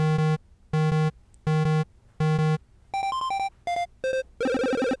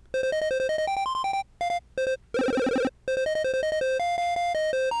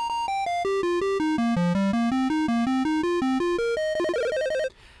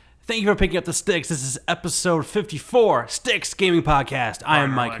Thank you for picking up the Sticks. This is episode 54, Sticks Gaming Podcast. I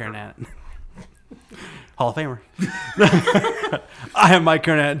am Mike Kernat. Hall of Famer. I am Mike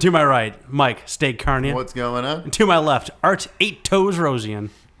Kernat. To my right, Mike Steak Carnian. What's going on? And to my left, Art 8 Toes Rosian.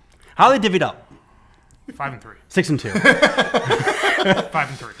 How are they divvied up? 5 and 3. 6 and 2. 5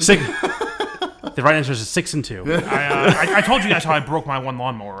 and 3. The right answer is 6 and 2. I told you guys how I broke my one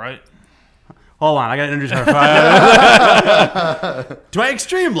lawnmower, right? Hold on, I gotta introduce her. To my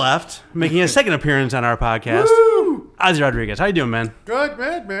extreme left, making a second appearance on our podcast, Woo! Ozzy Rodriguez. How you doing, man? Good,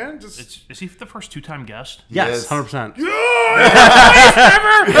 man. Just Is he the first two-time guest? Yes, Yes. 100%. in your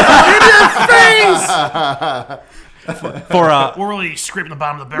face. For We're really scraping the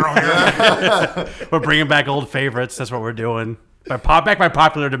bottom of the barrel here. we're bringing back old favorites. That's what we're doing. Back by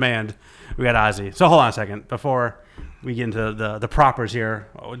popular demand, we got Ozzy. So hold on a second before we get into the propers here.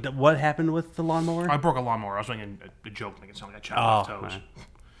 What happened with the lawnmower? I broke a lawnmower. I was making a joke, making it sound like I chopped off toes. Man.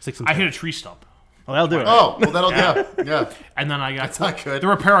 6 and 2. I hit a tree stump. Oh, that'll do it. Oh, well, that'll, yeah. And then I got... That's not good. The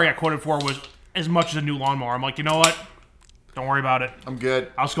repair I got quoted for was as much as a new lawnmower. I'm like, you know what? Don't worry about it. I'm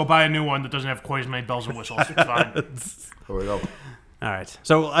good. I'll just go buy a new one that doesn't have quite as many bells and whistles. It's fine. Here we go. All right.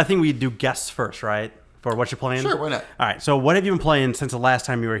 So I think we do guests first, right? For what you're playing? Sure, why not? All right. So what have you been playing since the last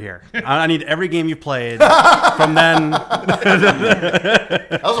time you were here? I need every game you've played from then.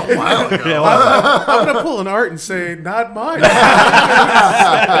 That was a while ago. Yeah, well, I'm gonna pull an Art and say, not mine. hey,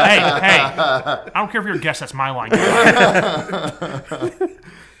 I don't care if you're a guest. That's my line.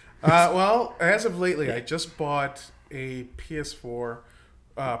 Well, as of lately, I just bought a PS4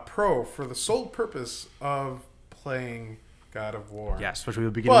 Pro for the sole purpose of playing God of War. yes, which we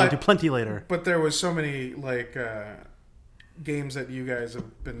will be getting into plenty later. But there was so many games that you guys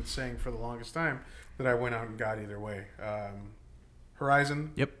have been saying for the longest time that I went out and got either way.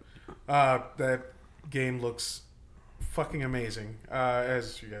 Horizon. Yep. That game looks fucking amazing,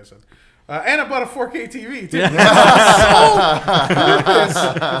 as you guys said. And I bought a 4K TV, too.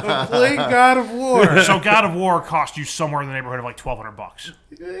 I'm playing God of War. So God of War cost you somewhere in the neighborhood of like $1,200.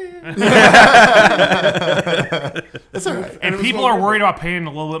 That's all right. And people are worried about paying a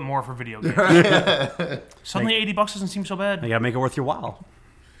little bit more for video games. Suddenly $80 doesn't seem so bad. You gotta make it worth your while.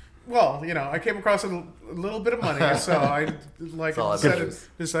 Well, I came across a little bit of money, so I all that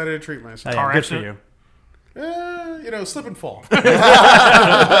decided to treat myself. Yeah, Car good for accident? you. Slip and fall.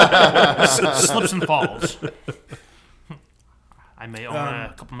 Slips and falls. I may own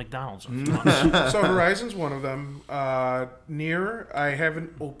a couple McDonald's. In a few months. So Horizon's one of them. Nier, I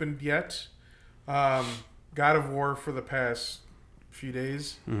haven't opened yet. God of War for the past few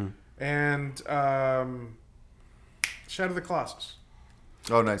days. And Shadow of the Colossus.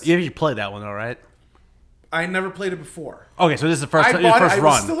 Oh, nice. You played that one though, right? I never played it before. Okay, so this is the first, I bought it. run. It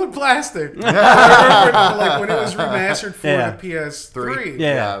was still in plastic. I remember, when it was remastered for Yeah. the PS3.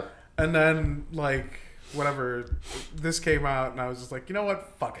 Yeah. And then, this came out, and I was just like, you know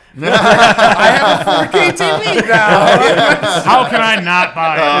what? Fuck it. I have a 4K TV now. How can I not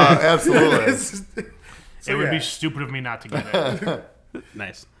buy it? Absolutely. So, It would yeah. be stupid of me not to get it.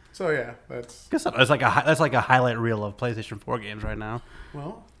 Nice. So, yeah, that's... Guess that's like a highlight reel of PlayStation 4 games right now.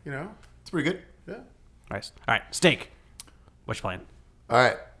 Well, It's pretty good. yeah. Nice. All right, Steak. What you playing? All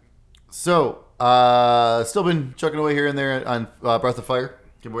right. So, still been chucking away here and there on Breath of Fire,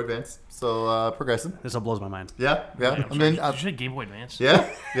 Game Boy Advance. So, progressing. This all blows my mind. Yeah. Did you say Game Boy Advance? Yeah.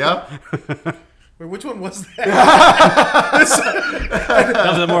 Wait, which one was that? That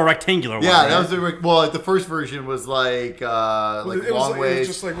was a more rectangular one. Yeah, right? that was the first version was like it was long ways.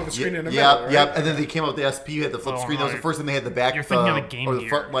 just like with a screen in the yeah, middle, right? Yeah, and then they came out with the SP, had the flip Oh, screen. That was the right. first time they had the back. You're thinking of the Game or the Gear.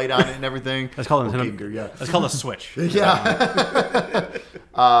 front light on it and everything. That's called a Game Gear, yeah. That's called a Switch. Yeah.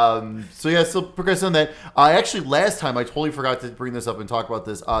 So yeah, still progressing on that. Actually, last time I totally forgot to bring this up and talk about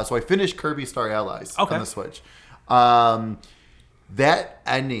this. So I finished Kirby Star Allies on the Switch. That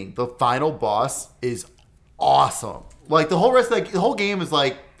ending, the final boss, is awesome. Like the whole rest of the whole game is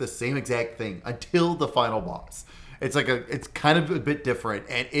like the same exact thing until the final boss. It's it's kind of a bit different,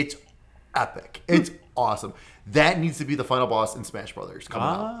 and it's epic. It's awesome. That needs to be the final boss in Smash Brothers coming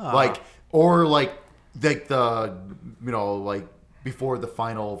out. Before the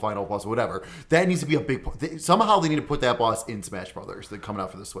final boss or whatever. That needs to be a big... Somehow they need to put that boss in Smash Brothers that coming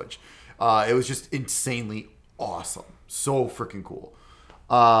out for the Switch. It was just insanely awesome. So freaking cool.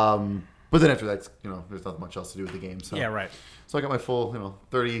 But then after that, there's not much else to do with the game. So. Yeah, right. So I got my full,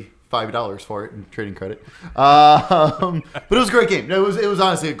 $35 for it in trading credit. But it was a great game. It was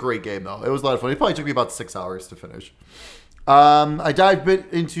honestly a great game, though. It was a lot of fun. It probably took me about 6 hours to finish. I dived a bit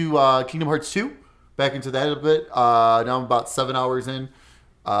into Kingdom Hearts 2. Back into that a bit. Now I'm about 7 hours in.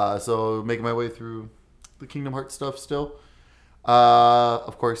 So making my way through the Kingdom Hearts stuff still.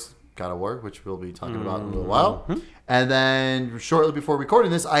 Of course, God of War, which we'll be talking about in a little while. And then shortly before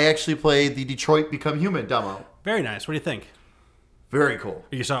recording this, I actually played the Detroit Become Human demo. Very nice. What do you think? Very cool.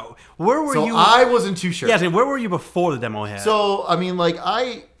 So where were you? I wasn't too sure. Yeah, where were you before the demo had? So I mean, like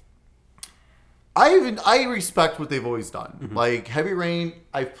I respect what they've always done. Like Heavy Rain,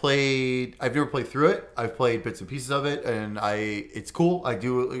 I've never played through it. I've played bits and pieces of it, and it's cool. I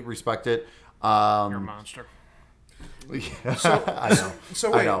do respect it. You're a monster. Yeah, So- I know.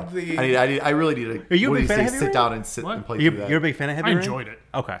 so wait, I know. the- I really need to. Are you a what big do fan of Heavy sit Rain? down and sit What? and play through that? You're a big fan of Heavy I Rain? enjoyed it.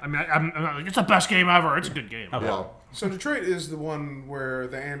 Okay. I mean, I'm like, it's the best game ever. It's a good game. Okay. Yeah. So Detroit is the one where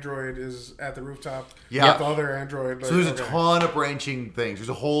the android is at the rooftop. Yeah. With the other android. So there's a ton of branching things. There's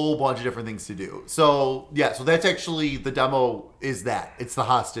a whole bunch of different things to do. So yeah, so that's actually the demo. Is that it's the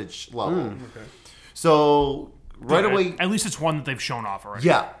hostage level. Okay. So right Yeah, away, At least it's one that they've shown off already.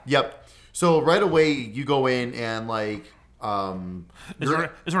 yeah, yep. So right away, you go in and like. Is there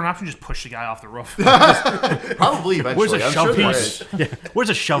an option to just push the guy off the roof? Probably eventually. Where's a I'm shove sure there button? is. Yeah. Where's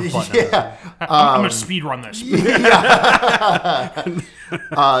a shove button? Yeah. I'm gonna speed run this.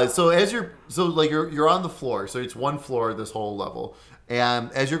 So as you're on the floor. So it's one floor this whole level,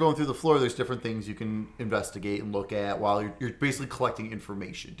 and as you're going through the floor, there's different things you can investigate and look at while you're basically collecting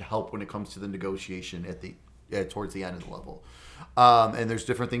information to help when it comes to the negotiation towards the end of the level. And there's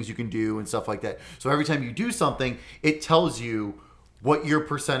different things you can do and stuff like that. So every time you do something, it tells you what your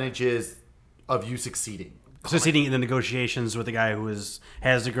percentage is of you succeeding. Succeeding in the negotiations with the guy who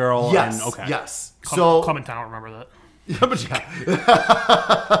has the girl. Yes. And, okay. Yes. Clementine, I don't remember that.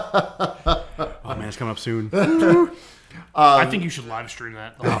 Oh man, it's coming up soon. I think you should live stream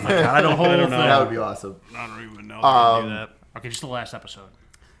that. Oh my god, I don't know. That would be awesome. I don't even know how to do that. Okay, just the last episode.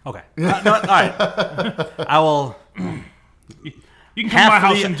 Okay. No, all right. I will You can come to my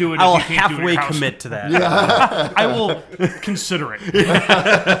house and do it. I will if you can't do it at halfway your house. commit to that. I will consider it.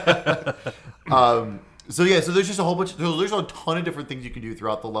 So yeah, so there's just a whole bunch. There's a ton of different things you can do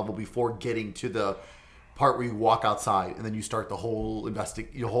throughout the level before getting to the part where you walk outside and then you start the whole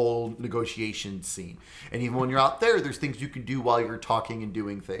your whole negotiation scene. And even when you're out there, there's things you can do while you're talking and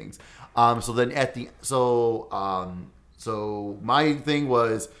doing things. So my thing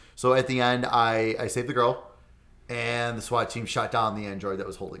was at the end I saved the girl, and the SWAT team shot down the android that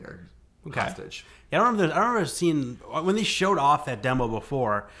was holding her hostage. Yeah, I remember seeing when they showed off that demo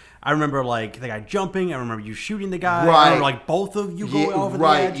before. I remember like the guy jumping. I remember you shooting the guy. Right. I remember like both of you going over the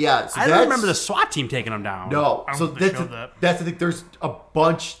edge. Yeah. So I don't remember the SWAT team taking them down. No. I don't So think they showed that. that's the thing. There's a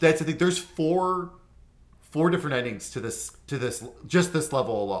bunch. That's the thing. There's four different endings to this just this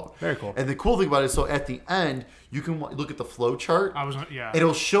level alone. Very cool. And the cool thing about it is, so at the end you can look at the flow chart. Yeah.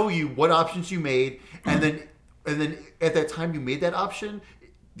 It'll show you what options you made, and then at that time you made that option,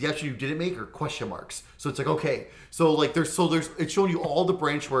 the option you didn't make are question marks. So it's like, okay, so like there's it's showing you all the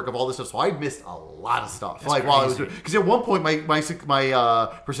branch work of all this stuff. So I missed a lot of stuff. Like while I was doing, because at one point my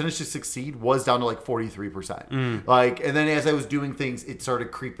percentage to succeed was down to like 43%. Like, and then as I was doing things, it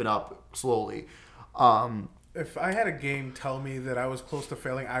started creeping up slowly. If I had a game tell me that I was close to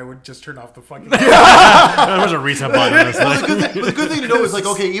failing, I would just turn off the fucking game. There was a reset button. It was like- But the good thing to know is like,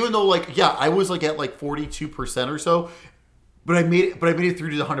 okay, even though like, yeah, I was like at like 42% or so, but I made it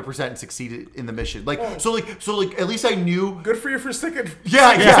through to the 100% and succeeded in the mission. Like, so at least I knew. Good for you for sticking.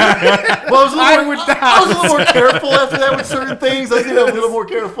 Yeah. Well, I was a little more careful after that with certain things. I was a little more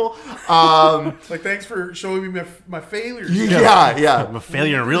careful. Like, thanks for showing me my failures. Yeah. I'm a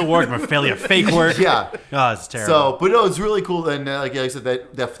failure in real work. I'm a failure in fake work. Yeah. Oh, it's terrible. So, but no, it's really cool. And like I said,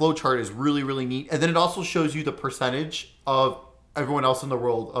 that flow chart is really, really neat. And then it also shows you the percentage of everyone else in the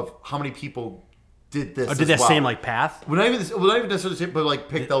world of how many people did this. did that same like path? Well, not even necessarily, but like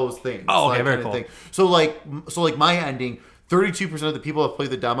pick those things. Oh, okay, like, very kind of cool. thing. So like my ending, 32% of the people that played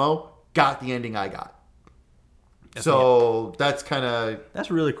the demo got the ending I got. That's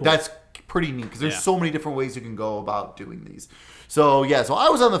really cool. That's pretty neat because there's Yeah. so many different ways you can go about doing these. So yeah, so I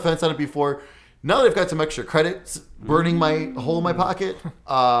was on the fence on it before. Now that I've got some extra credits burning my hole in my pocket,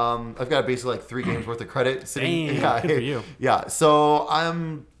 I've got basically like 3 games worth of credit sitting. Dang, Yeah, good for you. Yeah, so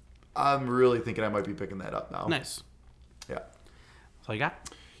I'm really thinking I might be picking that up now. Nice. Yeah. That's all you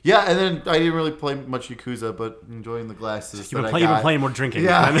got? Yeah, and then I didn't really play much Yakuza, but enjoying the glasses. You've been playing more drinking.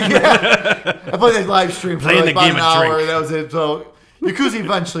 Yeah, I played that live stream for Playing like the about game an of hour. drink. That was it. So Yakuza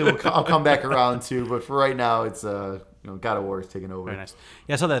eventually I'll come back around to, but for right now it's God of War is taking over. Very nice.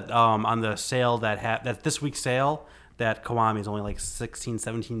 Yeah, I saw that on the sale that this week's sale that Kiwami is only like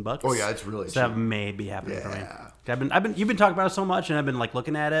 $16-17. Oh yeah, it's really So that cheap. may be happening for me. Yeah. You've been talking about it so much, and I've been like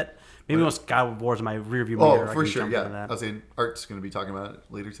looking at it. Maybe once God of War's in my rearview mirror. I For can sure. jump Yeah, into I that. was saying Art's going to be talking about it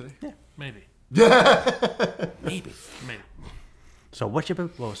later today. Yeah, Maybe. maybe. So what you been?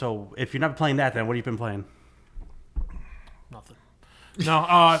 Well, so if you're not playing that, then what have you been playing? Nothing. No.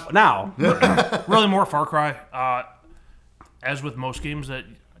 Now, Really more Far Cry. As with most games that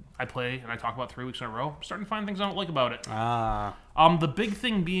I play and I talk about 3 weeks in a row, I'm starting to find things I don't like about it. The big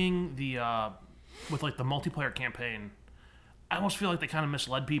thing being with like the multiplayer campaign. I almost feel like they kind of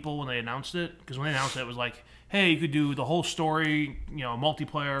misled people when they announced it, because when they announced it was like, hey, you could do the whole story,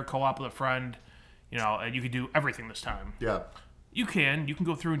 multiplayer, co-op with a friend, and you could do everything this time. Yeah. You can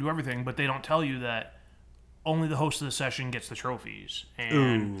go through and do everything, but they don't tell you that only the host of the session gets the trophies.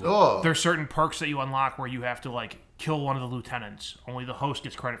 And there's certain perks that you unlock where you have to like kill one of the lieutenants. Only the host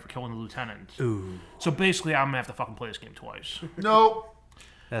gets credit for killing the lieutenant. Ooh. So basically, I'm gonna have to fucking play this game twice. No.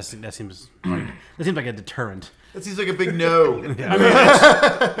 that seems like a deterrent. That seems like a big no.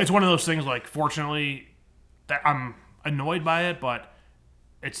 It's one of those things. Like, fortunately, that I'm annoyed by it, but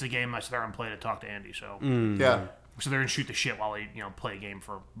it's the game I sit there and play to talk to Andy. So Yeah. So they're gonna shoot the shit while they play a game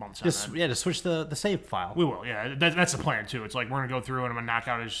for months. Just switch the save file. We will. Yeah, that's the plan too. It's like we're gonna go through and I'm gonna knock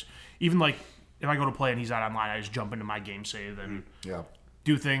out his. Even like if I go to play and he's not online, I just jump into my game save and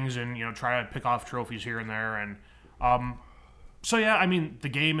do things and try to pick off trophies here and there and So yeah, I mean the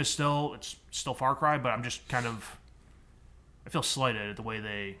game is still Far Cry, but I'm just kind of I feel slighted at the way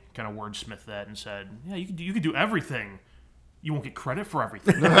they kind of wordsmith that and said, yeah, you could do everything. You won't get credit for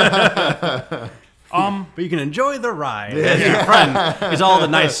everything. But you can enjoy the ride. Your friend is all the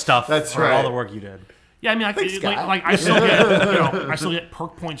nice stuff. That's for right. all the work you did. Yeah, I mean, I still get I still get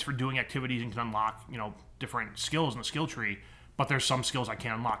perk points for doing activities and can unlock different skills in the skill tree. But there's some skills I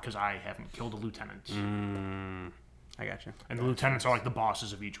can't unlock because I haven't killed a lieutenant. I got you. And the lieutenants are like the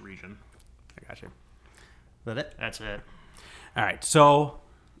bosses of each region. I got you. Is that it? That's it. All right. So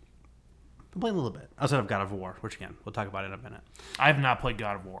I'm playing a little bit outside of God of War, which again we'll talk about in a minute. I have not played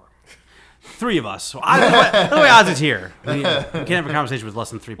God of War. 3 of us. So the way odds is here. We can't have a conversation with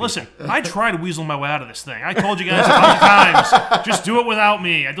less than 3 people. Listen, I tried to weasel my way out of this thing. I told you guys a bunch of times, just do it without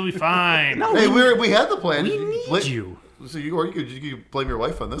me. It'll be fine. No, Hey, we had the plan. we need you. So you could blame your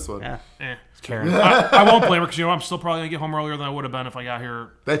wife on this one. Yeah. It's Karen. I won't blame her because I'm still probably gonna get home earlier than I would have been if I got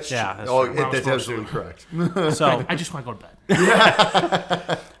here. That's Yeah, true. that's true. That's absolutely correct. So I just want to go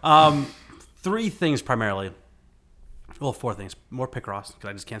to bed. 3 things primarily. Well, 4 things. More Picross because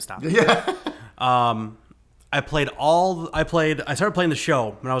I just can't stop. Yeah. I started playing the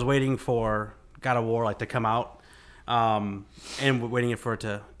show when I was waiting for God of War to come out. And waiting for it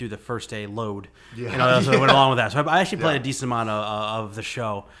to do the first day load. Yeah. So I went along with that. So I actually played a decent amount of the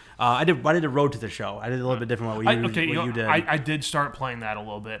show. I did the road to the show. I did a little bit different what you did. I did start playing that a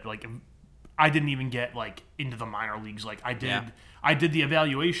little bit. Like, I didn't even get into the minor leagues. Like I did. Yeah. I did the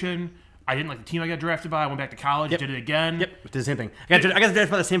evaluation. I didn't like the team I got drafted by. I went back to college, did it again. Yep, did the same thing. I got drafted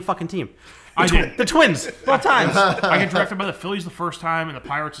by the same fucking team. I did. The Twins, both times. I got drafted by the Phillies the first time and the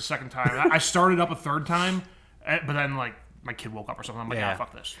Pirates the second time. I started up a third time, but then my kid woke up or something. I'm like,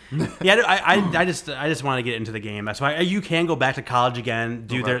 fuck this. Yeah, I just want to get into the game. That's why you can go back to college again.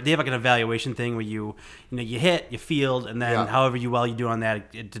 They have an evaluation thing where you hit, you field, and then however you do on that,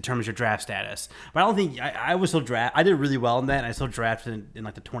 it determines your draft status. But I don't think I was still draft. I did really well in that, and I still drafted in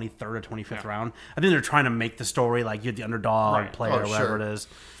the 23rd or 25th round. I think they're trying to make the story like you're the underdog player or whatever it is.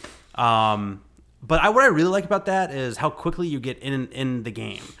 But what I really like about that is how quickly you get in the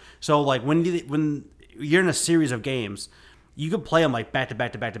game. So when you're in a series of games, you can play them back to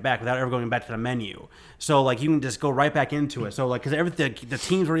back to back to back without ever going back to the menu. So you can just go right back into it. So because everything, the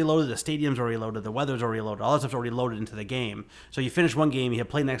team's already loaded, the stadium's already loaded, the weather's already loaded, all that stuff's already loaded into the game. So you finish one game, you hit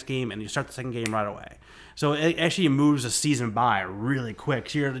play next game, and you start the second game right away. So it actually moves the season by really quick.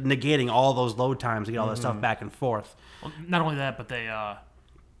 So you're negating all those load times to get all that stuff back and forth. Well, not only that, but they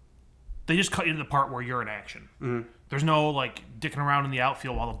just cut you to the part where you're in action. Mm-hmm. There's no dicking around in the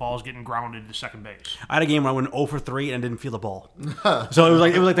outfield while the ball's getting grounded to second base. I had a game where I went 0 for 3 and didn't feel the ball. So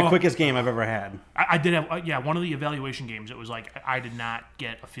it was the quickest game I've ever had. I did have one of the evaluation games. It was I did not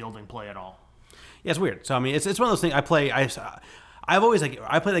get a fielding play at all. Yeah, it's weird. So I mean, it's one of those things I play. I've always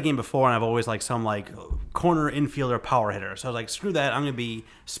I played that game before, and I've always some corner infielder power hitter. So I was screw that. I'm gonna be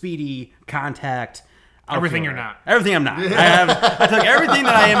speedy, contact. Everything you're not. Everything I'm not. I took everything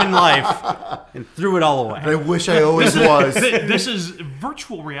that I am in life and threw it all away. I wish I always was. This is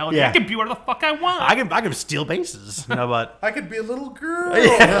virtual reality. Yeah. I can be whatever the fuck I want. I can steal bases. But I could be a little girl.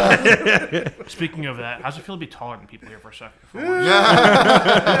 Speaking of that, how's it feel to be taller than people here for a second?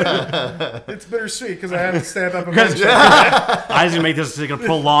 It's bittersweet because I have to stand up and mention it. I just make this going to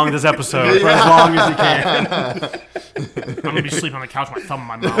prolong this episode for as long as you can. I'm going to be sleeping on the couch with my thumb in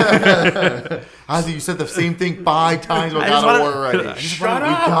my mouth. Ozzy, you said the same thing 5 times about God of War already. Shut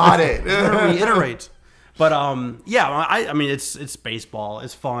up. You got it. Reiterate. But yeah, I mean it's baseball.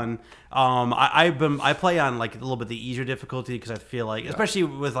 It's fun. I play on like a little bit the easier difficulty because I feel like, especially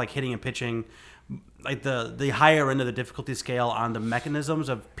with like hitting and pitching, like the higher end of the difficulty scale on the mechanisms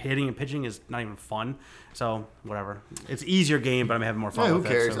of hitting and pitching is not even fun. So whatever, it's easier game, but I'm having more fun. Yeah, with who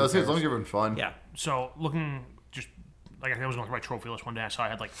cares? It, so I was saying, as long as you're having fun. Yeah. So looking just like I was going through my trophy list one day, I saw I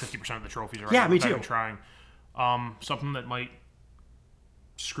had like 50% of the trophies already. Yeah, me too. I've been trying something that might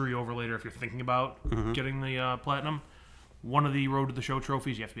screw you over later if you're thinking about getting the platinum. One of the Road to the Show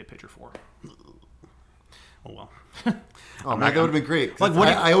trophies you have to be a pitcher for. Oh well. Oh man, that would have been great. Like,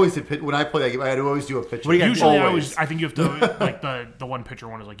 I always did when I play that game. I had to always do a pitcher. Usually, I think you have to like the one pitcher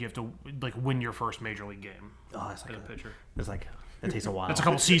one is like you have to like win your first major league game. Oh, that's like as a pitcher. It's like it takes a while. That's a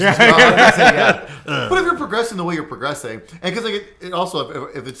couple seasons. But if you're progressing the way you're progressing, and because like it also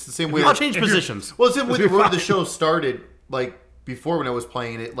if it's the same way, I'll change positions. Well, it's the way the Road to the Show started. Like before, when I was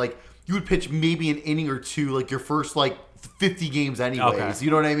playing it, like you would pitch maybe an inning or two, like your first like 50 games anyways. Okay.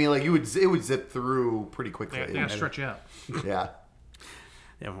 You know what I mean? Like it would zip through pretty quickly. They gotta stretch you out. Yeah.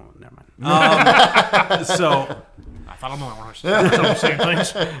 Yeah, well, never mind. So I thought I'm the only one saying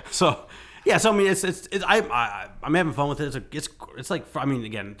things. So yeah, so I mean, I'm having fun with it. It's like, I mean,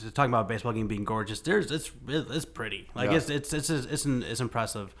 again, talking about a baseball game being gorgeous. It's pretty. Like it's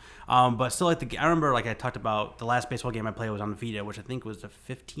impressive. But still, like I remember, like I talked about the last baseball game I played was on Vita, which I think was the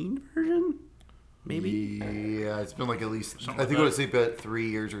 15 version. Maybe. Yeah, it's been like at least Something I think like it was about 3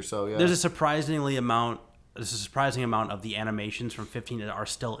 years or so. Yeah. There's a surprising amount of the animations from 15 that are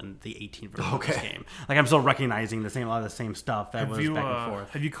still in the 18 version of this game. Like I'm still recognizing a lot of the same stuff that was back and forth.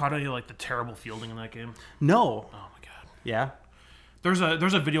 Have you caught any like the terrible fielding in that game? No. Oh my god. Yeah. There's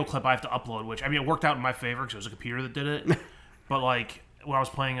a video clip I have to upload, which I mean it worked out in my favor because it was a computer that did it. But like when I was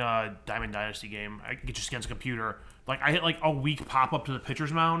playing a Diamond Dynasty game, just against a computer, like I hit like a weak pop up to the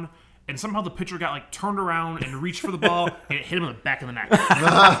pitcher's mound. And somehow the pitcher got like turned around and reached for the ball and it hit him in the back of the neck.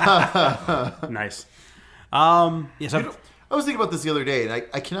 Nice. Yes, I was thinking about this the other day, and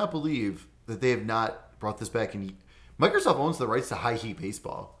I cannot believe that they have not brought this back. And Microsoft owns the rights to high heat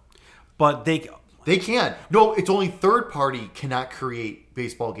baseball, but they can. No, it's only third party cannot create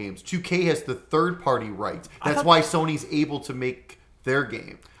baseball games. 2K has the third party rights. That's why Sony's able to make their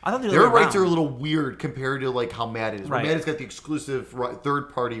game. I thought their rights are a little weird compared to like how Madden is. Right. Madden's got the exclusive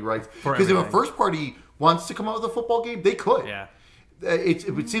third party rights. Because if a first party wants to come out with a football game, they could. Yeah. It's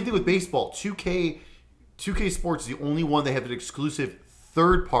same thing with baseball. 2K Sports is the only one that have an exclusive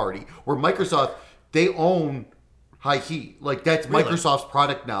third party. Where Microsoft, they own High Heat. Like that's Microsoft's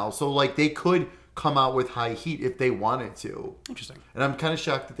product now. So like they could come out with High Heat if they wanted to. Interesting. And I'm kind of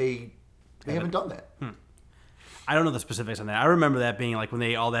shocked that they haven't done that. I don't know the specifics on that. I remember that being like when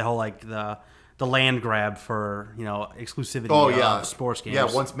they all that whole like the land grab for exclusivity of sports games. Yeah,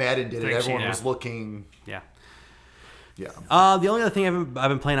 once Madden did it, everyone was looking. Yeah. Yeah. The only other thing I've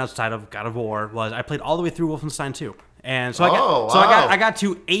been playing outside of God of War was I played all the way through Wolfenstein 2. And so I got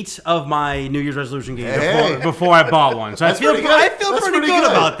to 8 of my New Year's resolution games before I bought one. So I feel pretty good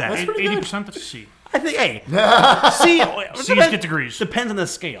about that. 80% that's a C. I think, hey, C's get degrees. Depends on the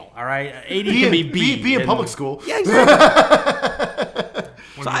scale, all right? 80 can be B. Be in public school. Yeah, exactly.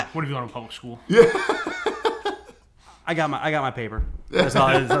 What have you done in public school? Yeah. I got my paper. That's all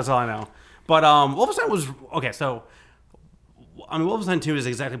I know. But Wolfenstein was okay. So I mean, Wolfenstein 2 is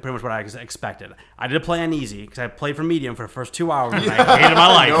exactly pretty much what I expected. I did play on easy because I played for medium for the first 2 hours and I hated my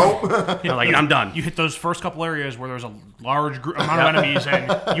life. Like I'm done. You hit those first couple areas where there's a large amount of enemies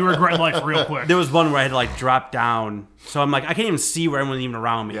and you regret life real quick. There was one where I had to like drop down. So I'm like, I can't even see where everyone's even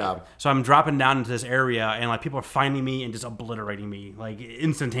around me. Yeah. So I'm dropping down into this area and like people are finding me and just obliterating me like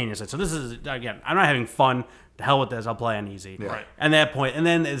instantaneously. So this is, again, I'm not having fun. The hell with this, I'll play on easy. Yeah. Right. And that point, and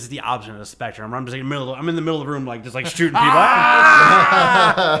then it's the opposite of the spectrum. Where I'm just like I'm in the middle of the room, like just like shooting people.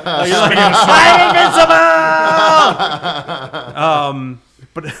 I'm invincible.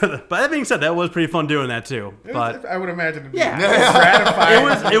 But that being said, that was pretty fun doing that too. But I would imagine it. Yeah,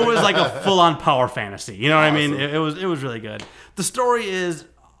 gratifying. It was like a full on power fantasy. You know what I mean? It was really good. The story is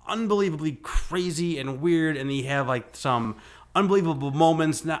unbelievably crazy and weird, and you have like some unbelievable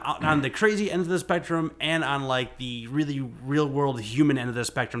moments on the crazy end of the spectrum and on like the really real world human end of the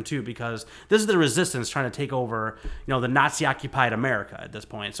spectrum too, because this is the resistance trying to take over the Nazi occupied America at this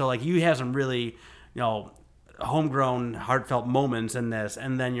point. So like you have some really homegrown heartfelt moments in this,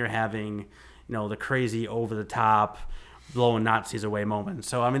 and then you're having the crazy over the top blowing Nazis away moments.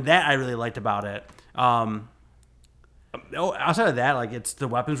 So I mean that I really liked about it. Outside of that, like the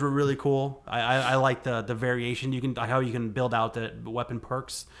weapons were really cool. I like the variation how you can build out the weapon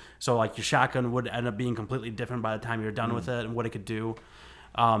perks. So like your shotgun would end up being completely different by the time you're done with it and what it could do.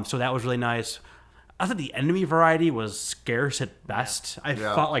 So that was really nice. I thought the enemy variety was scarce at best. I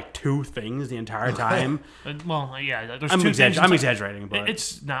fought like 2 things the entire time. Well, yeah, there's I'm 2 things. I'm exaggerating, but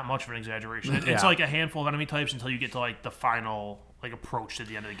It's not much of an exaggeration. It's like a handful of enemy types until you get to like the final like approach to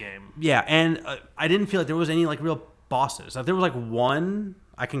the end of the game. Yeah, and I didn't feel like there was any like real bosses. Like, there was like one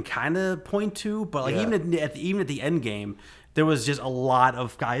I can kind of point to, but like even at the end game, there was just a lot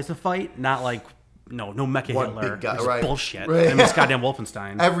of guys to fight. Not like no Mecha One Hitler, big guy, which is right. bullshit. Right. I mean, it's goddamn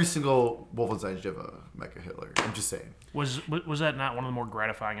Wolfenstein. Every single Wolfenstein should have a Mecha Hitler. I'm just saying. Was that not one of the more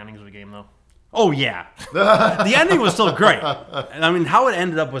gratifying endings of the game though? Oh yeah, the ending was still great. And I mean, how it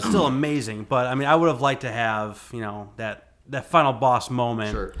ended up was still amazing. But I mean, I would have liked to have that final boss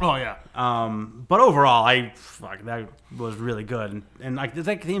moment. Sure. Oh yeah. But overall, that was really good. And like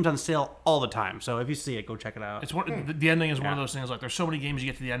that game's on sale all the time. So if you see it, go check it out. It's the ending is one of those things. Like, there's so many games you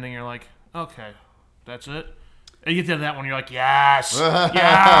get to the ending, you're like, okay, that's it. And you get to that one, you're like, yes,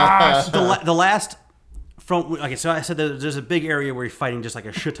 yes. The last so I said that there's a big area where you're fighting just like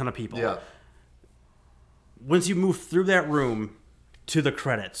a shit ton of people. Yeah. Once you move through that room to the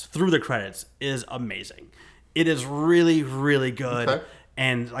credits, is amazing. It is really, really good. Okay.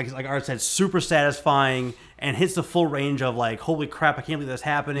 And like Art said, super satisfying and hits the full range of like, holy crap, I can't believe that's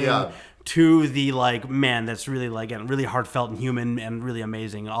happening. Yeah. To the like, man, that's really like really heartfelt and human and really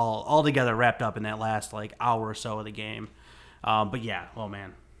amazing, all together wrapped up in that last like hour or so of the game. But yeah, oh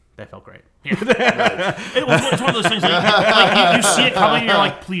man, that felt great. Yeah. It's one of those things like you see it coming and you're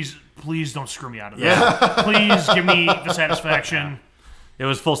like, please don't screw me out of this. Yeah. Please give me the satisfaction. It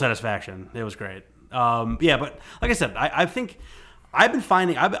was full satisfaction. It was great. Yeah, but like I said, I think I've been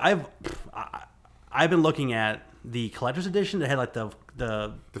finding I've been looking at the collector's edition that had like the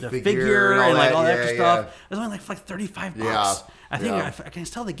figure and like all that extra stuff. It was only like $35. Yeah. I think I can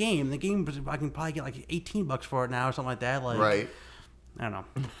sell the game. The game I can probably get like $18 for it now or something like that. Like, right. I don't know.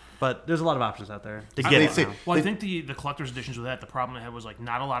 But there's a lot of options out there to get it. Well, I think the collector's editions with that, the problem they had was like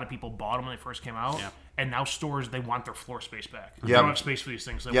not a lot of people bought them when they first came out, and now stores they want their floor space back. They don't have space for these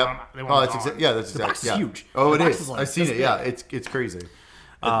things. They want them that's gone. that's the box is huge. Oh, the it is. Like, I've seen it. Yeah, it's crazy.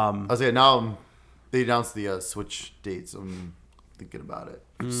 I was like, now they announced the Switch dates. I'm thinking about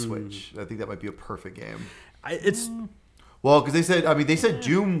it. Switch. I think that might be a perfect game. Well, because they said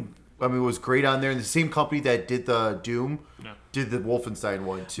Doom. I mean, it was great on there, and the same company that did the Doom did the Wolfenstein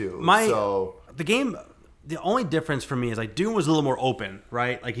one too. The game, the only difference for me is like Doom was a little more open,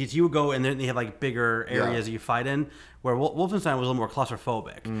 right? Like you would go and then they have like bigger areas that you fight in, where Wolfenstein was a little more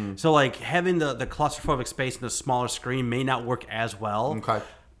claustrophobic. So like having the claustrophobic space in the smaller screen may not work as well. Okay.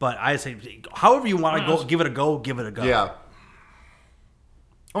 But I say, however you want to go, give it a go. Yeah.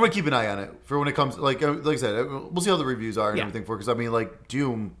 I'm gonna keep an eye on it for when it comes. Like I said, we'll see how the reviews are and everything for. Because I mean, like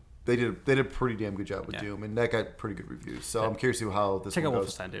Doom. They did a pretty damn good job with Doom, and that got pretty good reviews. So I'm curious to see how this check out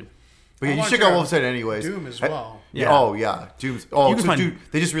goes. Wolfenstein, dude. But yeah, you check out Wolfenstein anyways. Doom as well. Yeah. Oh yeah, Doom's. Oh, dude,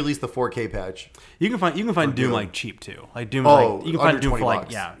 they just released the 4K patch. You can find Doom like cheap too. Like Doom, you can find Doom for like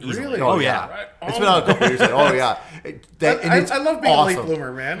easily. Really? Oh yeah. Right. It's been out a couple years. Oh yeah. I love being awesome. a late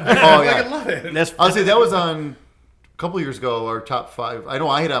bloomer, man. Oh yeah, I love it. I'll say that was on. Couple years ago, our top 5. I know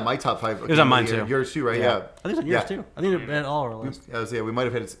I had on my top 5. It was on mine too. Yours too, right? Yeah. I think it's on yours too. I think it had all our lists. We might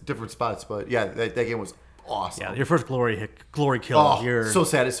have had different spots, but yeah, that game was awesome. Yeah, your first glory kill. Oh, you're so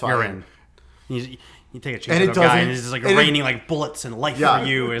satisfying. You're in. You take a chance on a guy, and it's just like raining like bullets and life for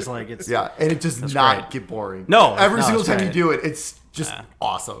you. It's like it's and it does not get boring. No, every single time you do it, it's just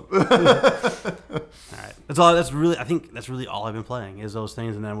awesome. All right, that's all. I think that's really all I've been playing is those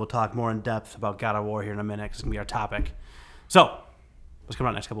things, and then we'll talk more in depth about God of War here in a minute. 'Cause it's gonna be our topic. So, what's coming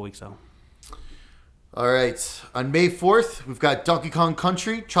out next couple weeks though? All right, on May 4th, we've got Donkey Kong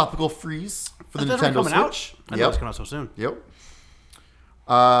Country Tropical Freeze for the Nintendo Switch. I know it's coming out so soon. Yep.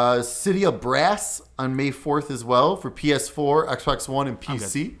 City of Brass on May 4th as well for PS4, Xbox One, and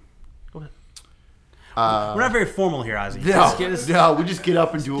PC. Go ahead. We're not very formal here, Ozzy. No, we just get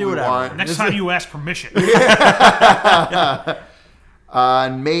up and do what we want. Next time you ask permission.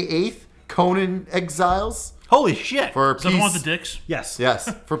 On May 8th, Conan Exiles. Holy shit! Is that the one with the dicks? Yes.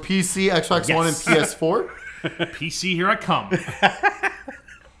 Yes. For PC, Xbox One, and PS4. PC, here I come. Can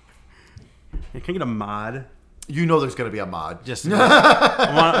I get a mod? You know there's going to be a mod.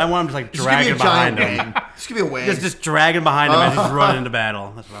 I want him to like dragging behind him. Just give me a wing. Just dragging behind him as he's running into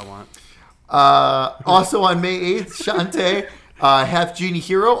battle. That's what I want. Also on May 8th, Shantae, Half Genie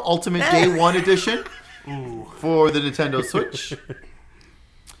Hero Ultimate Day 1 Edition for the Nintendo Switch.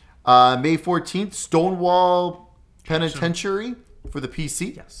 May 14th, Stonewall Penitentiary for the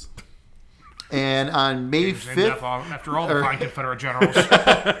PC. Yes. And on May 5th... After all the fine Confederate generals.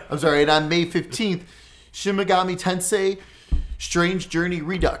 I'm sorry. And on May 15th, Shin Megami Tensei Strange Journey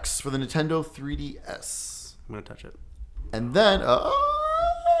Redux for the Nintendo 3DS. I'm going to touch it. And then...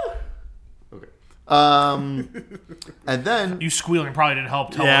 okay. And then... You squealing probably didn't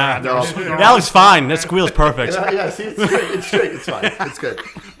help. Yeah, no. That looks fine. That squeal's perfect. Yeah, see, it's straight. It's straight. It's fine. It's good.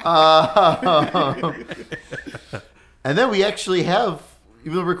 And then we actually have,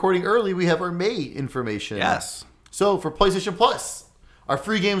 even though we're recording early, we have our May information. Yes. So for PlayStation Plus, our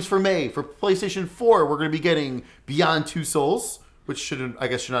free games for May. For PlayStation 4, we're going to be getting Beyond Two Souls, which should not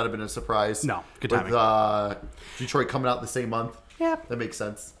have been a surprise. No, good timing. With Detroit coming out the same month. Yeah. That makes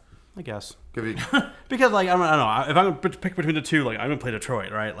sense. I guess. Because like I don't know, if I'm gonna pick between the two, like I'm gonna play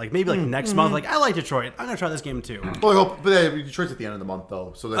Detroit, right? Like maybe like next month, like I like Detroit, I'm gonna try this game too. Well, I hope, but Detroit's at the end of the month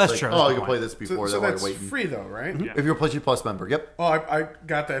though, so that's like, true. oh, you can play this before. So that that's waiting. free though, right? Yeah. If you're a PlayStation Plus member, yep. Oh, I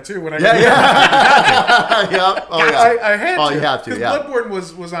got that too. When I Yep. Oh yeah. I had to. Oh, you have to. 'Cause Yeah. Bloodborne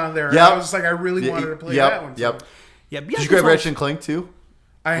was on there. Yep. And I was like, I really wanted to play that one. Yep. Yeah, Did you grab Ratchet and Clank too?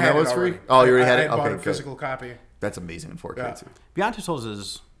 I And had that it was free? already. Oh, you already had it? I bought Okay, a good. physical copy. That's amazing in 4K Yeah. too. Beyond Two Souls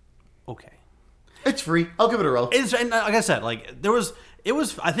is okay. It's free. I'll give it a roll. It's and like I said, like it was.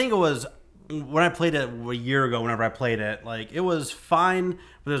 I think it was when I played it a year ago. Whenever I played it, like it was fine.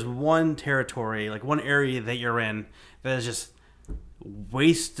 But there's one territory, like one area that you're in that is just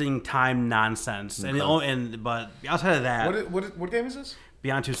wasting time nonsense. And but outside of that, What game is this?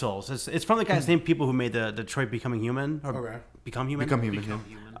 Beyond Two Souls. It's from the same people who made the Detroit Becoming Human. Or Okay. Become Human. Become human.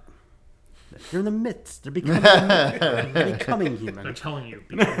 They're in the midst. They're becoming human. They're telling you.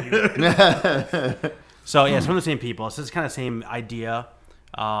 Become you. So yeah, it's from the same people. So it's kind of same idea,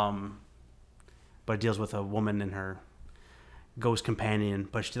 but it deals with a woman and her ghost companion.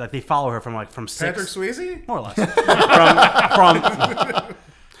 But they follow her from six, Patrick Swayze? more or less. from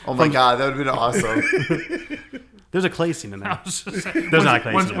Oh my god, that would have been awesome. there's a clay scene in I there, was just saying, There's not a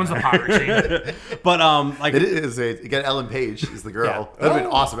clay scene in When's the there. pottery scene? but like It is. You got Ellen Page is the girl. Yeah. That'd have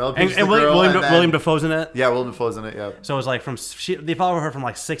been awesome. Ellen Page and, is and the girl. William, and then- William Dafoe's in it. Yeah, William Dafoe's in it. Yeah. So it's like they follow her from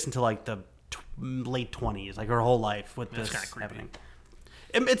 6 until the late 20s, like her whole life with That's this kinda creepy.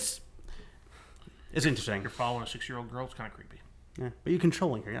 happening. It's interesting. You're following a 6-year-old girl. It's kind of creepy. Yeah, but you're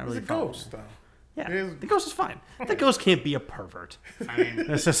controlling her. You're not It's really a following ghost, her. though. Yeah, It is- the ghost is fine. The ghost can't be a pervert. I mean,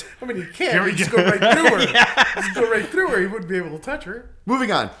 It's just I mean, you can't. You just go right through her. Just go right through her. You wouldn't be able to touch her.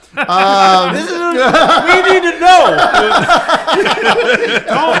 Moving on. this is we need to know.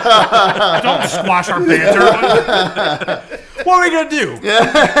 don't squash our banter. What are we gonna do? What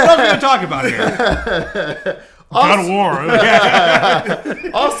are we gonna talk about here? God of War.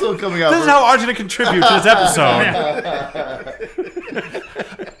 Also coming out. This is how Ar's gonna contribute to this episode.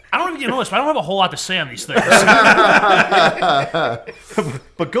 I don't even know this, but I don't have a whole lot to say on these things.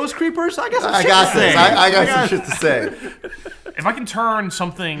 But ghost creepers, I guess. I got this. I got some shit to say. If I can turn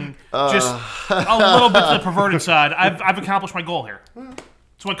something just a little bit to the perverted side, I've accomplished my goal here.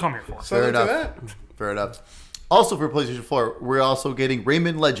 That's what I come here for. So Fair into enough. that. Fair enough. Also for PlayStation 4, we're also getting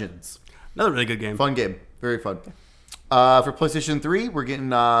Rayman Legends. Another really good game. Fun game. Very fun. For PlayStation 3, we're getting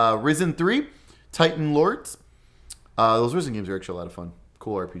Risen 3, Titan Lords. Those Risen games are actually a lot of fun.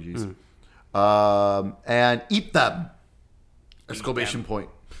 Cool RPGs. And Eat Them! Exclamation point.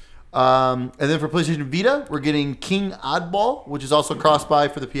 And then for PlayStation Vita, we're getting King Oddball, which is also cross-buy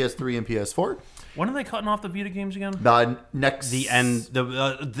for the PS3 and PS4. When are they cutting off the Vita games again? Next... The end.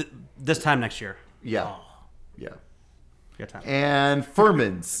 This time next year. Yeah. Yeah. You got time. And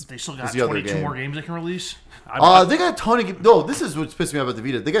Furman's. They still is got the other 22 game. more games they can release. They got a ton of games. No, this is what's pissing me off about the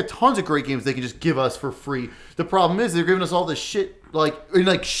Vita. They got tons of great games they can just give us for free. The problem is they're giving us all this shit,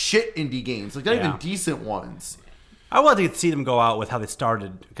 shit indie games, not even decent ones. I would like to see them go out with how they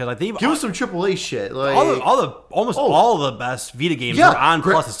started because they've Give us some AAA shit, like almost all the best Vita games were on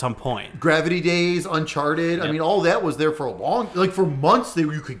Plus at some point. Gravity Days, Uncharted. I mean, all that was there for for months.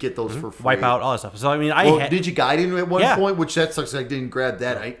 You could get those for free. Wipeout, all that stuff. So I mean, Ninja Gaiden at one point, which that sucks. I didn't grab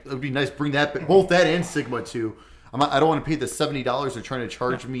that. It would be nice to bring that, both that and Sigma too. I don't want to pay the $70 they're trying to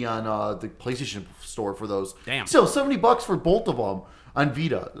charge me on the PlayStation Store for those. Damn. Still, $70 for both of them on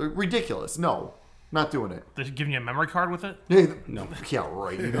Vita. Ridiculous. No, not doing it. They're giving you a memory card with it? No. Yeah,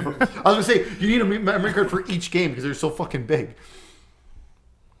 right. I was gonna say you need a memory card for each game because they're so fucking big.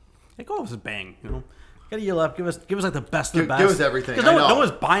 They go with a bang, Get a year left. Give us like the best of the best. Give us everything. Because no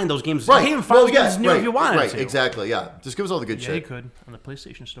one's buying those games. Right. You can't even find those games new if you wanted right. to. Exactly. Yeah. Just give us all the good Yeah, you shit. could on the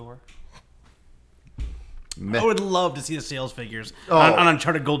PlayStation Store. I would love to see the sales figures Oh. on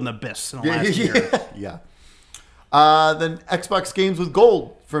Uncharted Golden Abyss in the last year. Yeah. Then Xbox games with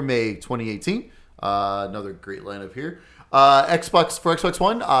gold for May 2018. Another great lineup here. For Xbox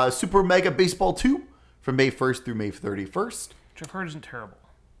One, Super Mega Baseball 2 from May 1st through May 31st. Which I've heard isn't terrible.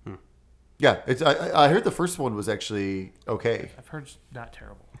 Yeah, I heard the first one was actually okay. I've heard it's not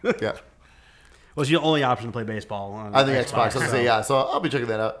terrible. Yeah. Was the only option to play baseball on I think Xbox. I was gonna say yeah, so I'll be checking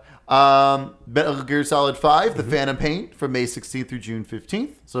that out. Metal Gear Solid 5, The Phantom Pain, from May 16th through June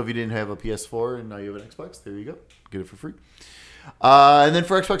 15th. So if you didn't have a PS4 and now you have an Xbox, there you go, get it for free. And then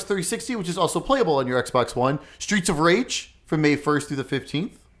for Xbox 360, which is also playable on your Xbox One, Streets of Rage from May 1st through the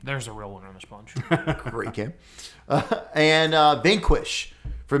 15th. There's a real winner in this bunch. Great game. And Vanquish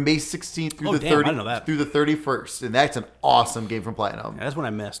from May 16th through the 30th I know that. through the 31st, and that's an awesome game from Platinum. Yeah, that's what I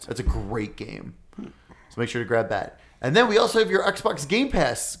missed. That's a great game. So make sure to grab that. And then we also have your Xbox Game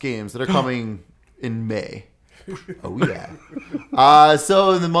Pass games that are coming in May. Oh, yeah.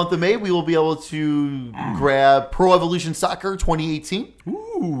 So in the month of May, we will be able to grab Pro Evolution Soccer 2018.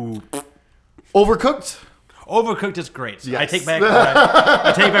 Ooh. Overcooked. Overcooked is great. Yes. I take back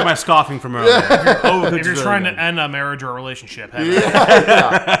my scoffing from earlier. Overcooked If you're is trying really to end a marriage or a relationship, have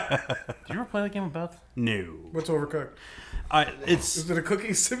Yeah. Did you ever play that game with Beth? good. No. What's Overcooked? It's Is it a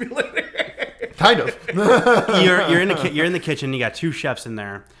cookie simulator? Kind of. you're in the kitchen. You got two chefs in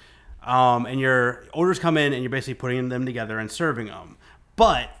there, and your orders come in, and you're basically putting them together and serving them.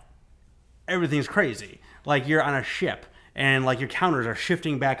 But everything's crazy. Like you're on a ship, and like your counters are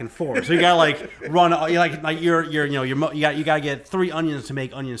shifting back and forth. So you gotta like run. You gotta get 3 onions to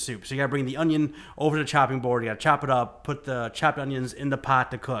make onion soup. So you gotta bring the onion over to the chopping board. You gotta chop it up, put the chopped onions in the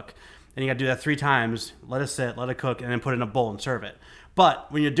pot to cook, and you gotta do that 3 times. Let it sit, let it cook, and then put it in a bowl and serve it.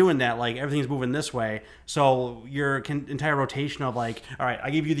 But when you're doing that, like everything's moving this way, so your entire rotation of like, all right,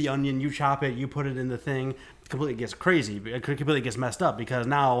 I give you the onion, you chop it, you put it in the thing, completely gets crazy. It completely gets messed up because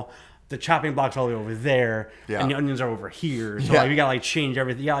now the chopping block's all the way over there, and the onions are over here. So like, you gotta like change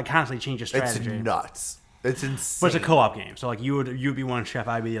everything. You gotta like constantly change your strategy. It's nuts. It's insane. But it's a co-op game, so like you'd be one chef,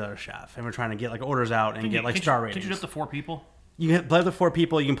 I'd be the other chef, and we're trying to get like orders out and get like star ratings. Can you do up to 4 people? You can play up to 4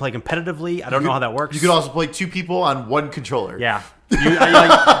 people. You can play competitively. I don't know how that works. You can also play 2 people on 1 controller. Yeah.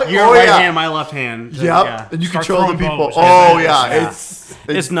 Your right hand, my left hand. Yep. Yeah. And you Start control the throwing people. bows. Oh Yeah.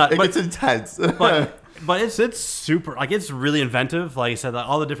 it's nuts. It gets intense. But it's super, like it's really inventive. Like I said,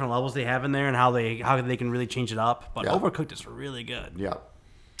 all the different levels they have in there and how they can really change it up. But Overcooked is really good. Yeah.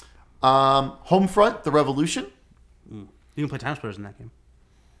 Homefront: The Revolution. You can play time splitters in that game.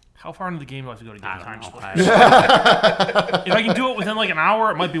 How far into the game do I have to go to get the time know. split? If I can do it within like an hour,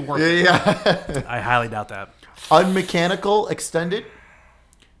 it might be worth it. Yeah. I highly doubt that. Unmechanical Extended.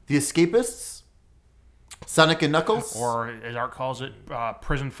 The Escapists. Sonic and Knuckles. Or, as Art calls it,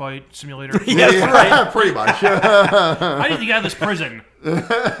 prison fight simulator. Yeah, pretty much. I need to get out of this prison. I'm going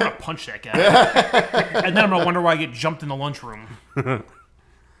to punch that guy. And then I'm going to wonder why I get jumped in the lunchroom.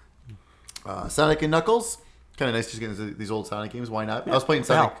 Sonic and Knuckles. Kind of nice just getting into these old Sonic games. Why not? I was playing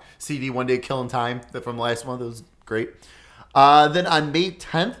Sonic CD one day, Killing Time, from last month. It was great. Then on May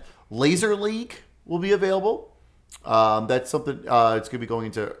 10th, Laser League will be available. That's something. It's going to be going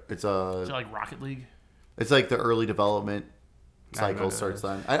into. Is it like Rocket League? It's like the early development cycle starts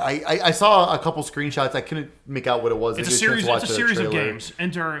then. I saw a couple screenshots. I couldn't make out what it was. It's a series. It's a series of games.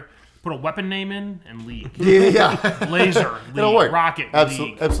 Put a weapon name in and League. Yeah. Laser League. It'll work. Rocket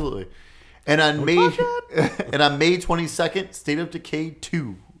League. Absolutely. And on May 22nd, State of Decay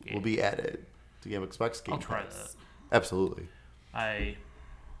 2 will be added to Game Xbox Game I'll try Pass. that. Absolutely. The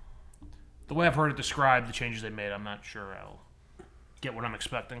way I've heard it described, the changes they made, I'm not sure I'll get what I'm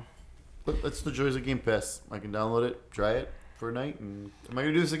expecting. But that's the joys of Game Pass. I can download it, try it for a night, and am I going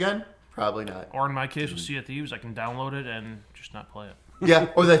to do this again? Probably not. Or in my case with Sea of Thieves, I can download it and just not play it. Yeah,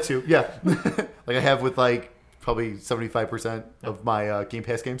 or that too. Yeah. Like I have with like probably 75% of my Game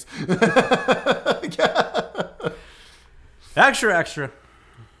Pass games. Yeah. Extra.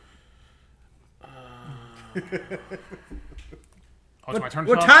 Oh, it's my turn to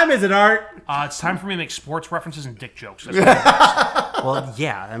What talk? time is it, Art? It's time for me to make sports references and dick jokes. That's Well,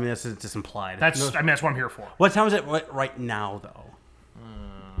 yeah. I mean, that's just implied. that's what I'm here for. What time is it right now, though?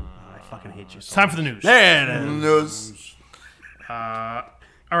 I fucking hate you. It's time for the news. There it is. News. All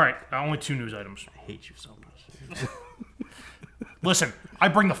right, only 2 news items. I hate you so much. Listen, I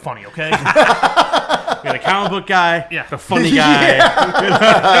bring the funny, okay? You're the comic book guy, Yeah. the funny guy.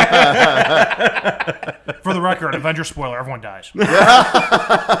 For the record, Avenger spoiler, everyone dies.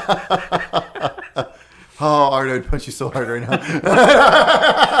 Oh, Art, I'd punch you so hard right now.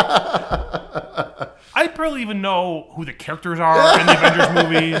 I barely even know who the characters are in the Avengers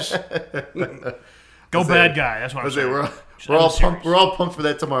movies. Go bad guy, that's what I'm saying. We're all pumped. We're all pumped for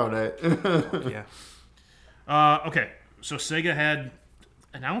that tomorrow night. Yeah. Okay, so Sega had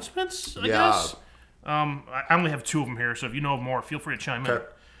announcements, I Yeah. guess. I only have 2 of them here, so if you know more, feel free to chime Okay.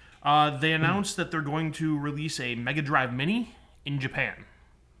 in. They announced that they're going to release a Mega Drive Mini in Japan.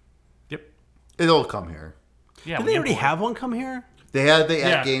 Yep. It'll come here. Yeah, Did they already have one come here? They had the Yeah.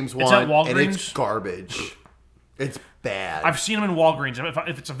 at Games It's one, at Walgreens. and it's garbage. It's bad. I've seen them in Walgreens.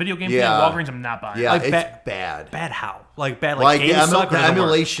 If it's a video game Yeah. thing at Walgreens, I'm not buying yeah, it. it's Like bad. Bad how? Like bad Like games suck or the doesn't work?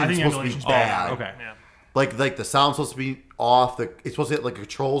 emulation I is think supposed to be emulation's bad. bad. Okay. Yeah. Like the sound's supposed to be off. It's supposed to like the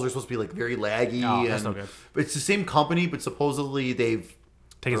controls are supposed to be like very laggy. Oh, that's and no good. It's the same company, but supposedly they've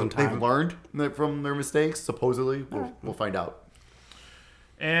Taking some time. They've learned from their mistakes. Supposedly, we'll find out.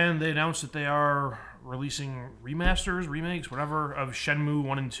 And they announced that they are releasing remasters, remakes, whatever, of Shenmue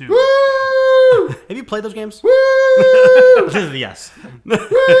 1 and 2. Woo! Have you played those games? Woo! Yes.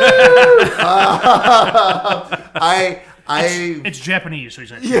 It's Japanese, so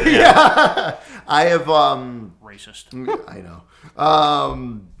he's like, Yeah. I have racist. I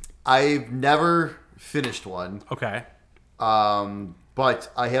know. I've never finished one. Okay.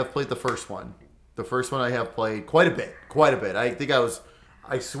 But I have played the first one. The first one I have played quite a bit.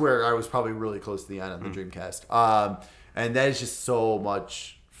 I swear I was probably really close to the end on the Dreamcast. And that is just so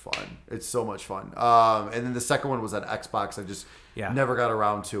much fun. It's so much fun. And then the second one was on Xbox. I just never got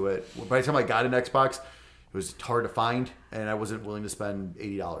around to it. By the time I got an Xbox, it was hard to find, and I wasn't willing to spend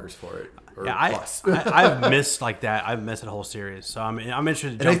 $80 for it. Or plus. I've missed like that. I've missed the whole series, so I'm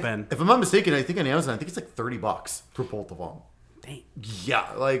interested to jump in. If I'm not mistaken, I think on Amazon, I think it's like $30 for both of them. Dang.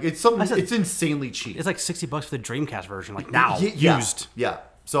 Yeah, like it's something. It's insanely cheap. It's like $60 for the Dreamcast version, like now Yeah. used. Yeah.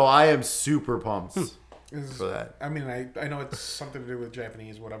 So I am super pumped for that. I mean, I know it's something to do with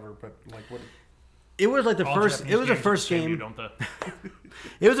Japanese, whatever, but like what? It was like the All first. Japanese It was the games first same, game. don't they?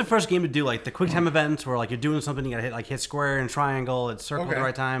 It was the first game to do like the quick time events where like you're doing something, you gotta hit square and triangle, it's circle at the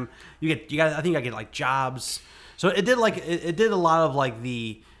right time. I think you gotta get like jobs. So it did it did a lot of like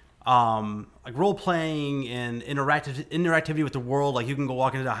the like role playing and interactivity with the world. Like you can go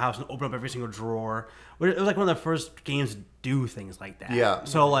walk into the house and open up every single drawer. It was like one of the first games to do things like that. Yeah.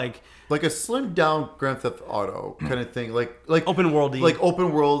 So like a slimmed down Grand Theft Auto kind of thing, like open worldy,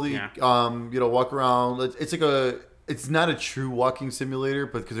 walk around. It's not a true walking simulator,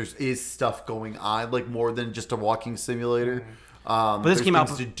 but because there is stuff going on, like more than just a walking simulator. But this came out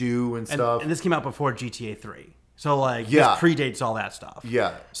to do and stuff. and this came out before GTA 3. So like this predates all that stuff.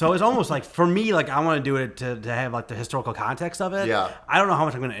 Yeah. So it's almost like for me, like I want to do it to have like the historical context of it. Yeah. I don't know how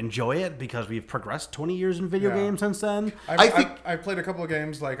much I'm going to enjoy it because we've progressed 20 years in video games since then. I've played a couple of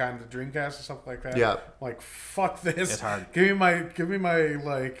games like on the Dreamcast and stuff like that. Yeah. Like fuck this. It's hard. Give me my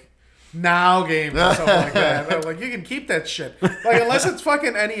like now games and stuff like that. Like you can keep that shit. Like unless it's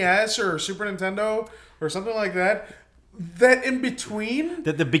fucking NES or Super Nintendo or something like that. That in between,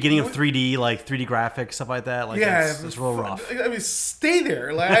 The beginning of 3D, like 3D graphics, stuff like that. Like it's real rough. I mean, stay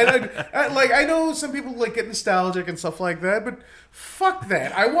there. Like, I know some people like get nostalgic and stuff like that, but fuck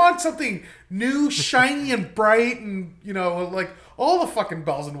that. I want something new, shiny, and bright, and like all the fucking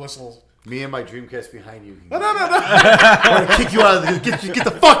bells and whistles. Me and my Dreamcast behind you. No. I want to kick you out of the get the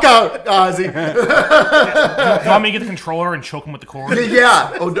fuck out, Ozzy. Do you want me to get the controller and choke him with the cord?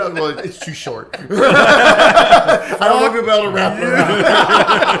 Yeah. Oh no, well, it's too short. I don't want to be able to wrap it around.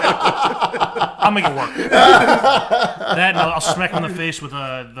 I'll make it work. That and I'll smack him in the face with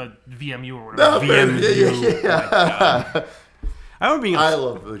the VMU or whatever. VMU. Yeah. I remember being. I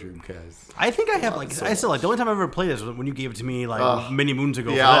love the Dreamcast. I think I have I still the only time I ever played this was when you gave it to me many moons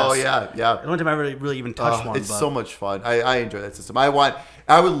ago. Yeah. For this. Yeah. The only time I ever really even touched one. It's so much fun. I enjoy that system. I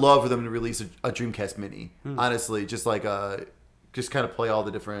would love for them to release a Dreamcast Mini. Honestly, just like just kind of play all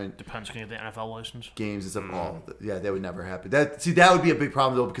the different Depends on the NFL license. games and stuff. Yeah, that would never happen. That would be a big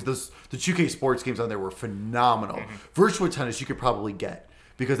problem though because the 2K sports games on there were phenomenal. Virtual Tennis you could probably get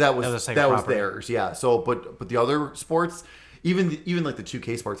because that was theirs. Yeah. So but the other sports. Even like the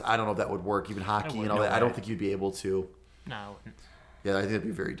 2K sports, I don't know if that would work. Even hockey and all that, I don't think you'd be able to. No. Yeah, I think it'd be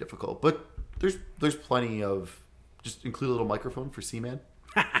very difficult. But there's plenty of just include a little microphone for Seaman.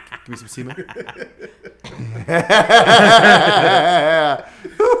 Give me some Seaman.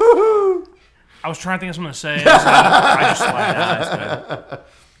 I was trying to think of something to say. I just laughed.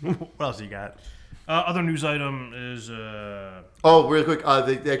 What else you got? Other news item is. Oh, real quick,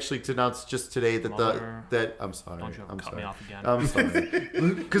 they actually announced just today that Mother. I'm sorry. Don't you ever cut me off again. I'm sorry.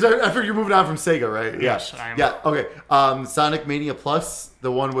 Because I figured you're moving on from Sega, right? Yes, yeah. I am. Yeah. Okay. Sonic Mania Plus,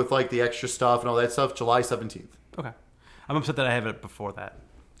 the one with like the extra stuff and all that stuff, July 17th. Okay. I'm upset that I have it before that.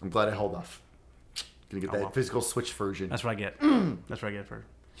 I'm glad I held off. Gonna get that physical Switch version. That's what I get. That's what I get for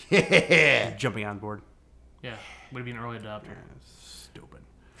jumping on board. Yeah, would be an early adopter. Stupid.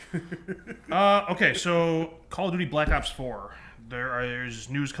 Okay, so Call of Duty Black Ops 4. There's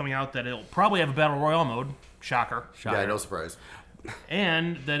news coming out that it'll probably have a Battle Royale mode. Shocker. Yeah, no surprise.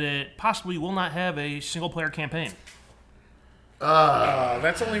 And that it possibly will not have a single-player campaign.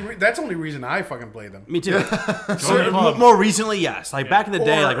 That's only reason I fucking play them. Me too. More recently, yes. Like back in the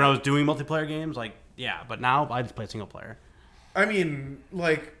day, like when I was doing multiplayer games, like yeah. But now I just play single player. I mean,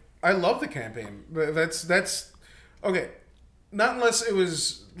 like I love the campaign. That's okay. Not unless it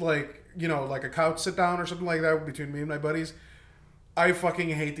was like like a couch sit down or something like that between me and my buddies. I fucking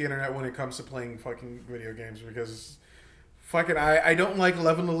hate the internet when it comes to playing fucking video games because fucking I don't like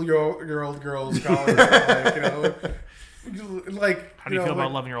 11-year-old girls calling like how do you feel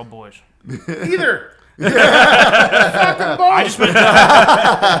about 11-year-old boys? Either. Fucking both. I just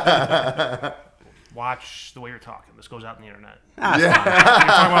watch the way you're talking. This goes out on the internet. You're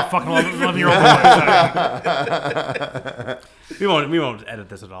talking about fucking 11-year-old boys. We won't edit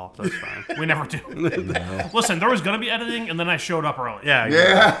this at all. So it's fine. We never do. No. Listen, there was gonna be editing, and then I showed up early.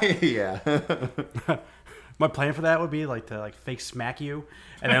 Yeah. My plan for that would be to fake smack you,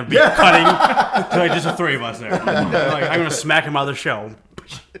 and then be cutting to just the three of us there. I'm gonna smack him out of the show.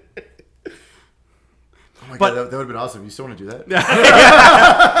 Oh my God, that would have been awesome. You still want to do that?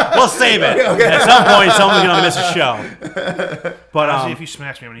 We'll save it. Okay. At some point, someone's gonna miss a show. But honestly, if you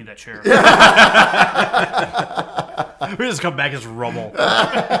smash me, I'm gonna need that chair. We just come back as rubble.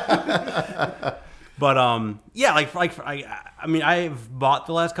 But yeah, I mean, I've bought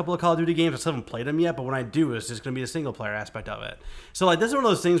the last couple of Call of Duty games. I still haven't played them yet, but when I do, it's just gonna be the single player aspect of it. So this is one of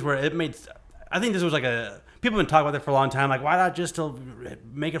those things where it made. I think this was people have been talking about it for a long time. Like, why not just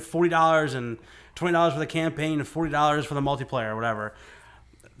make it $40 and $20 for the campaign and $40 for the multiplayer or whatever.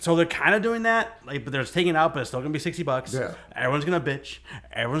 So they're kind of doing that, but they're taking it out, but it's still going to be $60. Yeah. Everyone's going to bitch.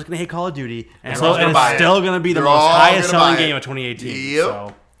 Everyone's going to hate Call of Duty. And Everyone's it's still going to be the most highest selling game of 2018.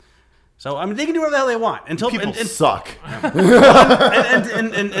 Yep. So I mean, they can do whatever the hell they want until people suck.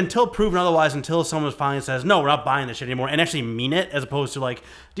 until proven otherwise. Until someone finally says, "No, we're not buying this shit anymore," and actually mean it, as opposed to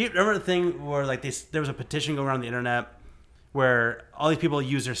do you remember the thing where there was a petition going around the internet where all these people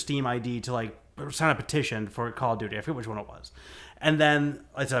use their Steam ID to sign a petition for Call of Duty. I forget which one it was. And then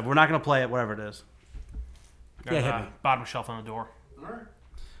I said, we're not going to play it, whatever it is. Hit me. Bottom shelf on the door. All right.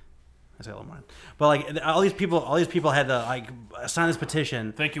 I say a little more. But all these people had to sign this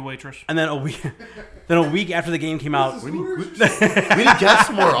petition. Thank you, waitress. And then a week after the game came out, we need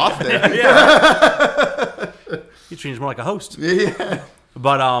guests more often. Yeah. He treats more like a host. Yeah.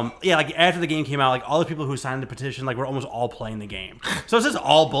 But after the game came out, all the people who signed the petition were almost all playing the game. So it's just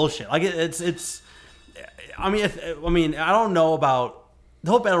all bullshit. It's. I mean, I don't know about the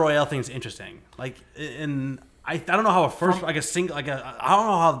whole battle royale thing is interesting. I don't know how I don't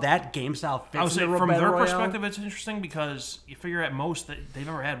know how that game style fits. I would say into from battle their royale. perspective, it's interesting because you figure at most that they've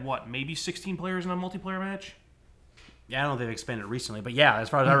ever had maybe 16 players in a multiplayer match. Yeah, I don't know if they've expanded recently, but yeah, as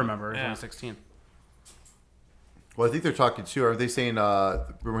far as I remember, it's only 16. Well, I think they're talking too. Are they saying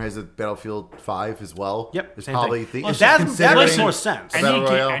rumor has a Battlefield 5 as well? Yep, It's same probably thing. think That makes more sense.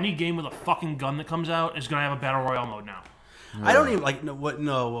 Any game with a fucking gun that comes out is gonna have a battle royale mode now. Yeah. I don't even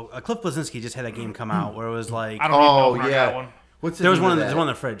Cliff Bleszinski just had a game come out where it was I don't even know if I got one. What's there was one in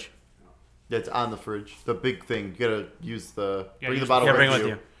the fridge. Yeah, it's on the fridge. The big thing. You gotta use bring the bring bottle it with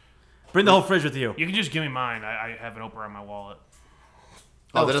you. Bring the whole fridge with you. You can just give me mine. I have an opener on my wallet.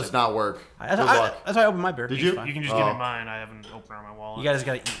 Oh, that does not work. That's why I opened my beer. Did you? You can just give me mine. I have an opener on my wallet. You guys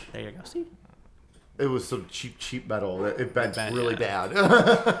gotta eat. There you go. See? It was some cheap metal. It bent really bad.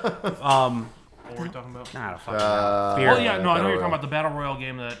 What were you talking about? Not a fucking beer. Oh yeah, no, I know you're talking about the battle royale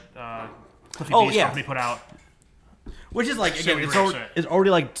game that Cliffy B's company put out. Which is it's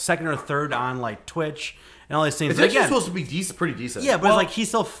already second or third on Twitch and all these things. It's actually supposed to be pretty decent. Yeah, but it's he's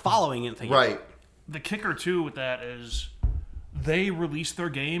still following it. Right. The kicker too with that is they released their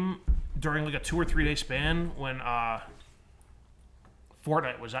game during a 2 or 3 day span when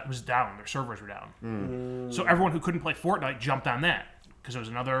Fortnite was down. Their servers were down. So everyone who couldn't play Fortnite jumped on that because it was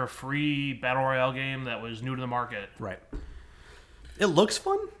another free battle royale game that was new to the market. Right. It looks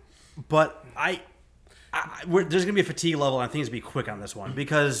fun, but there's gonna be a fatigue level, and I think it's gonna be quick on this one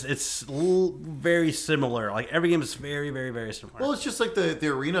because it's very similar. Every game is very, very, very similar. Well, it's just like the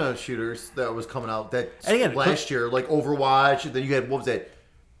arena shooters that was coming out last year, like Overwatch. And then you had what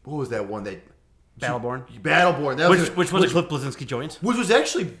was that one that Battleborn? Battleborn. Which was a Cliff Bleszinski joint. Which was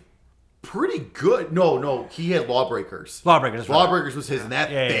actually pretty good. No, he had Lawbreakers. Lawbreakers was his, and that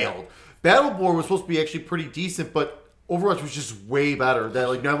failed. Yeah. Battleborn was supposed to be actually pretty decent, but Overwatch was just way better. That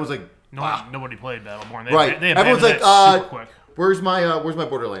everyone's like. Nobody played Battleborn. They everyone's like, super quick. Where's my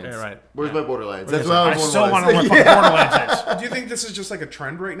Borderlands? Yeah, right. Where's my Borderlands? That's what I still want to know what Borderlands is. Do you think this is just a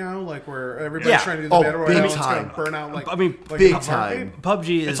trend right now, where everybody's trying to do the battle royale? Big time. It's gonna burn out big time.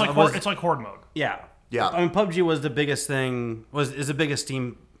 PUBG is it's like horde mode. Yeah. Yeah. I mean, PUBG was the biggest thing. Is the biggest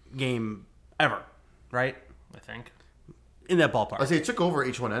Steam game ever, right? I think. in that ballpark. I say it took over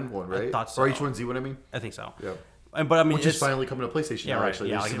H1N1, right? I thought so. Or H1Z1, I mean. I think so. Yeah. But I mean, which is finally coming to PlayStation now, right. actually.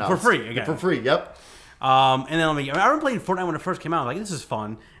 Yeah, Just like, for free again. For free, yep. And then I remember playing Fortnite when it first came out. Like, this is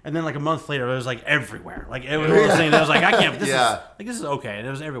fun. And then like a month later, it was like everywhere. Like it was one of those things that I was like, I can't. This is okay. And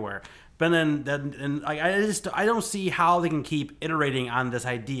it was everywhere. But then I don't see how they can keep iterating on this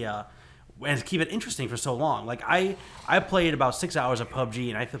idea and keep it interesting for so long. Like I played about 6 hours of PUBG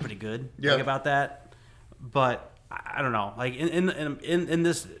and I feel pretty good about that. But I don't know. Like in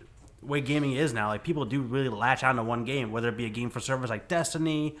this way gaming is now, like people do really latch onto one game, whether it be a game for servers like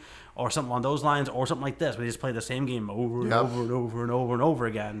Destiny or something along those lines, or something like this, where they just play the same game over and over and over and over and over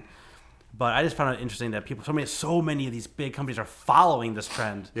again. But I just found it interesting that so many of these big companies are following this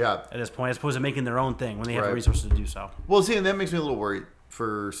trend at this point, as opposed to making their own thing when they have the resources to do so. Well, see, and that makes me a little worried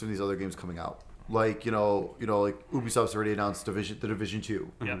for some of these other games coming out. Like, like Ubisoft's already announced the Division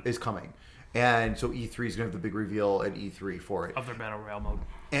 2 is coming. And so E3 is going to have the big reveal at E3 for it. Of their Battle Royale mode.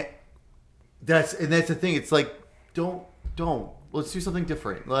 And that's the thing. It's like, don't. Let's do something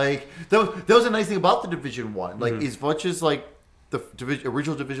different. Like, that was a nice thing about the Division 1. Like, as much as, like, the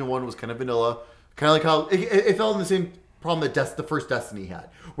original Division 1 was kind of vanilla, kind of like how it fell in the same problem that the first Destiny had.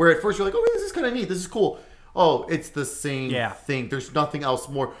 Where at first you're like, oh, this is kind of neat. This is cool. Oh, it's the same thing. There's nothing else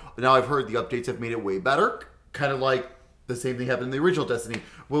more. Now I've heard the updates have made it way better. Kind of like the same thing happened in the original Destiny.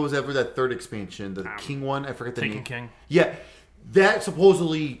 What was ever that third expansion? The King one? I forget the name. King. Yeah. That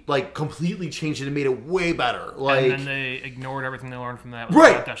supposedly, like, completely changed it and made it way better. Like, and then they ignored everything they learned from that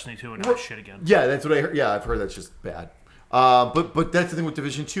with Destiny 2 and now it's shit again. Yeah, that's what I heard. Yeah, I've heard that's just bad. But that's the thing with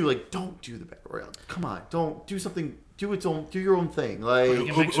Division 2. Like, don't do the Battle Royale. Come on. Don't do something. Do your own thing. Like, you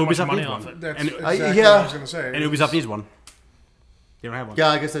can make so much money off it. That's exactly what I was going to say. And Ubisoft needs one. They don't have one. Yeah,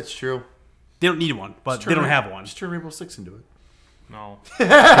 I guess that's true. They don't need one, but they don't have one. Just turn Rainbow Six into it. No. You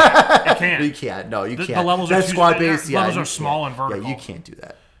can't. You can't. No, you can't. The levels that's are squad based. The levels are small and vertical. Yeah, you can't do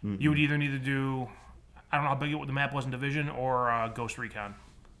that. You would either need to do, I don't know how big the map was in Division, or Ghost Recon.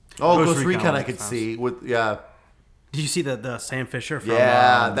 Oh, Ghost Recon I could see. Did you see the Sam Fisher from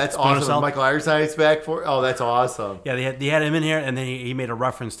that's Splinter awesome. Cell? Michael Ironside's back for. Oh, that's awesome. Yeah, they had him in here, and then he made a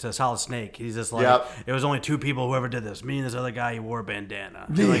reference to Solid Snake. He's just like, it was only two people who ever did this. Me and this other guy, he wore a bandana.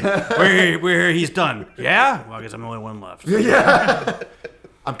 Like, we're here, he's done. Yeah? Well, I guess I'm the only one left. Yeah.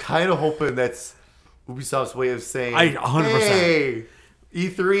 I'm kind of hoping that's Ubisoft's way of saying, 100%. Hey,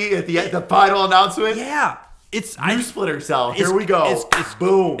 E3 at the final announcement. Yeah. Splinter Cell. Here we go. It's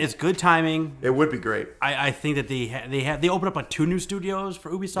boom. It's good timing. It would be great. I think that they opened up like 2 new studios for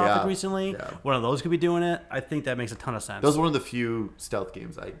Ubisoft recently. Yeah. One of those could be doing it. I think that makes a ton of sense. That was one of the few stealth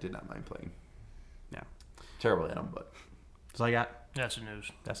games I did not mind playing. Yeah. Terrible at them, but that's all I got. That's the news.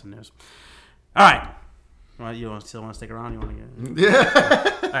 That's the news. All right. Well, you still want to stick around? You want to get?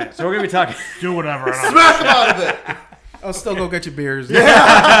 Yeah. All right. So we're gonna be talking. Do whatever. Smash them out of it. I'll still go get you beers. All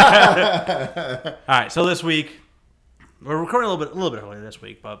right. So this week, we're recording a little bit earlier this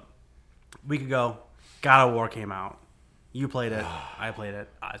week, but a week ago, God of War came out. You played it. I played it.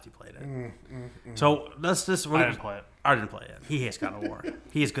 Ozzy played it. So let's just. I didn't play it. I didn't play it. He hates God of War.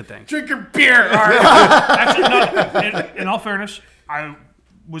 He hates good things. Drink your beer. All right. Actually, no, in all fairness, I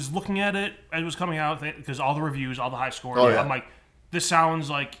was looking at it as it was coming out because all the reviews, all the high scores. I'm like, this sounds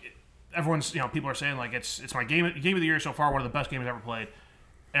like everyone's. People are saying like it's my game of the year so far. One of the best games I've ever played.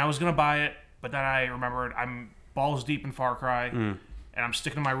 And I was gonna buy it, but then I remembered I'm balls deep in Far Cry, and I'm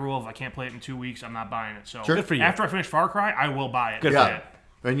sticking to my rule of I can't play it in 2 weeks. I'm not buying it. So good for you. After I finish Far Cry, I will buy it. Good for you.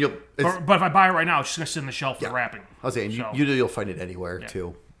 And but if I buy it right now, it's just gonna sit on the shelf for wrapping. I'll say, and you'll find it anywhere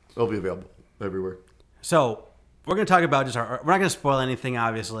too. It'll be available everywhere. So we're gonna talk about we're not gonna spoil anything,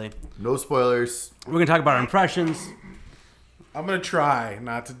 obviously. No spoilers. We're gonna talk about our impressions. I'm gonna try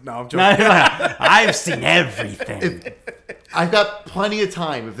not to. No, I'm joking. I've seen everything. I've got plenty of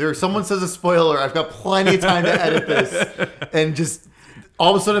time. If someone says a spoiler, I've got plenty of time to edit this, and just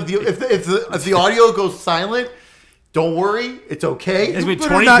all of a sudden, if the audio goes silent, don't worry, it's okay. You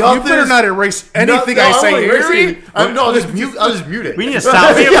better not erase anything I say here. I'll just mute it. We need a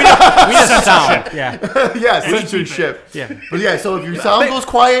sound. We need a sound. Yeah. Yeah, censorship. Yeah. But so if your sound goes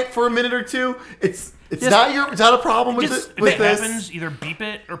quiet for a minute or two, it's not a problem with If this. it happens, either beep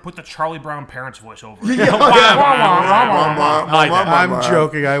it or put the Charlie Brown parents voice over it. I'm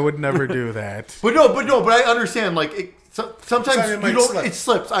joking. I would never do that. But I understand. Like sometimes it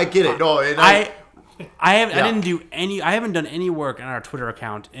slips. I get it. No, I haven't done any work on our Twitter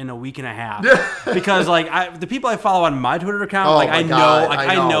account in a week and a half because the people I follow on my Twitter account, I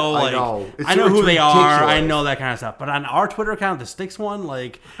know who they are. I know that kind of stuff. But on our Twitter account, the Sticks one,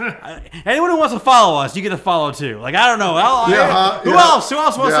 anyone who wants to follow us, you get to follow too. I don't know. Who else? Who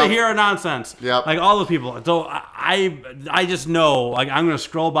else wants to hear our nonsense? Yep. All those people. So I I just know, like, I'm going to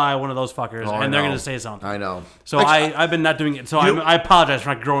scroll by one of those fuckers, and they're going to say something. I know. So I've been not doing it. So I apologize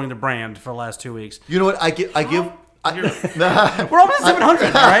for not growing the brand for the last 2 weeks. You know what? We're almost at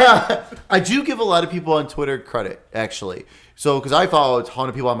 700, right? I do give a lot of people on Twitter credit, actually. So, because I follow a ton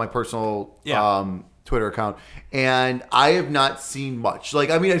of people on my personal Twitter account, and I have not seen much. Like,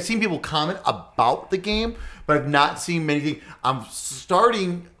 I mean, I've seen people comment about the game, but I've not seen many things. I'm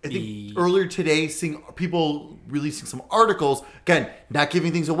starting, I think, earlier today, seeing people releasing some articles. Again, not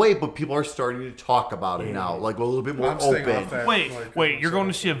giving things away, but people are starting to talk about it now, like a little bit more open. Wait, you're going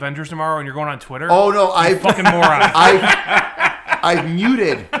to see Avengers tomorrow, and you're going on Twitter? Oh no, I fucking moron. I've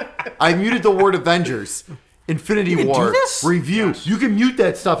muted the word Avengers. Infinity War review. Yes. You can mute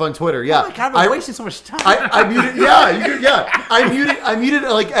that stuff on Twitter. Yeah. Oh my God, I'm wasting so much time. I muted. Yeah, I muted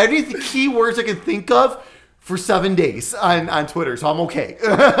like any of the keywords I can think of for 7 days on Twitter, so I'm okay.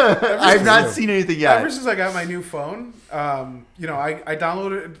 I've not seen anything yet. Ever since I got my new phone, I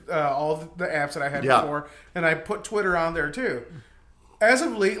downloaded all the apps that I had before, and I put Twitter on there too. As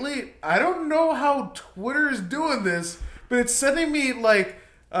of lately, I don't know how Twitter is doing this, but it's sending me like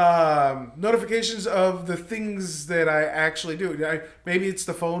notifications of the things that I actually do. Maybe it's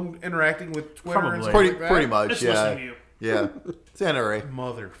the phone interacting with Twitter. Probably. And stuff like that. Pretty much. Just yeah. listen to you. Yeah. It's NRA.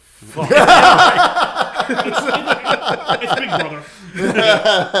 Motherfucker. It's Big Brother.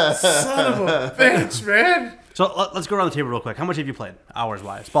 Son of a bitch, man. So let's go around the table real quick. How much have you played,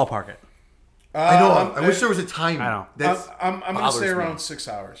 hours-wise? Ballpark it. I know. I wish there was a time. I know. I'm going to say around 6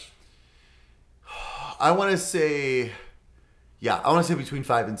 hours. I want to say... Yeah, I want to say between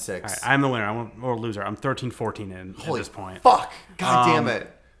 5 and 6. All right, I'm the winner. or loser. I'm 13-14 in Holy at this point. Fuck. God damn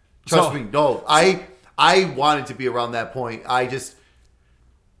it. Trust me. No, I wanted to be around that point.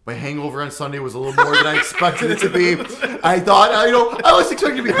 My hangover on Sunday was a little more than I expected it to be. I thought, I was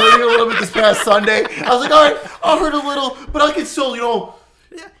expecting to be hurting a little bit this past Sunday. I was like, all right, I'll hurt a little, but I can still, I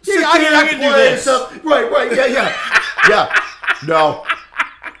can do this. Right, yeah. No.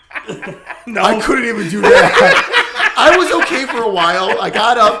 I couldn't even do that. I was okay for a while. I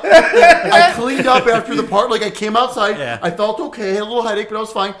got up. I cleaned up after the part. Like, I came outside. Yeah. I felt okay. I had a little headache, but I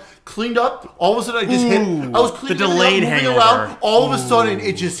was fine. Cleaned up. All of a sudden, I just hit. I was cleaning the delayed up, moving hangover. around. All of a sudden,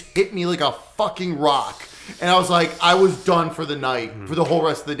 it just hit me like a fucking rock. And I was like, I was done for the night, for the whole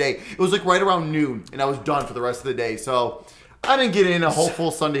rest of the day. It was like right around noon, and I was done for the rest of the day. So I didn't get in a whole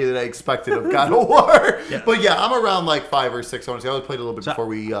full Sunday that I expected of God of War. Yeah. But yeah, I'm around like 5 or 6. I want to say I played a little bit before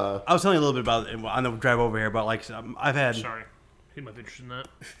we. I was telling you a little bit about it on the drive over here, but like I've had. Sorry, he might be interested in that.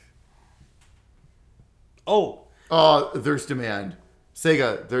 Oh, there's demand.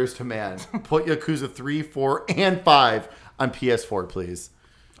 Sega, there's demand. Put Yakuza 3, 4, and 5 on PS4, please.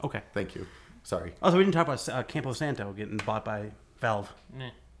 Okay. Thank you. Sorry. Also, we didn't talk about Campo Santo getting bought by Valve.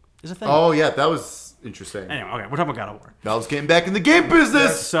 Is a thing. Oh, yeah, that was interesting. Anyway, okay, we're talking about God of War. Valve's getting back in the game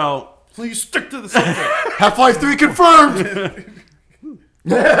business. So, please stick to the subject. Half-Life 3 confirmed.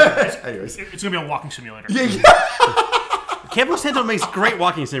 Anyways. It's going to be a walking simulator. Yeah. Campo Santo makes great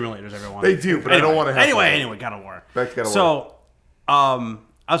walking simulators, everyone. They do, but I don't want to have Anyway, God of War. Back to God of War. So, I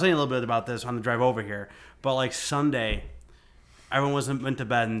was saying a little bit about this on the drive over here, but like Sunday, everyone went to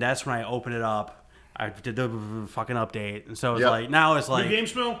bed, and that's when I opened it up. I did the fucking update, and so it's like now it's like new game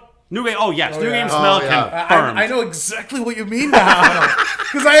smell. New game. Oh yes, new game smell confirmed. I know exactly what you mean now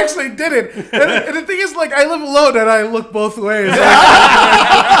because I actually did it. And the thing is, like, I live alone and I look both ways.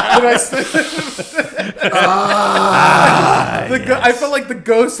 I felt like the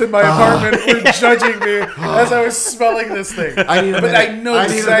ghosts in my apartment were judging me as I was smelling this thing. I know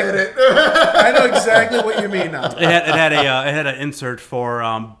exactly what you mean now. It had an insert for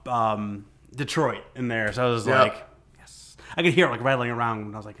Detroit in there, so I was like. I could hear it like rattling around,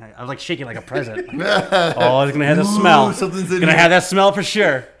 and I was like shaking like a present. Oh, it's gonna have the smell. Something's gonna have that smell for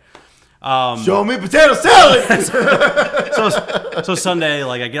sure. Show me potato salad. so Sunday,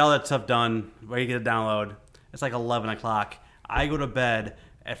 like I get all that stuff done, ready to get a download. It's like 11 o'clock. I go to bed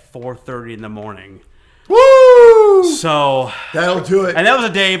at 4:30 in the morning. Woo! So that'll do it. And that was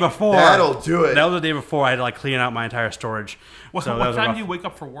a day before. That'll do it. That was the day before I had to like clean out my entire storage. What time do you wake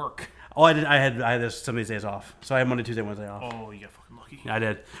up for work? Oh, I had some of these days off. So I had Monday, Tuesday, Wednesday off. Oh, you got fucking lucky. I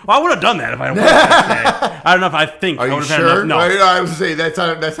did. Well, I would have done that if I worked that day. I don't know if I think. Are I you sure? No. I was saying that's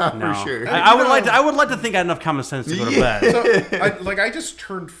not no. for sure. I would like to think I had enough common sense to go to bed. So, I just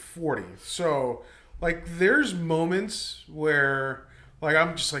turned 40. So, like, there's moments where, like,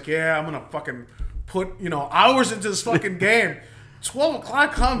 I'm just like, yeah, I'm going to fucking put, hours into this fucking game. 12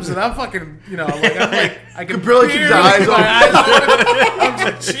 o'clock comes and I'm fucking, I can barely keep your eyes open. I'm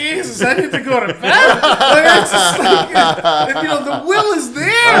like, Jesus, I need to go to bed. Like, it's just like, the will is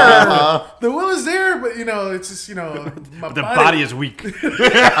there. The will is there, but it's just my The body is weak.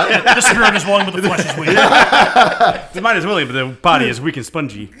 The spirit is willing, but the flesh is weak. The mind is willing, but the body is weak and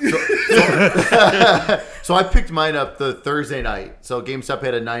spongy. So I picked mine up the Thursday night. So GameStop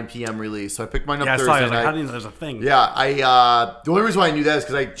had a 9 p.m. release. So I picked mine up Thursday night. Like, how do you know there's a thing? Yeah, the only reason why I knew that is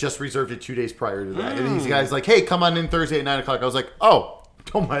because I just reserved it 2 days prior to that. And these guys like, hey, come on in Thursday at 9 o'clock. I was like, oh,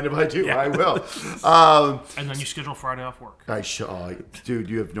 don't mind if I do. Yeah. I will. And then you schedule Friday off work. I should. Dude,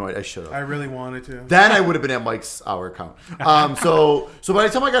 you have no idea. I should have. I really wanted to. Then I would have been at Mike's hour count. So by the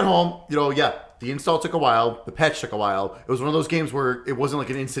time I got home, the install took a while. The patch took a while. It was one of those games where it wasn't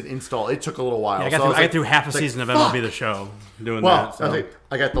like an instant install. It took a little while. Yeah, I got through half a season of MLB The Show doing that. So.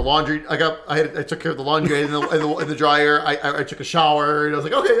 I got the laundry. I took care of the laundry in the dryer. I took a shower and I was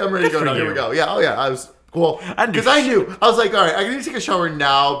like, okay, I'm ready to go now. Here we go. Yeah. Oh yeah. I was. Cool, because I knew. I was like, all right, I need to take a shower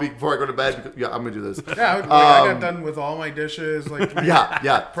now before I go to bed. Because, I'm going to do this. Yeah, I got done with all my dishes. Like,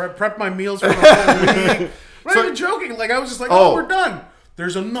 prep my meals for the whole week. I'm not even joking. Like, I was just like, we're done.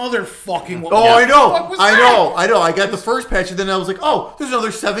 There's another fucking one. I know. I know. I got the first patch, and then I was like, oh, there's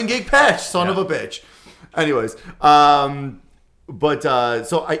another 7 gig patch. Son of a bitch. Anyways, so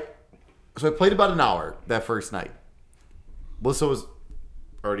I played about an hour that first night. Melissa was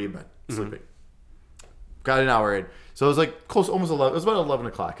already in bed, sleeping. Got an hour in. So it was like close, almost 11. It was about 11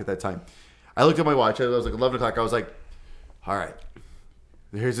 o'clock at that time. I looked at my watch. It was like 11 o'clock. I was like, all right,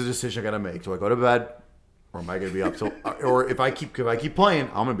 here's the decision I got to make. Do I go to bed or am I going to be up till, or if I keep playing,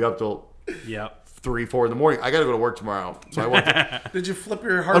 I'm going to be up till 3, 4 in the morning. I got to go to work tomorrow. So I went to, Did you flip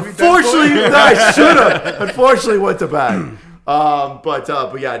your Harvey? Unfortunately, I should have. Unfortunately, went to bed. But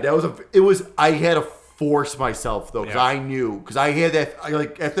yeah, I had to force myself though, because I knew, because I had that,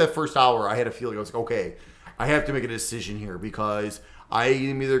 after that first hour, I had a feeling. I was like, okay, I have to make a decision here because I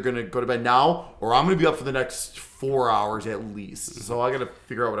am either going to go to bed now or I'm going to be up for the next 4 hours at least. So I got to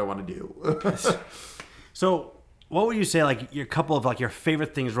figure out what I want to do. So what would you say, like, your couple of, like, your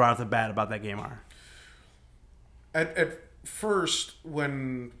favorite things right off the bat about that game are? At first,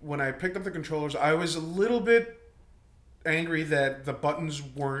 when I picked up the controllers, I was a little bit angry that the buttons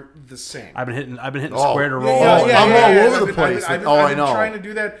weren't the same. I've been hitting square to roll. I'm all over the place. I've I been know. trying to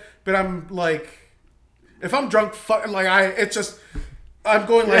do that, but I'm like, if I'm drunk, I'm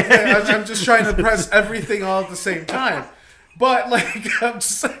going like that. I'm just trying to press everything all at the same time. But like, I'm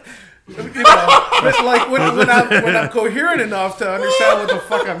just like, like when I'm coherent enough to understand what the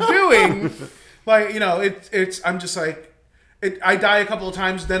fuck I'm doing, like, I'm just like, I die a couple of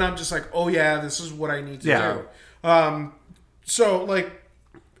times, then I'm just like, oh yeah, this is what I need to do. So like,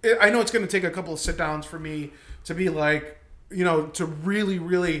 I know it's going to take a couple of sit downs for me to be like, to really,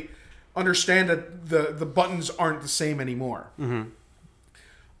 really understand that the buttons aren't the same anymore.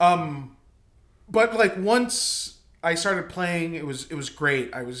 But like once I started playing, it was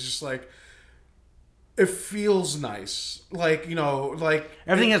great. I was just like, it feels nice. Like, like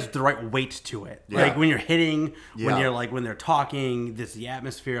everything has the right weight to it. Yeah. Like when you're hitting, when they're talking, the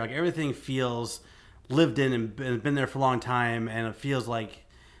atmosphere, like everything feels lived in and been there for a long time, and it feels like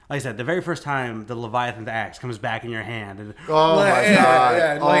I said, the very first time the Leviathan axe comes back in your hand. And, oh my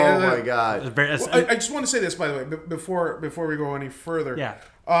god! My god! I just want to say this, by the way, before we go any further. Yeah.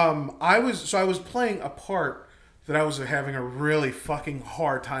 I was playing a part that I was having a really fucking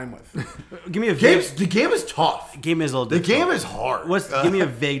hard time with. Give me a the game is tough. The game is a little difficult. The game is hard. Give me a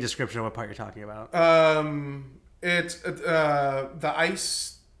vague description of what part you're talking about. It's the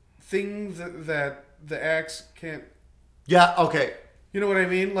ice thing that the axe can't. Yeah. Okay. You know what I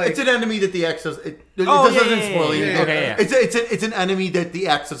mean? Like, it's an enemy that the axe does. It doesn't spoil anything. Okay, yeah. It's an enemy that the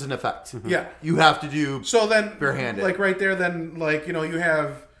axe doesn't affect. Yeah. You have to do. So then, barehanded. Like right there, then like you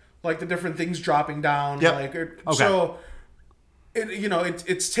have like the different things dropping down. Yep. Like okay. So,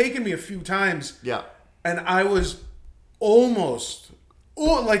 it's taken me a few times. Yeah. And I was almost,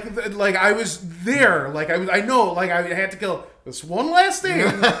 like I was there. Like I know. Like I had to kill this one last thing.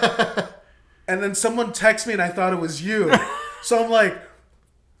 And then someone texted me, and I thought it was you. So I'm like,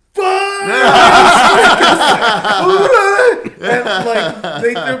 fuck! And like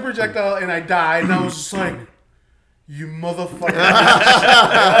they threw a projectile, and I died, and I was just like, you motherfucker!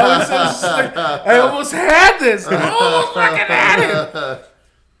 I almost had this. I almost fucking had it.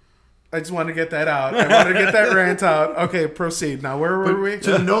 I just wanted to get that out. I wanted to get that rant out. Okay, proceed. Now, where were we?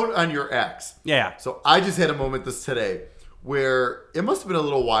 To the note on your axe. Yeah. So I just had a moment today where it must have been a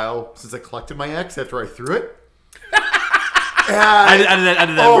little while since I collected my axe after I threw it. I did that.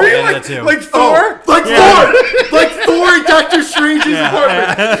 Really? I did that too. Like Thor? Thor! Like Thor in Doctor Strange's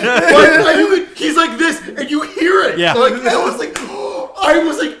apartment. He's like this, and you hear it. Yeah. Like, I was like,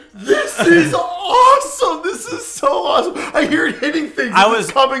 this is awesome. This is so awesome. I hear it hitting things.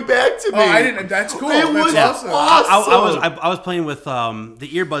 It's coming back to me. Oh, I didn't. That's cool. It was That's awesome. I was playing with the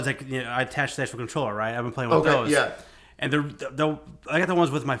earbuds. I attached to the actual controller, right? I've been playing with those. Yeah. And I got the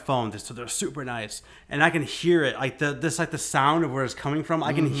ones with my phone, so they're super nice, and I can hear it, like the sound of where it's coming from.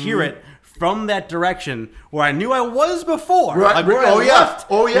 I can hear it from that direction where I knew I was before. Right. Like, where I left,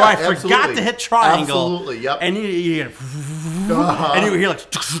 Oh yeah. where I Absolutely. forgot to hit triangle. Absolutely. Yep. And you get, and you hear like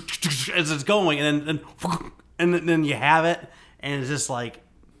as it's going, and then you have it, and it's just like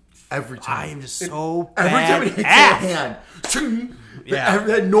every time. I am just so every time it hits your hand. Yeah.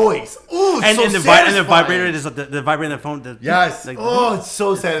 That noise. Oh, and, so and the vibrator is the vibrator in the phone. Yes. Like, it's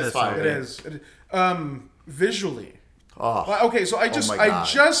so satisfying. It is. Visually. Oh. Well, okay, so I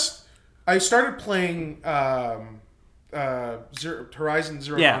started playing Horizon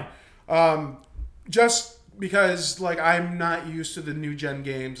Zero Dawn, just because like I'm not used to the new gen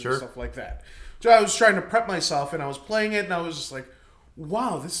games and stuff like that. So I was trying to prep myself, and I was playing it, and I was just like,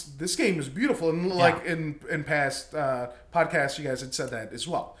 wow, this game is beautiful. And like in past podcasts, you guys had said that as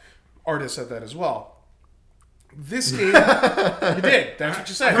well. Artists said that as well. This game, you did. That's what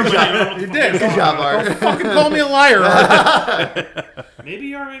you said. You did. Good job, Art. Don't fucking call me a liar, Art. Maybe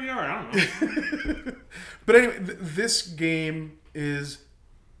you are, maybe you aren't. I don't know. But anyway, this game is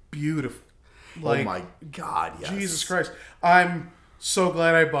beautiful. Like, oh my God, yes. Jesus Christ. I'm so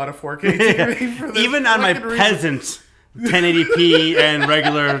glad I bought a 4K TV for this. Even on my peasant 1080p and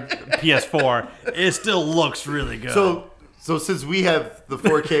regular PS4, it still looks really good. So since we have the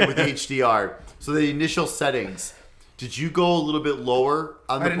 4K with HDR, so the initial settings, did you go a little bit lower?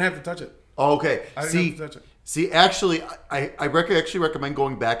 I didn't have to touch it. Oh, okay. I didn't have to touch it. See, actually, I actually recommend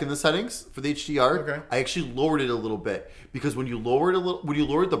going back in the settings for the HDR. Okay. I actually lowered it a little bit because when you lowered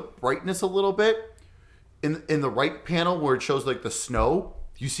the brightness a little bit, in the right panel where it shows like the snow,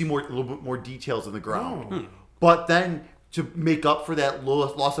 you see a little bit more details in the ground. Oh. But then to make up for that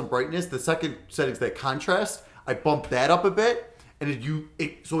loss in brightness, the second setting's that contrast. I bumped that up a bit, and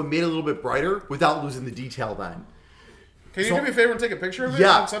so it made it a little bit brighter without losing the detail. Then. Can you do me a favor and take a picture of it?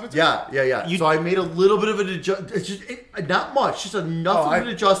 Yeah, and send it to me? yeah. So I made a little bit of an adjustment. It's just not much, just enough of an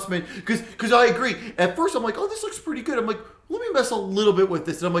adjustment. Because I agree. At first, I'm like, oh, this looks pretty good. I'm like, let me mess a little bit with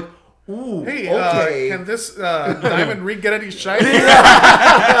this, and I'm like, ooh, hey, okay. Can this diamond ring get any shiny?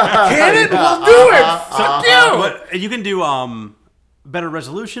 Can it? We'll do it. Fuck you. But you can do better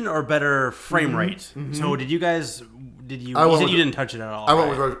resolution or better frame rate. So did you guys? You said you didn't touch it at all. I went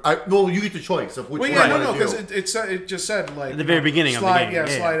with. No, you get the choice of which one you want to do. Because it just said like at the very beginning of the game. Yeah,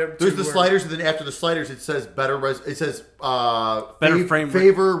 slide it. There's the sliders, and then after the sliders, it says better. It says better frame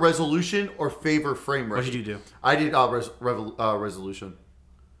favor resolution or favor frame rate. What did you do? I did resolution.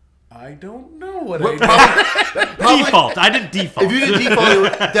 I don't know what I did. Default. I did default. If you did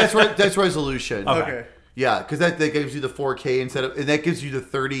default, that's resolution. Okay. Yeah, because that gives you the 4K and that gives you the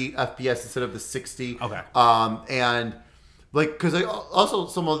 30 FPS instead of the 60. Okay. And like, because I also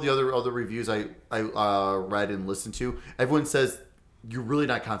some of the other reviews I read and listened to, everyone says you're really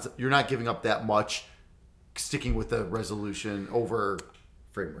you're not giving up that much, sticking with the resolution over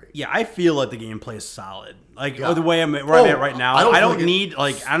frame rate. Yeah, I feel like the gameplay is solid. Like the way I'm at right now, I don't need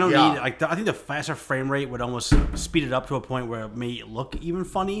I think the faster frame rate would almost speed it up to a point where it may look even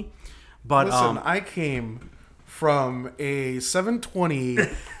funny. But listen, I came from a 720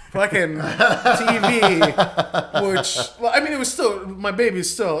 fucking TV, which, well, I mean, it was still, my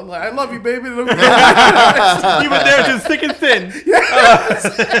baby's still, like, I love you, baby. You were there just thick and thin. Yes.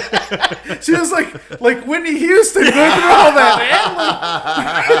 She was like Whitney Houston going through all that,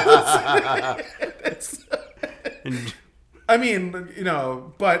 man. I mean,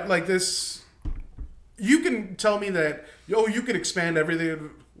 but like this, you can tell me that, you can expand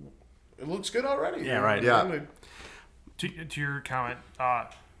everything. It looks good already. Yeah, right. Yeah. To your comment,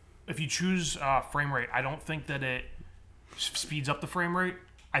 if you choose frame rate, I don't think that it speeds up the frame rate.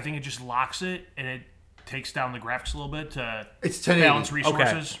 I think it just locks it and it takes down the graphics a little bit to balance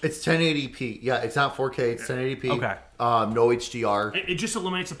resources. Okay. It's 1080p. Yeah, it's not 4K. It's 1080p. Okay. No HDR. It just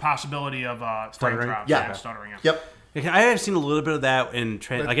eliminates the possibility of frame drops. Yeah. Stuttering. Yep. I have seen a little bit of that in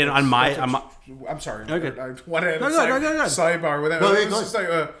again on my. I'm sorry. Okay. I wanted to go. sidebar with that.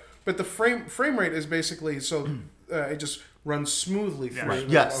 No, but the frame rate is basically so it just runs smoothly through. Right.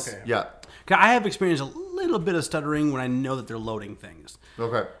 Yes. Okay. Yeah. I have experienced a little bit of stuttering when I know that they're loading things.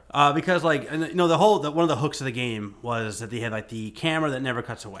 Okay. Because one of the hooks of the game was that they had like the camera that never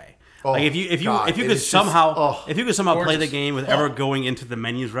cuts away. Oh, like if you could somehow play the game with ever going into the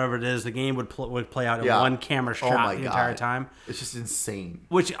menus, whatever it is, the game would play out in one camera shot the entire time. It's just insane.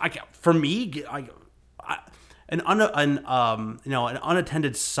 Which for me, an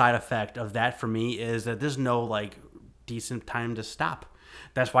unattended side effect of that for me is that there's no like decent time to stop.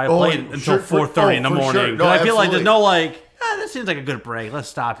 That's why I played until 4:30 in the morning. Sure. No, I feel like there's no like. This seems like a good break. Let's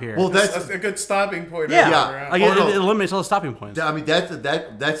stop here. Well, That's a good stopping point. Yeah. Like it eliminates all the stopping points. I mean,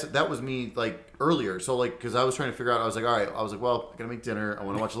 that was me like earlier. So like, because I was trying to figure out, I was like, all right, I was like, well, I gotta make dinner. I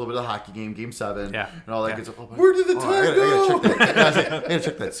want to watch a little bit of the hockey game, Game 7, and all that good stuff. Where did the time go? I gotta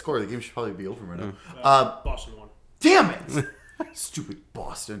check that score. The game should probably be over right now. Boston won. Damn it! Stupid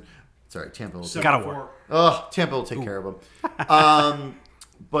Boston. Sorry, Tampa will take. Gotta work. Tampa will take care of them.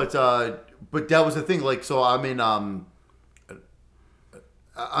 But that was the thing. Like, so I'm in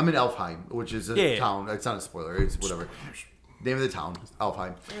Elfheim, which is a town. It's not a spoiler. It's whatever. Name of the town,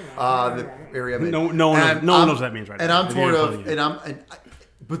 Elfheim. The area I'm in. No one knows what that means right now. And I'm sort of,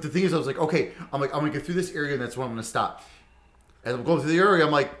 but the thing is, I was like, okay, I'm gonna get through this area, and that's where I'm gonna stop. As I'm going through the area,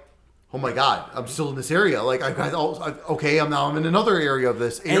 I'm like, oh my god, I'm still in this area. Like, I'm in another area of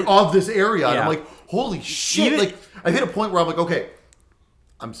this area, and I'm like, holy shit! Like, I hit a point where I'm like, okay,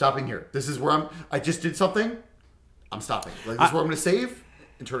 I'm stopping here. This is where I just did something. I'm stopping. Like, this is where I'm gonna save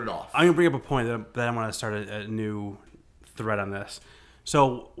and turn it off. I'm gonna bring up a point that I want to start a new thread on this.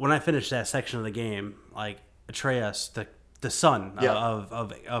 So when I finished that section of the game, like Atreus, the son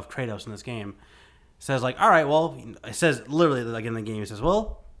of Kratos in this game, says like, all right, well, it says literally like in the game, it says,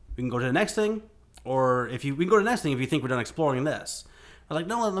 well, we can go to the next thing, or we can go to the next thing if you think we're done exploring this. I was like,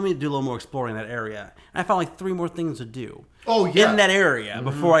 no, let me do a little more exploring that area. And I found like 3 more things to do. Oh yeah, in that area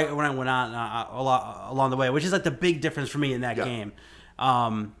before when I went on along the way, which is like the big difference for me in that game.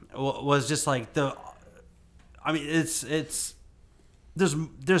 Was just like it's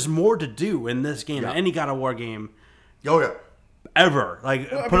there's more to do in this game than any God of War game. Oh yeah. Ever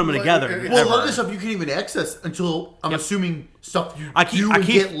put them together. Well, a lot of this stuff you can't even access until I'm assuming stuff you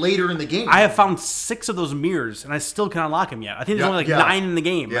get later in the game. I have found 6 of those mirrors, and I still can't unlock them yet. I think there's only 9 in the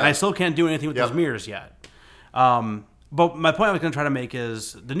game, and I still can't do anything with those mirrors yet. But my point I was going to try to make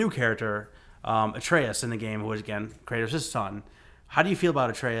is the new character, Atreus in the game, who is again Kratos' son. How do you feel about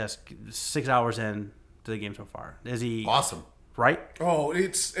Atreus 6 hours in to the game so far? Is he awesome? Right? Oh,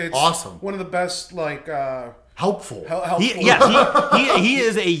 it's awesome. One of the best helpful. He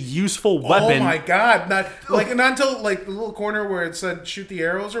is a useful weapon. Oh my god! Not until like the little corner where it said shoot the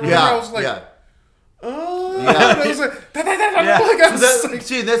arrows or whatever. I was like, oh, yeah. I was like,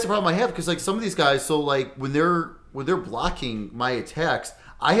 see, that's the problem I have because like some of these guys, so like when they're blocking my attacks,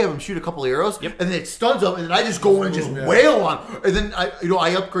 I have them shoot a couple of arrows, and then it stuns them, and then I just go in and just wail on. And then I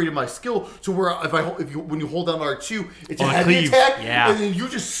upgraded my skill to where when you hold down R2, it's a heavy attack, and then you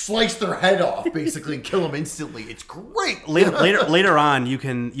just slice their head off basically and kill them instantly. It's great. Later on, you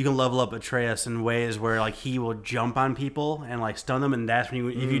can level up Atreus in ways where like he will jump on people and like stun them, and that's when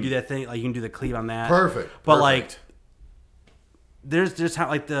if you do that thing, like you can do the cleave on that. Perfect. But like. There's how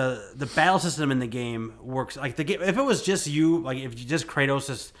like the battle system in the game works. Like the game, if it was just you, like if you just Kratos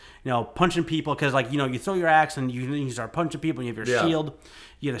is punching people because like you throw your axe and you start punching people. And you have your shield.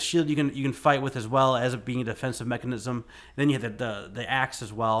 You have a shield you can fight with as well as it being a defensive mechanism. Then you have the axe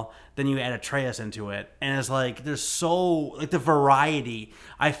as well. Then you add Atreus into it, and it's like there's so like the variety.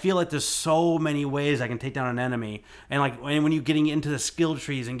 I feel like there's so many ways I can take down an enemy, and like when you're getting into the skill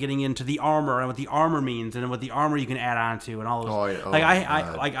trees and getting into the armor and what the armor means and what the armor you can add on to and all those.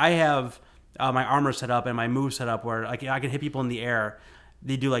 I have my armor set up and my move set up where like I can hit people in the air.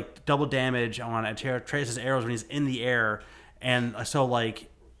 They do like double damage on Atreus' arrows when he's in the air, and so like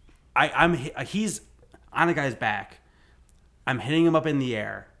he's on a guy's back. I'm hitting him up in the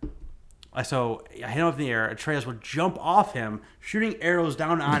air. So I hit him up in the air. Atreus would jump off him, shooting arrows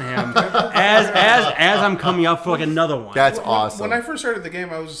down on him as I'm coming up for like another one. That's awesome. When I first started the game,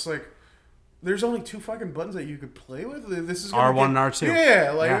 I was just like, "There's only 2 fucking buttons that you could play with. This is R1 and R2."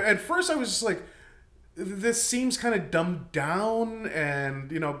 Yeah, at first I was just like, "This seems kind of dumbed down," and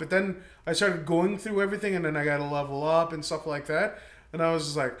but then I started going through everything, and then I got to level up and stuff like that, and I was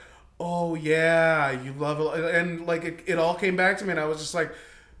just like, "Oh yeah, you level," and like it all came back to me, and I was just like.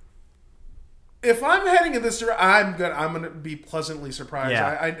 If I'm heading in this direction, I'm gonna be pleasantly surprised.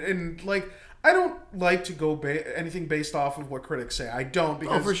 Yeah. I don't like to go anything based off of what critics say. I don't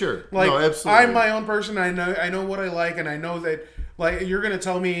because for sure. Like no, absolutely. I'm my own person. I know what I like, and I know that like you're gonna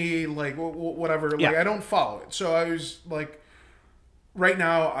tell me like whatever. Like I don't follow it. So I was like, right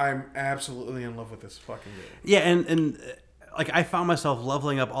now I'm absolutely in love with this fucking game. Yeah, and like I found myself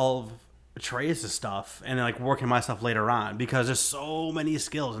leveling up all of Atreus' stuff and like working myself later on because there's so many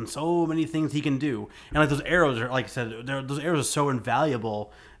skills and so many things he can do, and like those arrows are like I said, those arrows are so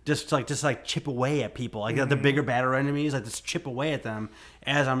invaluable just chip away at people, like the bigger, badder enemies, like just chip away at them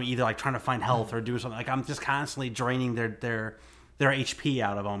as I'm either like trying to find health or do something. Like I'm just constantly draining their HP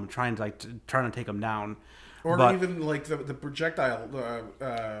out of them, trying to take them down. Or even like the projectile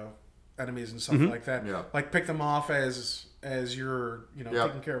enemies and stuff like that. Yeah. Like pick them off as you're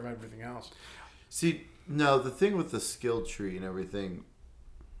taking care of everything else. See, no, the thing with the skill tree and everything,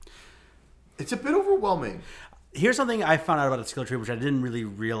 it's a bit overwhelming. Here's something I found out about the skill tree, which I didn't really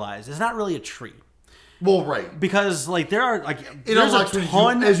realize. It's not really a tree. Well, right. Because, like, there are, like, it there's a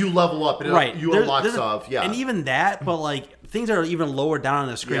ton... As you level up, you unlock stuff, yeah. And even that, but, like, things are even lower down on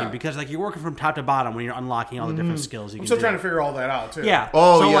the screen because, like, you're working from top to bottom when you're unlocking all the different skills you can do. I'm still trying to figure all that out, too. Yeah.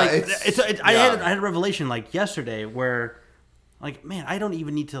 Oh, so, yeah. Like, I had a revelation, like, yesterday where... Like, man, I don't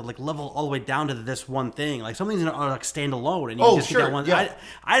even need to like level all the way down to this one thing. Like, some things are like standalone, and you can just get that one. Yeah.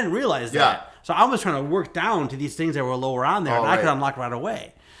 I didn't realize that, so I was trying to work down to these things that were lower on there, and I could unlock right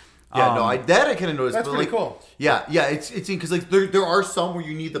away. Yeah, I kind of noticed. That's pretty cool. Yeah, it's because like there are some where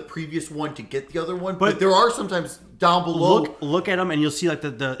you need the previous one to get the other one, but there are sometimes down below. Look at them, and you'll see like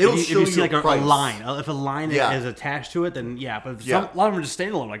the if you see like a line. If a line is attached to it, then but a lot of them are just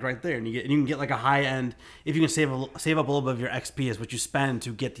standalone, like right there, and you can get like a high end. If you can save up a little bit of your XP is what you spend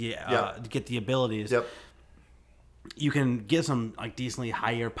to get the abilities. Yep. You can get some like decently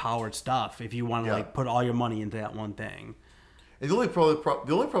higher powered stuff if you want to like put all your money into that one thing. And the only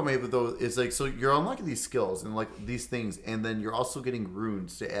problem I have with those is like, so you're unlocking these skills and like these things, and then you're also getting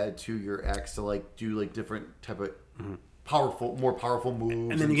runes to add to your axe to like do like different type of more powerful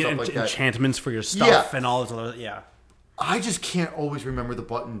moves, and then you get like enchantments for your stuff and all this other. Yeah, I just can't always remember the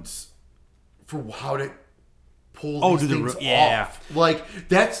buttons for how to pull these things off. Like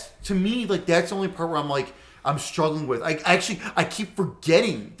that's to me like that's the only part where I'm like. I'm struggling with. I keep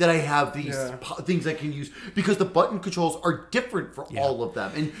forgetting that I have these things I can use because the button controls are different for all of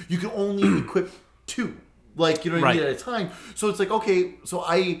them, and you can only equip 2, like you know what I mean, at a time. So it's like okay, so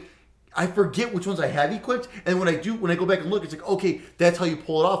I forget which ones I have equipped, and when I go back and look, it's like okay, that's how you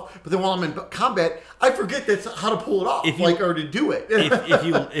pull it off. But then while I'm in combat, I forget that's how to pull it off, or to do it.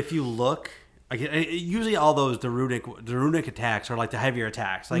 if you look. Like, usually all those the runic attacks are like the heavier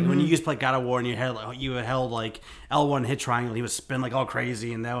attacks. Like when you used to play God of War and you held like L1 hit triangle, he would spin like all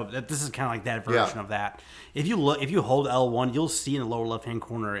crazy, and this is kind of like that version of that. If you hold L1, you'll see in the lower left hand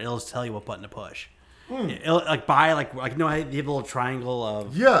corner it'll tell you what button to push. It'll, like you know how you have a little triangle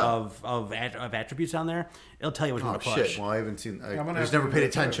of attributes down there. It'll tell you which one to push. Shit. Well, I haven't seen. I just never paid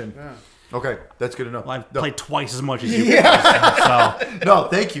attention. Yeah. Okay, that's good enough. Well, I've played twice as much as you. So no,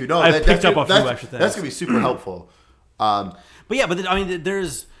 thank you. No, I've picked up a few extra things. That's gonna be super helpful. But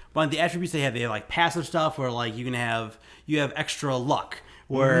there's the attributes they have like passive stuff where like you have extra luck.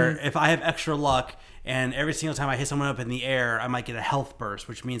 Where if I have extra luck and every single time I hit someone up in the air, I might get a health burst,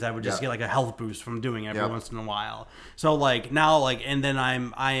 which means I would just get like a health boost from doing it every once in a while. So like now like and then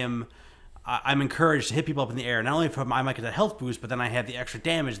I'm encouraged to hit people up in the air. Not only from I might get a health boost, but then I have the extra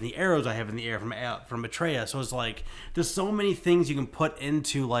damage and the arrows I have in the air from Betraya. So it's like there's so many things you can put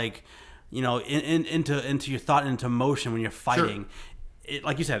into like into your thought and into motion when you're fighting. Sure.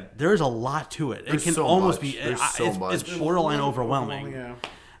 Like you said, there's a lot to it. It can almost be it's borderline overwhelming. Yeah.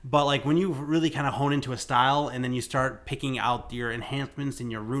 But like when you really kind of hone into a style and then you start picking out your enhancements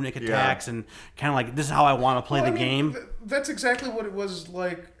and your runic attacks and kind of like this is how I want to play the game. That's exactly what it was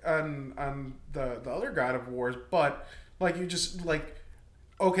like on the other God of Wars. But like you just like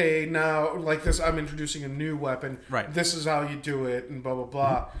okay now like this I'm introducing a new weapon. Right. This is how you do it and blah blah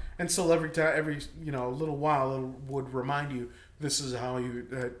blah. And so every little while it would remind you this is how you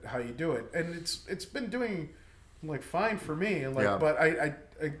do it. And it's been doing like fine for me. Like but I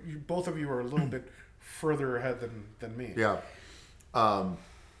both of you are a little bit further ahead than me. Yeah. No.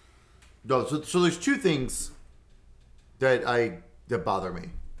 So there's 2 things that bother me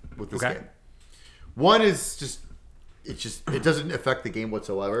with this game. One is it doesn't affect the game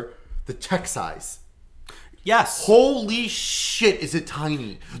whatsoever. The text size. Yes. Holy shit, is it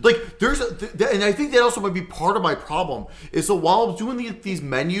tiny? Like and I think that also might be part of my problem. Is so while I'm doing these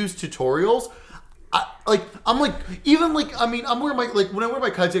menus tutorials. I'm wearing my when I wear my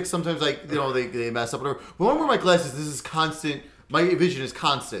contacts sometimes they mess up whatever. But when I wear my glasses, this is constant. My vision is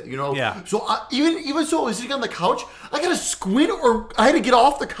constant, Yeah. So even so, I was sitting on the couch. I gotta squint, or I had to get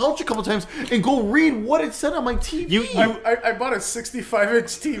off the couch a couple times and go read what it said on my TV. I bought a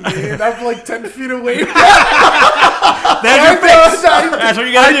 65-inch TV and I'm like 10 feet away. That's your fix. That's what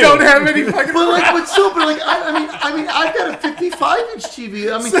you gotta do. I don't have any fucking. I've got a 55-inch TV.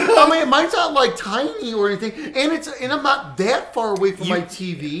 Mine's not like tiny or anything, and I'm not that far away from my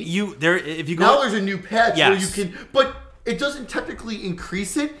TV. If you go now, there's a new patch where you can, but. it doesn't technically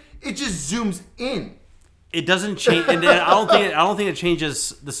increase it. It just zooms in. It doesn't change, and I don't think it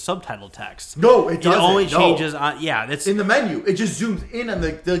changes the subtitle text. No, it doesn't. It only changes no. on it's in the menu. It just zooms in on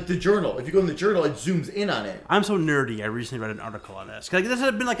the journal. If you go in the journal, it zooms in on it. I'm so nerdy. I recently read an article on this. Like, this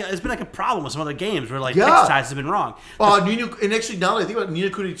has been it's been a problem with some other games where text size has been wrong. And actually, now that I think about it, Ni no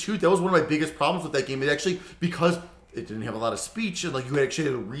Kuni 2, that was one of my biggest problems with that game. It actually, because it didn't have a lot of speech, and you actually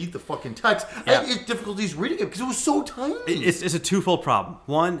had to read the fucking text. I had difficulties reading it because it was so tiny. It's a twofold problem.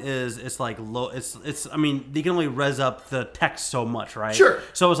 One is it's like low. It's I mean, you can only res up the text so much, right? Sure.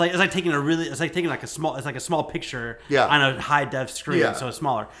 So it's like taking a small picture on a high def screen, so it's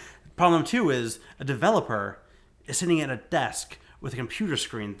smaller. Problem two is a developer is sitting at a desk with a computer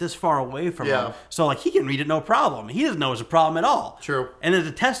screen this far away from him. So he can read it no problem. He doesn't know it's a problem at all. True. And then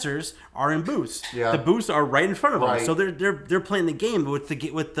the testers are in booths. Yeah. The booths are right in front of them. Right. So they're playing the game with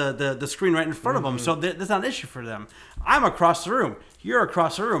the screen right in front of them. So that's not an issue for them. I'm across the room. You're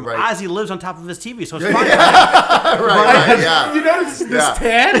across the room. Right. Ozzy lives on top of his TV, so it's fine. right, yeah. You notice this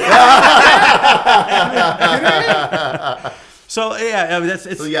tan? So I mean, that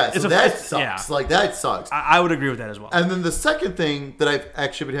sucks. Yeah. That sucks. I would agree with that as well. And then the second thing that I've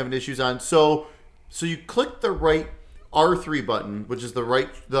actually been having issues on, so you click the right R3 button, which is the right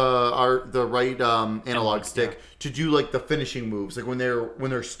analog stick to do the finishing moves, when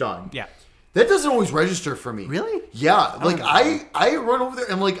they're stunned. Yeah. That doesn't always register for me. Really? Yeah. I run over there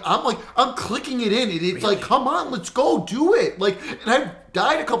and I'm clicking it in. It's really? Come on, let's go do it. And I've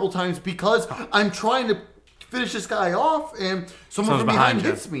died a couple times because I'm trying to finish this guy off and someone from behind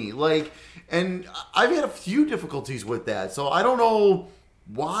hits me. And I've had a few difficulties with that. So I don't know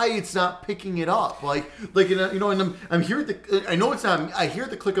why it's not picking it up. And I'm hearing I know it's not, I hear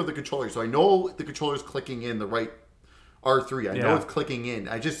the click of the controller. So I know the controller's clicking in the right R3. I know it's clicking in.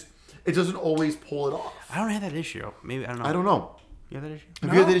 It doesn't always pull it off. I don't have that issue. Maybe, I don't know. I don't know. You have that issue?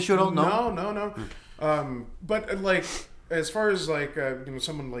 Have you had that issue at all? No. But as far as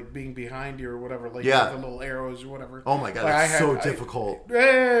someone being behind you or whatever, the little arrows or whatever. Oh my god, that's so difficult.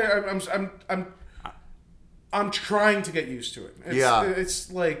 I'm trying to get used to it.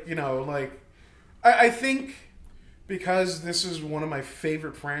 It's I think because this is one of my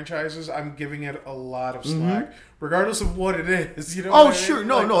favorite franchises, I'm giving it a lot of slack, regardless of what it is. You know? Oh sure,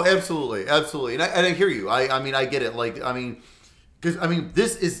 no, absolutely, and I hear you. I mean, I get it. Because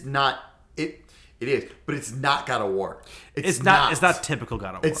this is not it. It is, but it's not God of War. It's not typical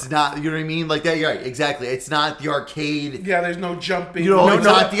God of War. It's not. You know what I mean? That. Yeah, exactly. It's not the arcade. Yeah, there's no jumping. It's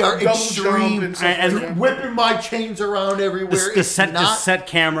not the extreme and whipping my chains around everywhere. The set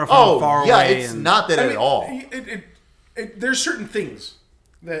camera from far away. Yeah, it's not that at all. There's certain things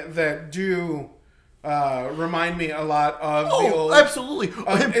that do remind me a lot of the old. Absolutely.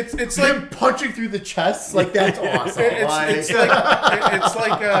 It's him punching through the chest. That's awesome. It's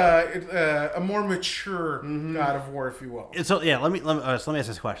like a more mature God of War, if you will. So let me ask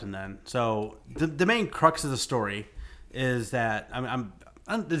this question then. So the main crux of the story is that I'm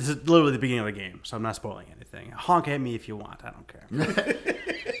this is literally the beginning of the game, so I'm not spoiling anything. Honk at me if you want. I don't care.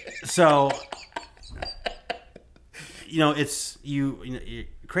 So it's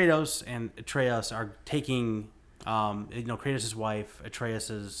Kratos and Atreus are taking, Kratos' wife,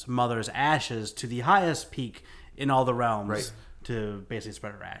 Atreus' mother's ashes to the highest peak in all the realms to basically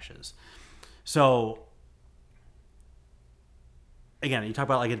spread her ashes. So, again, you talk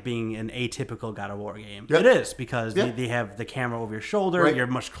about it being an atypical God of War game. Yep. It is, because they have the camera over your shoulder, you're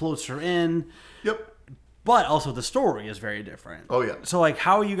much closer in. Yep. But also the story is very different. Oh yeah. So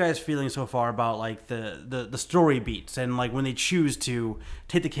how are you guys feeling so far about the story beats and when they choose to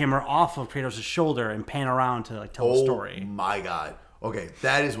take the camera off of Kratos' shoulder and pan around to tell the story? Oh my god. Okay,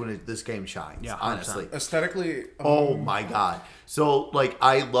 that is when this game shines. Yeah, 100%. Honestly. Aesthetically. Oh my god. So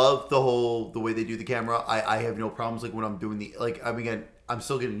I love the way they do the camera. I have no problems when I'm doing again, I'm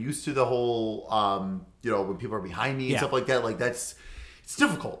still getting used to the whole when people are behind me and stuff like that. It's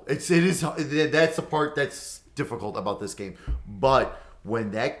difficult. That's the part that's difficult about this game. But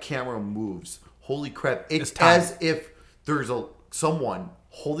when that camera moves, holy crap! It's as if there's someone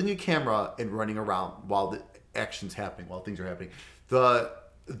holding a camera and running around while the action's happening, while things are happening.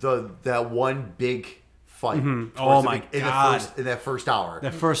 That one big fight. Mm-hmm. Oh my god! In that first hour,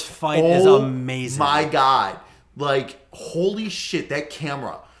 the first fight is amazing. My god! Holy shit! That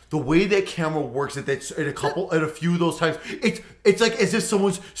camera. The way that camera works at a few of those times, it's as if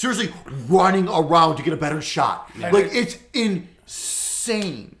someone's seriously running around to get a better shot. Yeah. It's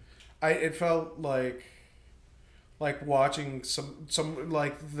insane. It felt like watching some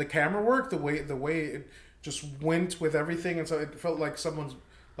the camera work, the way it just went with everything, and so it felt like someone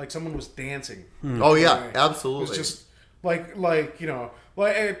was dancing. Oh yeah, absolutely. It was just like you know,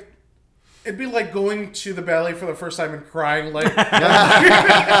 like it'd be like going to the ballet for the first time and crying. Like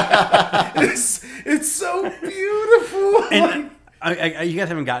it's so beautiful. And you guys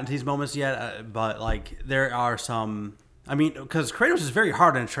haven't gotten to these moments yet, but like there are some. I mean, because Kratos is very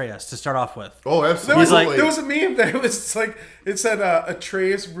hard on Atreus to start off with. Oh, absolutely. There was a meme that was like, it said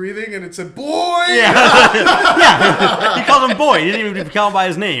Atreus breathing, and it said boy. Yeah, he calls him boy. He didn't even call him by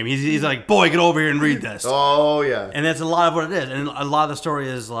his name. He's like, boy, get over here and read this. Oh yeah. And that's a lot of what it is. And a lot of the story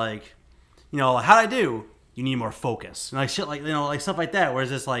is like, you know, how'd I do? You need more focus, and like shit, like, you know, like stuff like that.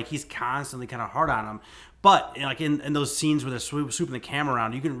 Whereas it's like he's constantly kind of hard on him. But you know, like in those scenes where they're swooping the camera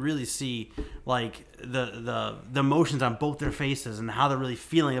around, you can really see like the emotions on both their faces and how they're really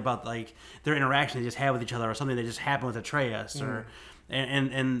feeling about like their interaction they just had with each other, or something that just happened with Atreus, or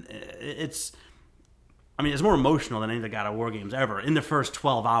and it's. I mean, it's more emotional than any of the God of War games ever. In the first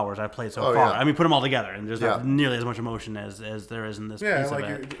 12 hours I've played so far. Yeah. I mean, put them all together, and there's not nearly as much emotion as there is in this piece like of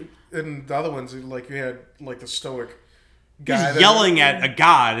it. in the other ones, like you had like the stoic guy He's yelling at a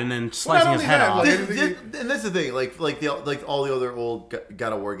god and then slicing his head off. And that's the thing, like all the other old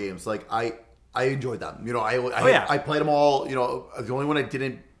God of War games, like I enjoyed them. You know, I played them all. You know, the only one I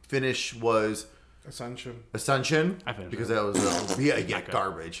didn't finish was Ascension. I finished because it. that was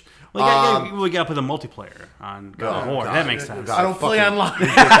garbage. Well, we got to put the multiplayer on God of War. That makes sense. I don't play online.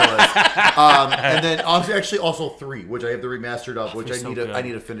 And then actually also 3, which I have the remastered of, which I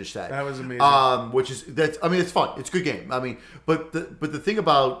need to finish that. That was amazing. I mean, it's fun. It's a good game. I mean, but the thing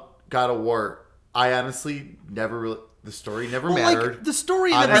about God of War, I honestly never really, the story never mattered. Like, the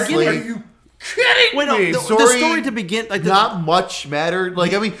story in the Honestly, beginning. Are you kidding Wait, no, me? the story to begin, like not much mattered.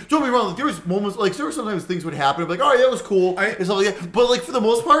 Like, I mean, don't be wrong. Like, there was moments, like there were sometimes things would happen. I'm like, all right, that was cool, and stuff like that. But like for the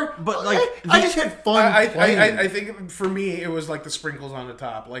most part, I just had fun. I think for me it was like the sprinkles on the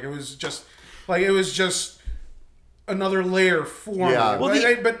top. Like it was just another layer for me. Well,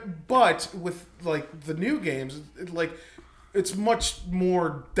 but with like the new games, it's much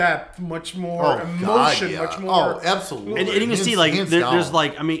more depth, much more emotion, much more. Oh, absolutely. And you can see, like, there's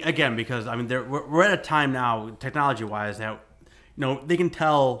like, I mean, again, because I mean, we're at a time now, technology-wise, that you know they can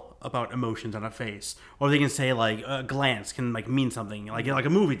tell about emotions on a face, or they can say like a glance can like mean something, like a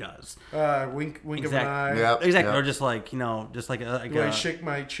movie does. Wink of an eye. Yeah, exactly. Or just like, you know, just like a. Do I shake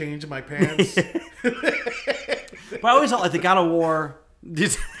my change in my pants? But I always thought like the God of War. Like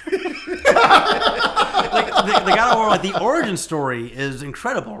the God of War, like the origin story is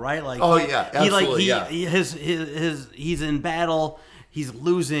incredible, right? Like, oh yeah, absolutely, he's in battle, he's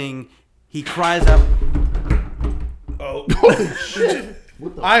losing, he cries out. Oh,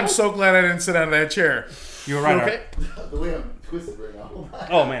 I'm so glad I didn't sit out of that chair. You were right. Okay. The way I'm twisted right now.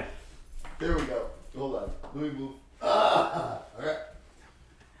 Oh man. There we go. Hold on. Let me move. All right.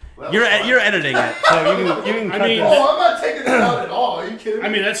 Well, you're editing it, so you can cut this. Oh, I'm not taking that out at all. Are you kidding me? I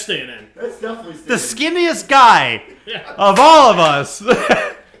mean, that's staying in. That's definitely staying The skinniest guy of all of us.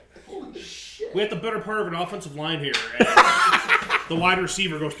 Holy shit. We have the better part of an offensive line here. And the wide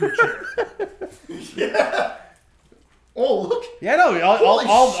receiver goes through a chair. Yeah. Oh, look. Yeah, no, all the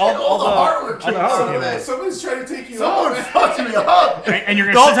hard work. Someone's trying to take you Someone's off. fucking me up. And you're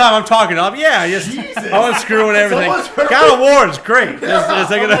The going whole time I'm talking up, Jesus. I'm unscrewing everything. Someone's purpose- God of War is great.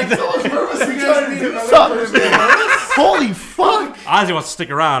 Someone's purposely trying to do something, man. Holy fuck. Ozzy wants to stick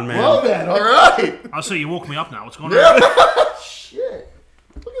around, man. Well, then, all right. I'll say you woke me up now. What's going on? Shit.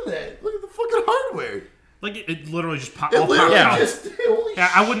 Look at that. Look at the fucking hardware. Like it literally just popped. It literally Yeah. just. Holy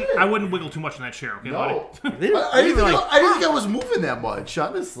Yeah, shit. I wouldn't wiggle too much in that chair. Okay, No. buddy. I didn't think I was moving that much,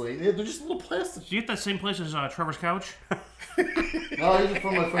 honestly. They're just little plastic. Did you get that same place as Trevor's couch? Oh, these are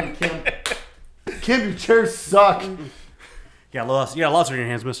from my friend Kim. Kim, your chairs suck. You got lots on your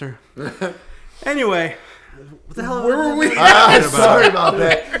hands, mister. Anyway, what the hell? Where were we? Sorry about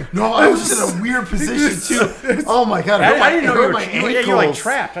that. No, I was just in a weird position too. Oh my god, I didn't know you were my ankles. you're like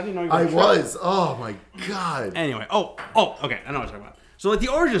trapped. I didn't know you were I trapped. was. Oh my god. Anyway, okay, I know what I'm talking about. So like the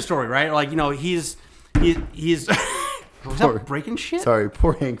origin story, right? Like, you know, he's was that breaking shit? Sorry,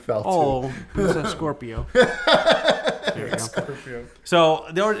 poor Hank fell too. Oh, it's a Scorpio. There you go. Scorpio. So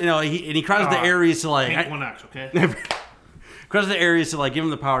he cries to Ares to like Hank 1X, okay? cries to Ares to like give him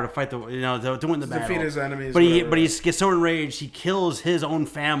the power to fight to win the battle. Defeat his enemies. But he gets so enraged he kills his own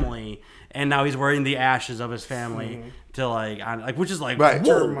family, and now he's wearing the ashes of his family to like which is like Right,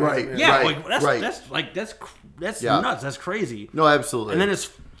 whoa. right, Yeah, right, like right. that's nuts. That's crazy. No, absolutely. And then his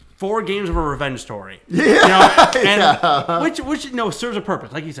 4 games of a revenge story. Yeah. And which serves a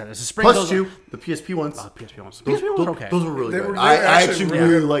purpose. Like you said, it's a spring. Plus 2, the PSP ones. PSP ones were okay. Those were really good. They I actually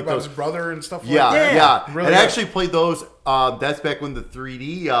really like those. His brother and stuff like Yeah, that. yeah. Really and I good. actually played those. That's back when the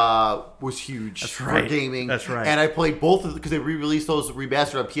 3D was huge for gaming. That's right. And I played both of them because they re-released those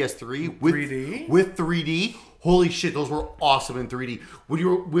remastered on PS3 with 3D? With 3D. Holy shit, those were awesome in 3D. When you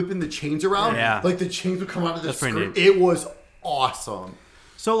were whipping the chains around, like the chains would come out of the screen. It was awesome.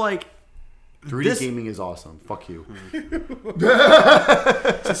 So like 3D gaming is awesome. Fuck you.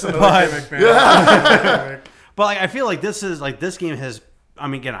 Just another gimmick, man. But like I feel like this game has. I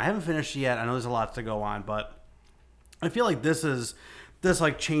mean, again, I haven't finished yet. I know there's a lot to go on, but I feel like this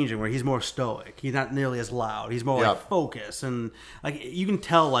like changing where he's more stoic. He's not nearly as loud. He's more like focused, and like you can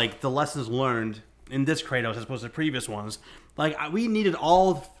tell like the lessons learned in this Kratos as opposed to previous ones. Like we needed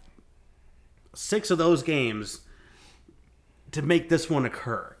all 6 of those games to make this one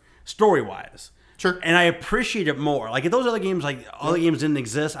occur, story-wise. Sure. And I appreciate it more. Like if those other games, like other games didn't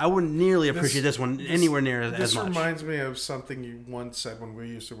exist, I wouldn't nearly appreciate this one anywhere near as much. This reminds me of something you once said when we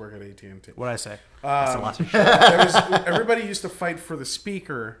used to work at AT&T. What'd I say? That's a lot of shit. Everybody used to fight for the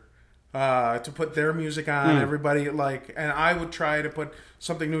speaker to put their music on. Everybody and I would try to put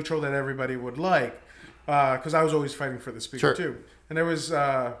something neutral that everybody would like, because I was always fighting for the speaker too. And there was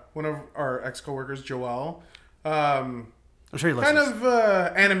one of our ex-coworkers, Joel, I'm sure he kind listens. of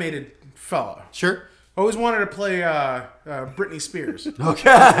animated fella. Sure. Always wanted to play Britney Spears. Okay.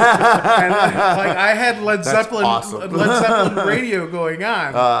 And I had Led Zeppelin, awesome. Led Zeppelin radio going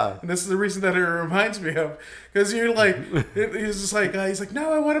on, and this is the reason that it reminds me of, because you're like, he's just like, he's like,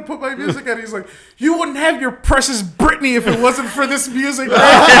 no, I want to put my music on. He's like, you wouldn't have your precious Britney if it wasn't for this music.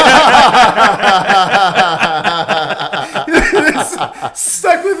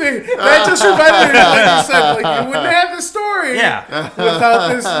 Stuck with me. That just reminded me, like you said, like you wouldn't have the story,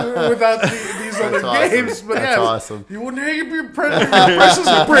 without these other games. But That's awesome. you wouldn't have your precious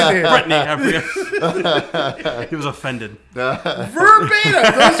Britney. Britney. He was offended. Verbatim.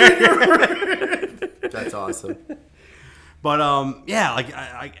 Those are your. That's awesome. But yeah, like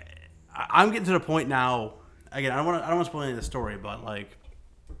I'm getting to the point now. Again, I don't want to spoil any of the story, but like,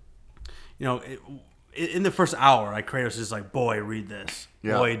 you know, in the first hour, like Kratos is like, "Boy, read this.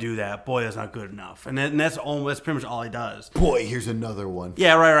 Yeah. Boy, do that. Boy, that's not good enough." And that's pretty much all he does. Boy, here's another one.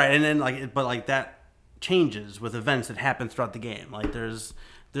 Yeah, right. And then but that changes with events that happen throughout the game. Like there's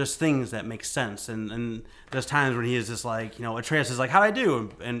things that make sense, and there's times when he is just like, you know, Atreus is like, "How'd I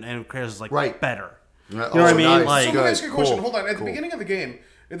do?" And Kratos is like, "Better." You know what I mean? Nice. Like, So let me ask you a question. Hold on. At the beginning of the game,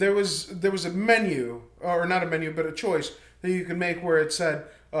 there was a menu, or not a menu, but a choice that you could make where it said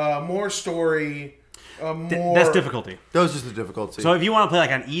more story. That's difficulty. That was just the difficulty. So if you want to play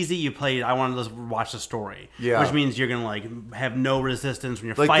like on easy, you play. I want to just watch the story. Yeah. Which means you're gonna like have no resistance when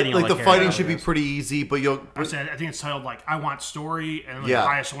you're like fighting. the fighting should be pretty easy, but you'll. I think it's titled like I want story, and the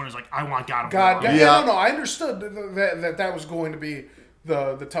highest one is like I want God of War. God, yeah. No, I understood that was going to be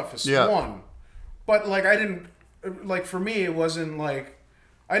the toughest one, but like I didn't like for me it wasn't like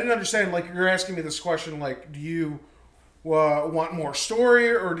I didn't understand. Like you're asking me this question, like do you want more story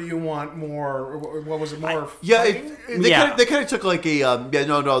or do you want more? What was it more? They kind of took like a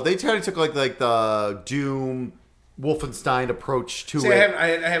they kind of took like the Doom Wolfenstein approach to it.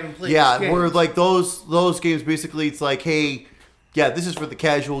 I haven't played. Yeah, these where games. like those games basically it's like, hey, yeah, this is for the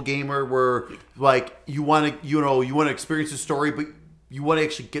casual gamer where like you want to experience the story, but you want to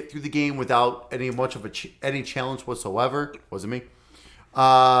actually get through the game without any much of any challenge whatsoever. Wasn't me.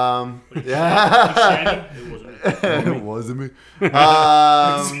 Yeah. It wasn't me. It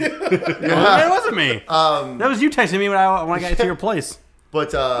wasn't me. That was you texting me when I got to your place.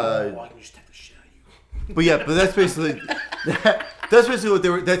 But I can just take the shit out of you. but yeah, but that's basically what they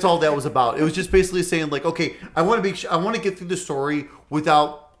were. That's all that was about. It was just basically saying like, okay, I want to get through the story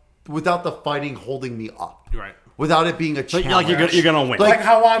without the fighting holding me up. Right. Without it being a challenge. Like you're gonna win. Like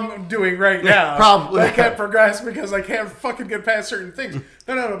how I'm doing right now. Probably. I can't progress because I can't fucking get past certain things.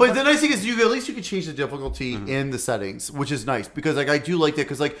 No. But the nice thing is, at least you can change the difficulty in the settings, which is nice because like I do like that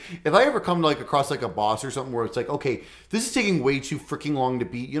because like if I ever come like across like a boss or something where it's like, okay, this is taking way too freaking long to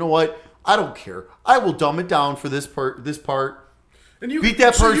beat. You know what? I don't care. I will dumb it down for this part. And you beat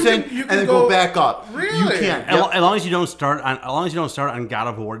that person you can and then go back up. Really? You can. As long as you don't start on God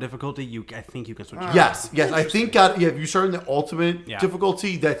of War difficulty, I think you can switch. Yes. I think if you start in the ultimate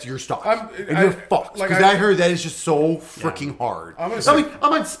difficulty, that's your stuck, and you're fucked. Because I heard that is just so freaking hard. I'm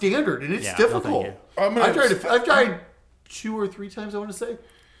on standard, and it's difficult. I've tried 2 or 3 times. I want to say.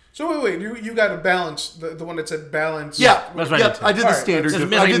 So wait, you got to balance the one that said balance. Yeah, that's right. I did the standard. I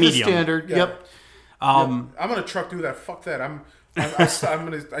did the medium. standard. Yeah. Yep. I'm gonna truck through that. Fuck that. I'm I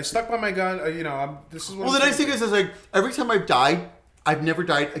stuck by my gun. This is what. Well, the nice thing is like every time I've died, I've never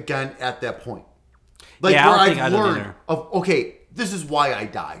died again at that point. Like Yeah, I where don't think I've I'd have learned either. of okay, this is why I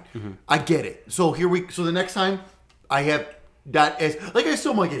died. I get it. So so the next time I have not as like I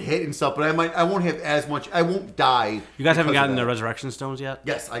still might get hit and stuff, but I won't have as much. I won't die. You guys haven't because of gotten the that. resurrection stones yet?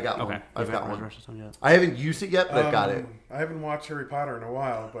 Yes, I got one. Okay. I've You've got one. resurrection stone yet? I haven't used it yet, but I've got it. I haven't watched Harry Potter in a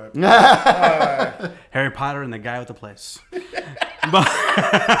while, but Harry Potter and the guy with the place.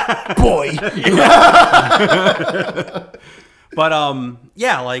 Boy. But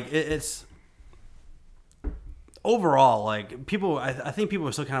yeah, like it's overall like people. I think people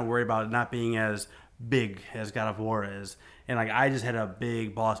are still kind of worried about it not being as big as God of War is, and like I just had a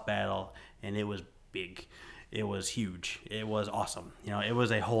big boss battle, and it was big. It was huge. It was awesome. It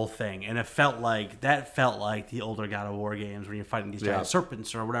was a whole thing, and it felt like the older God of War games when you're fighting these giant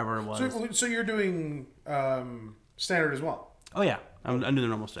serpents or whatever it was. so you're doing standard as well. Oh yeah, I'm doing the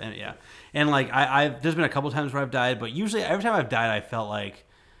normal stuff. Yeah, and like there's been a couple times where I've died, but usually every time I've died, I felt like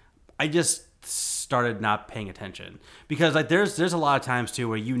I just started not paying attention because like there's a lot of times too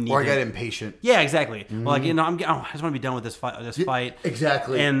where you need. Or I get impatient. Yeah, exactly. Well, like I just want to be done with this fight.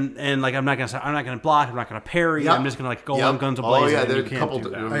 Exactly. And like I'm not gonna block. I'm not gonna parry. Yep. I'm just gonna like go on guns ablaze. Oh yeah, and there's you a can't couple. do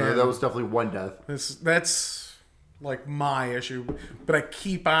that. That was definitely one death. That's like my issue, but I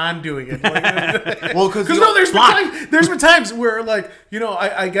keep on doing it. Like, Well, because there's been times where like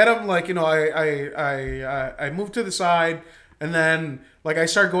I get them like I move to the side and then like I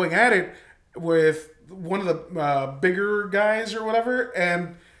start going at it with one of the bigger guys or whatever,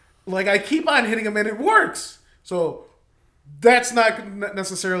 and like I keep on hitting him and it works. So that's not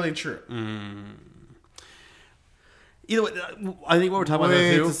necessarily true. Either way, I think what we're talking about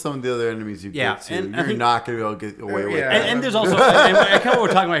there too. To some of the other enemies you get to, and I you're think- not going to be able to get away with that. And there's also, and kind of what we're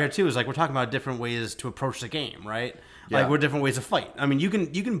talking about here too is like we're talking about different ways to approach the game, right? Like Yeah. we're different ways to fight. I mean, you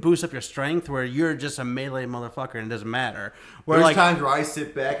can boost up your strength where you're just a melee motherfucker and it doesn't matter. Where There's like times where I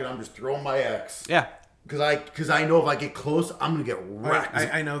sit back and I'm just throwing my X. yeah, Because I know if I get close, I'm going to get wrecked.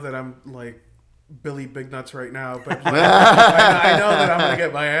 I know that I'm like Billy Big Nuts right now, but like, I know that I'm gonna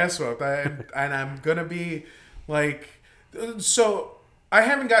get my ass whooped, and I'm gonna be like, so I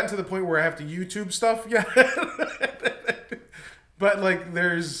haven't gotten to the point where I have to YouTube stuff yet, but like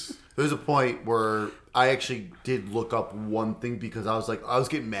there's a point where I actually did look up one thing because I was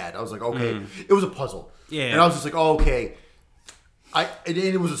getting mad. I was like, okay, it was a puzzle, Yeah. and I was just like, oh, okay. And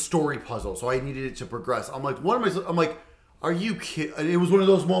it was a story puzzle, so I needed it to progress. I'm like, I'm like, are you kidding? And it was one of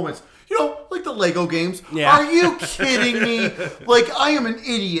those moments, like the Lego games. Yeah. Are you kidding me? Like, I am an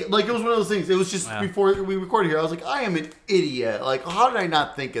idiot. Like, it was one of those things. It was just before we recorded here, I was like, I am an idiot. Like, how did I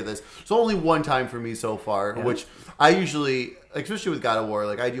not think of this? It's only one time for me so far, which I usually, especially with God of War,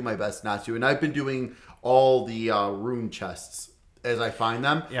 like, I do my best not to. And I've been doing all the rune chests as I find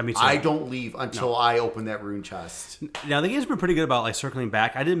them. Yeah, me too. I don't leave until I open that rune chest. Now the game's been pretty good about like circling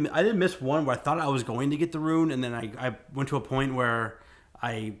back. I didn't miss one where I thought I was going to get the rune, and then I went to a point where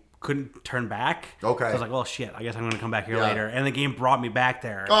I couldn't turn back. Okay. So I was like, well, shit. I guess I'm going to come back here Yeah. later, and the game brought me back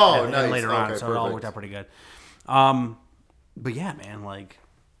there. Oh, and nice. later on, Okay, so it all perfect. worked out pretty good. But yeah, man, like.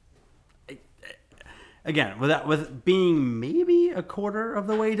 Again, with being maybe a quarter of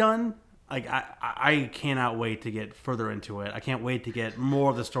the way done, like I cannot wait to get further into it. I can't wait to get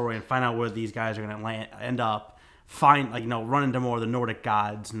more of the story and find out where these guys are going to end up. Run into more of the Nordic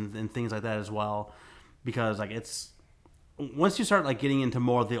gods and things like that as well, because like it's once you start like getting into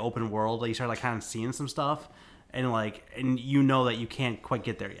more of the open world, like you start like kind of seeing some stuff, and you know that you can't quite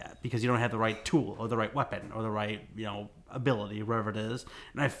get there yet because you don't have the right tool or the right weapon or the right ability, whatever it is.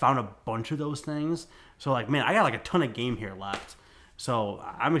 And I found a bunch of those things. So like, man, I got like a ton of game here left. So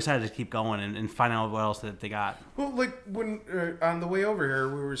I'm excited to keep going and find out what else that they got. well, like when on the way over here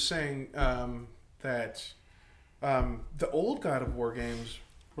we were saying that the old God of War games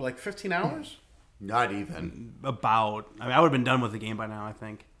were like 15 hours. Not even. I would have been done with the game by now, I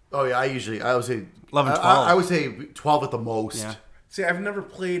think. Oh, yeah, I would say 11, 12. I would say 12 at the most. Yeah. See, I've never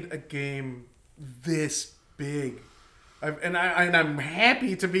played a game this big, I'm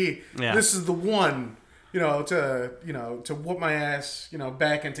happy to be. Yeah. This is the one, to whoop my ass,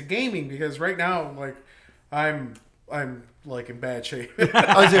 back into gaming, because right now, like, I'm like in bad shape.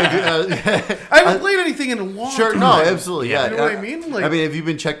 I was saying, I haven't played anything in a long sure, time. no, absolutely, yeah. You know what I mean? Like, I mean, have you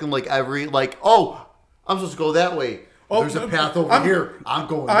been checking like every I'm supposed to go that way. Oh, There's a path over here. I'm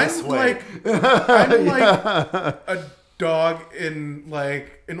going this way. I'm like a dog in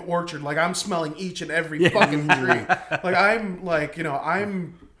like an orchard. Like I'm smelling each and every fucking tree. Like I'm like,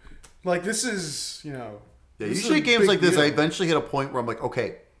 I'm like, this is, Yeah, this is usually a games big like this, deal. I eventually hit a point where I'm like,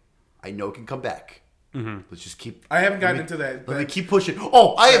 okay, I know it can come back. Let's just keep. I haven't gotten into that. Let me keep pushing.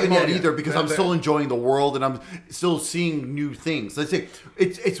 Oh, I haven't yet mode either because I'm still enjoying the world and I'm still seeing new things. Let's say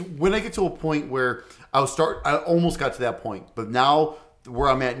it's when I get to a point where I almost got to that point, but now where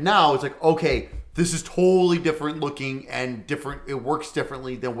I'm at now, it's like, okay, this is totally different looking and different. It works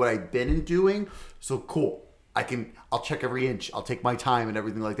differently than what I've been doing. So cool. I'll check every inch. I'll take my time and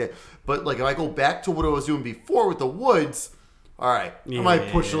everything like that. But like if I go back to what I was doing before with the woods, all right, I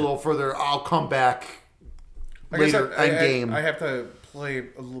might push a little further. I'll come back later end game. I have to play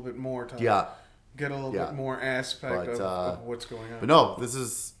a little bit more to get a little bit more aspect of what's going on. But no, this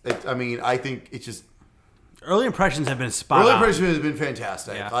is. I think it's just. Early impressions have been spot on. Early impressions have been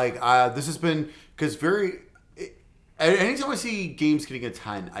fantastic. Yeah. Like this has been because anytime I see games getting a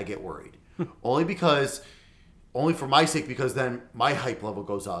 10, I get worried. Only for my sake, because then my hype level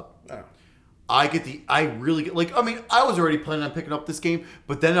goes up. Oh. I really get I was already planning on picking up this game,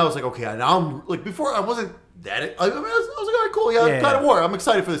 but then I was like, okay, now I'm like before I wasn't that. I was like, all right, cool, God of War. I'm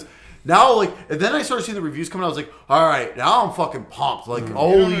exciid for this. Now, and then I started seeing the reviews coming out. I was like, all right, now I'm fucking pumped. Like,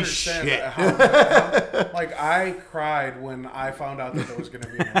 holy shit. I cried when I found out that there was going to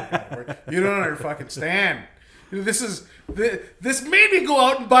be another God of War. You don't understand. This made me go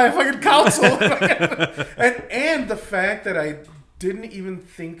out and buy a fucking console. and the fact that I didn't even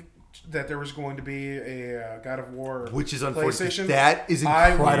think that there was going to be a God of War, which is unfortunate. That is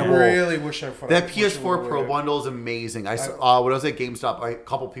incredible. I really wish I that PS4 Pro bundle is amazing. I saw when I was at GameStop, a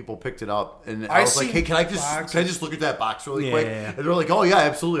couple people picked it up, and I was like, "Hey, can I just look at that box really quick?" And they're like, "Oh yeah,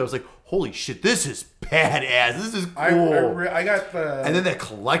 absolutely." I was like, "Holy shit, this is badass! This is cool." I got the and then that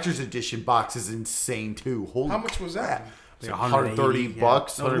collector's edition box is insane too. Holy how much was that? Like $130,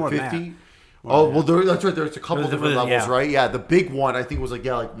 $150. Oh, well, that's right. There's a couple different levels, right? Yeah, the big one, I think, was like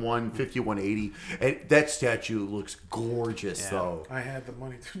 150, 180. And that statue looks gorgeous, though. I had the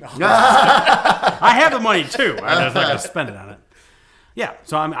money, too. No. I have the money, too. I'm just not going to spend it on it. Yeah,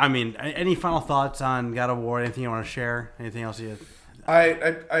 so, any final thoughts on God of War? Anything you want to share? Anything else you...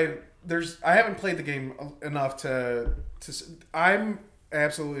 I haven't played the game enough to I'm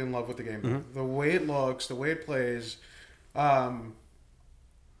absolutely in love with the game. Mm-hmm. The way it looks, the way it plays...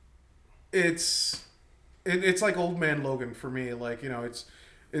 It's like Old Man Logan for me. Like,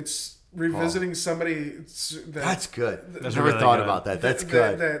 it's revisiting somebody. That's good. I've never thought about that. That's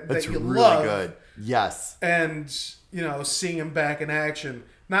good. That's really good. Yes. And, seeing him back in action.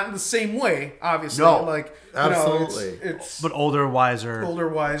 Not in the same way, obviously. No, absolutely. It's but older, wiser.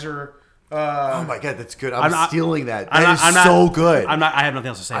 Oh my god, that's good. I'm stealing that. That is so good. I have nothing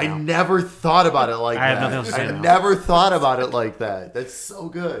else to say. I never thought about it like that. I have nothing else to say. I never thought about it like that. That's so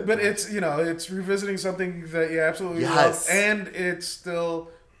good. But it's it's revisiting something that you absolutely love, and it still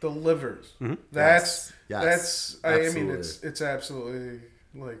delivers. Mm-hmm. That's it's absolutely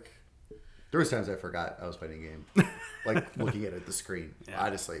like. There was times I forgot I was playing a game, like looking at the screen. Yeah.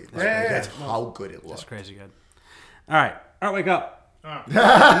 Honestly, that's how good it looks. That's crazy good. All right, wake up. Another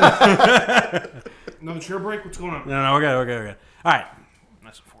chair break? What's going on? No, we're good. All right.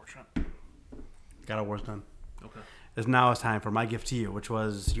 That's unfortunate. God of War's done. Okay. Now it's time for my gift to you, which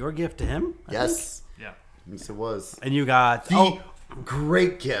was your gift to him. Yes. Yeah. Yes, it was. And you got the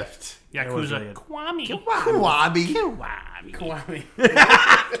great gift. Yakuza Kiwami.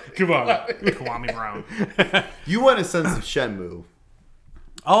 Kiwami Brown. You want a sense of Shenmue.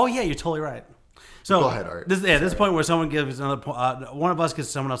 Oh yeah, you're totally right. So go ahead, Art. This point where someone gives one of us gives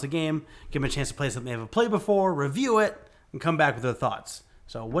someone else a game, give them a chance to play something they haven't played before, review it, and come back with their thoughts.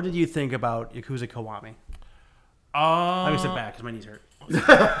 So, what did you think about Yakuza Kiwami? Let me sit back because my knees hurt.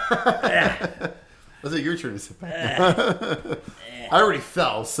 Was it your turn to sit back? I already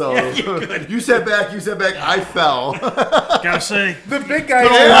fell, so you sat back. I fell. Gotta say, the big guy.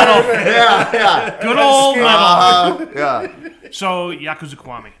 Yeah. Good old metal. Yeah. So Yakuza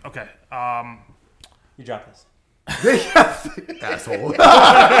Kiwami. Okay. You dropped this. Asshole.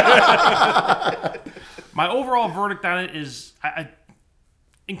 My overall verdict on it is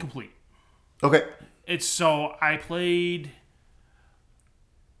incomplete. Okay. I played.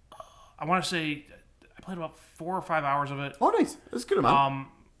 I want to say I played about 4 or 5 hours of it. Oh, nice. That's a good amount.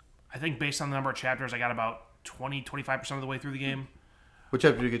 I think based on the number of chapters, I got about 20-25% of the way through the game. What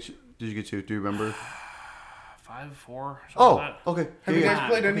chapter did you get to? Do you remember? 5, 4. Oh, okay. Have you guys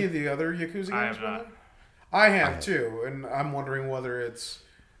played any of the other Yakuza games? I have too, and I'm wondering whether it's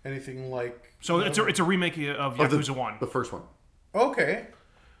anything like. So it's a remake of Yakuza 1. The first one. Okay.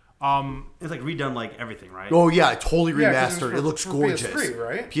 It's like redone like everything, right? Oh yeah, totally remastered. It looks gorgeous. PS3,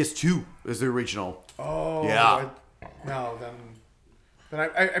 right? PS2 is the original. Oh yeah. Then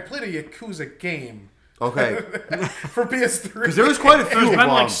I played a Yakuza game. Okay. for PS3. Because there was quite a few of been them.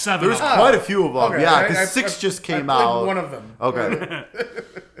 like 7 There was of them. quite a few of them. Okay, Yeah, because 6 just came I played out. one of them. Okay.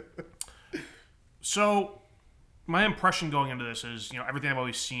 So, my impression going into this is, everything I've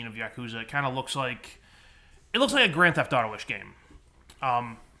always seen of Yakuza, it kind of looks like a Grand Theft Auto-ish game.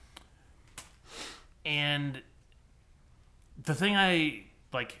 And the thing I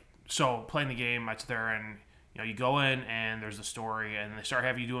like, so playing the game, I sit there and you go in and there's the story, and they start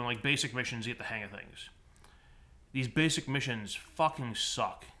having you doing like basic missions to get the hang of things. These basic missions fucking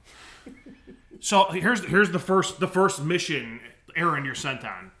suck. So here's the first mission errand you're sent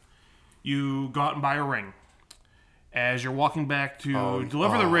on. You go out and buy a ring. As you're walking back to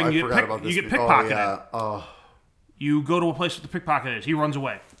deliver the ring, you get pickpocketed. Oh. You go to a place where the pickpocket is. He runs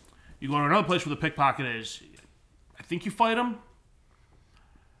away. You go to another place where the pickpocket is. I think you fight him.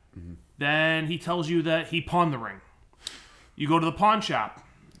 Mm-hmm. Then he tells you that he pawned the ring. You go to the pawn shop.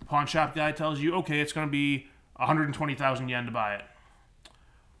 The pawn shop guy tells you, okay, it's going to be 120,000 yen to buy it.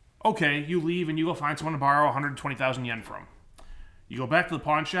 Okay, you leave and you go find someone to borrow 120,000 yen from. You go back to the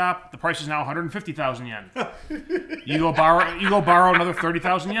pawn shop. The price is now 150,000 yen. You go borrow another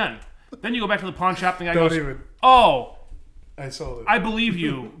 30,000 yen. Then you go back to the pawn shop. And the guy goes, "Oh, I sold it. I believe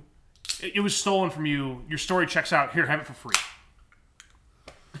you. It was stolen from you. Your story checks out. Here, have it for free."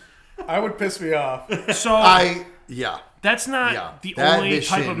 I would piss me off. So that's not the only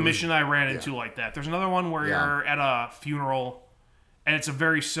type of mission I ran into like that. There's another one where you're at a funeral, and it's a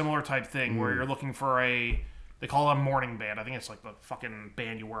very similar type thing where you're looking for they call it a mourning band. I think it's like the fucking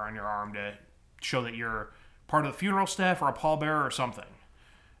band you wear on your arm to show that you're part of the funeral staff or a pallbearer or something.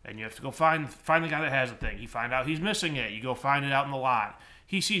 And you have to go find the guy that has the thing. You find out he's missing it. You go find it out in the lot.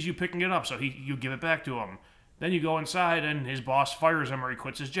 He sees you picking it up, so you give it back to him. Then you go inside, and his boss fires him or he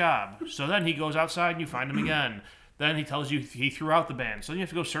quits his job. So then he goes outside, and you find him again. Then he tells you he threw out the band. So then you have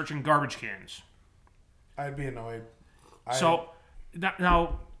to go searching garbage cans. I'd be annoyed. So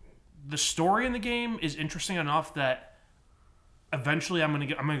now the story in the game is interesting enough that eventually I'm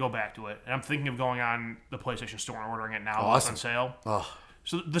gonna go back to it, and I'm thinking of going on the PlayStation Store and ordering it now. It's on sale. Oh.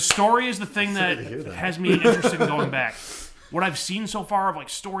 So the story is the thing that has me interested in going back. What I've seen so far of like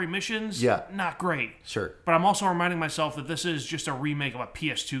story missions, not great. Sure. But I'm also reminding myself that this is just a remake of a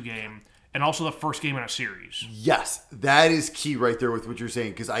PS2 game, and also the first game in a series. Yes, that is key right there with what you're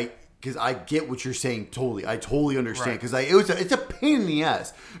saying, because I get what you're saying totally. I totally understand, because it's a pain in the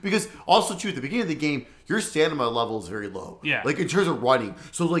ass. Because also too, at the beginning of the game, your stamina level is very low. Yeah. Like in terms of running.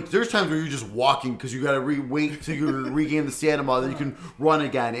 So like there's times where you're just walking because you got to wait till you regain the stamina, then you can run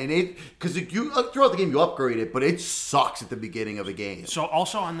again. And because you throughout the game you upgrade it, but it sucks at the beginning of a game. So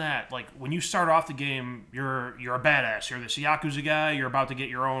also on that, like when you start off the game, you're a badass. You're this Yakuza guy. You're about to get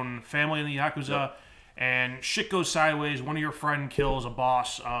your own family in the Yakuza, and shit goes sideways. One of your friend kills a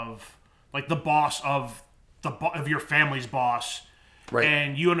boss of your family's boss, right?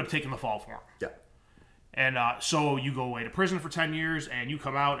 And you end up taking the fall for him. Yeah. And so you go away to prison for 10 years, and you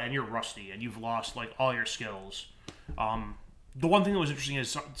come out, and you're rusty, and you've lost like all your skills. The one thing that was interesting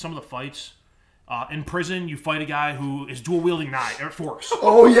is some of the fights. In prison, you fight a guy who is dual-wielding force.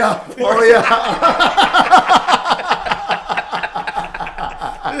 Oh, yeah. Oh, yeah.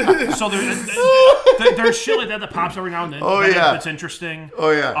 So there's shit like that pops every now and then. That's interesting.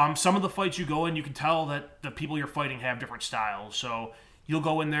 Oh, yeah. Some of the fights you go in, you can tell that the people you're fighting have different styles. So you'll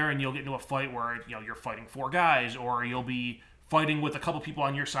go in there and you'll get into a fight where you're fighting 4 guys, or you'll be fighting with a couple people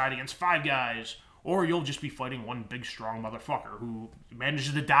on your side against 5 guys, or you'll just be fighting one big strong motherfucker who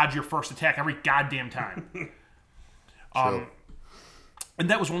manages to dodge your first attack every goddamn time. And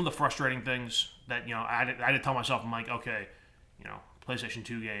that was one of the frustrating things that I had to tell myself. I'm like, okay, PlayStation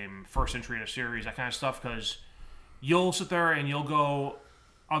 2 game, first entry in a series, that kind of stuff, because you'll sit there and you'll go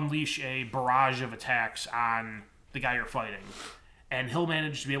unleash a barrage of attacks on the guy you're fighting, and he'll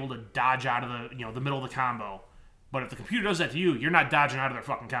manage to be able to dodge out of the middle of the combo. But if the computer does that to you, you're not dodging out of their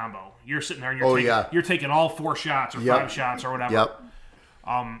fucking combo. You're sitting there and you're taking all 4 shots or 5 shots or whatever. Yep.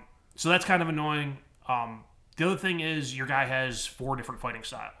 So that's kind of annoying. The other thing is your guy has 4 different fighting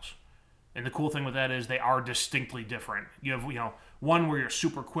styles. And the cool thing with that is they are distinctly different. You have, one where you're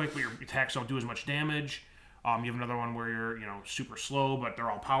super quick, but your attacks don't do as much damage. You have another one where you're, super slow, but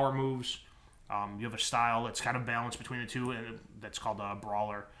they're all power moves. You have a style that's kind of balanced between the two, and that's called a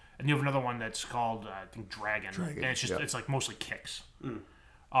brawler. And you have another one that's called, I think, Dragon. And it's just, it's like mostly kicks.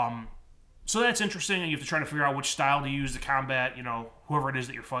 So that's interesting, and you have to try to figure out which style to use to combat, whoever it is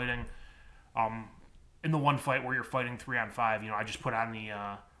that you're fighting. In the one fight where you're fighting 3-on-5, I just put on the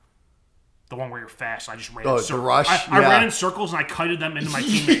one where you're fast. I just ran in circles. The rush? I ran in circles and I kited them into my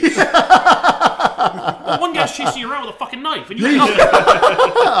teammates. Well, one guy's chasing you around with a fucking knife. And you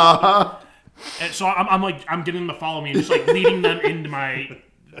And so I'm getting them to follow me and just like leading them into my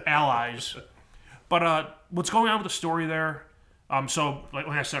allies. But what's going on with the story there? So like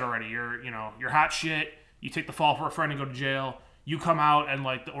I said already, you're hot shit. You take the fall for a friend and go to jail. You come out and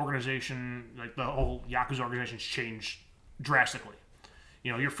like the organization, like the whole Yakuza organization's changed drastically.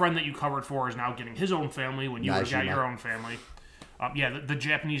 Your friend that you covered for is now getting his own family when you got your own family. The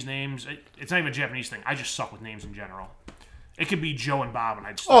Japanese names, it's not even a Japanese thing. I just suck with names in general. It could be Joe and Bob, and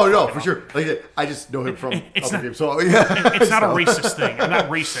I just for sure. Like I just know him from other games. So yeah, it's not a racist thing. I'm not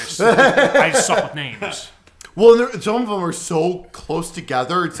racist. I just suck with names. Well, some of them are so close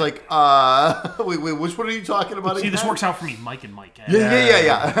together. It's like, wait, which one are you talking about? See, this works out for me, Mike and Mike.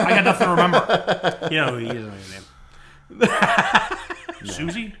 Yeah. I got nothing to remember. He doesn't know your name.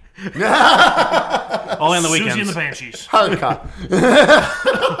 Susie? Only on the weekends. Susie and the Banshees.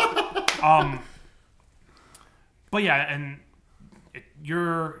 But yeah, and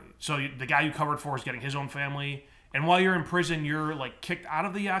the guy you covered for is getting his own family, and while you're in prison, you're like kicked out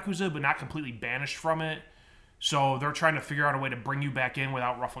of the Yakuza, but not completely banished from it. So they're trying to figure out a way to bring you back in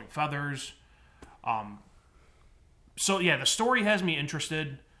without ruffling feathers. So yeah, the story has me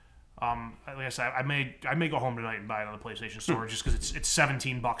interested. Like I said, I may go home tonight and buy it on the PlayStation Store just because it's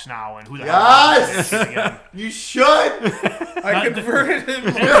 $17 now, and who the hell is it again? You should. I converted him.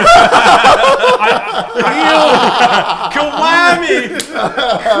 Kiwami!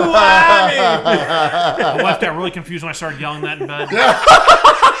 I left that really confused when I started yelling that in bed.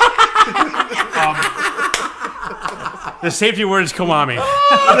 The safety word is Kiwami.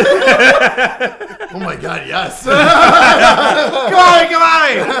 Oh my god, yes.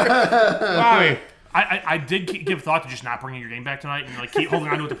 Kiwami! I did give thought to just not bringing your game back tonight and like keep holding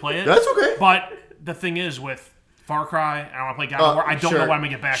on to it to play it. That's okay. But the thing is with Far Cry, and I want to play God of War, I don't know when I'm going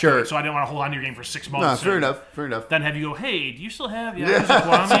to get back to it, so I didn't want to hold on to your game for 6 months. No, fair enough. Then have you go, hey, do you still have Yakuza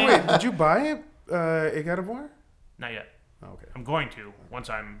Kiwami? Wait, did you buy it? A God of War? Not yet. Oh, okay. I'm going to once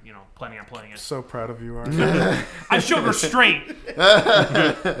I'm, planning on playing it. So proud of you, Art. I showed restraint. Do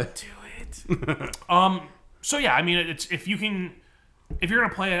it. So yeah, I mean, it's if you're gonna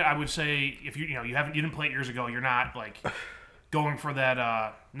play it, I would say if you didn't play it years ago, you're not like going for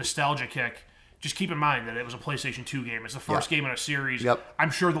that nostalgia kick. Just keep in mind that it was a PlayStation 2 game. It's the first game in a series. Yep. I'm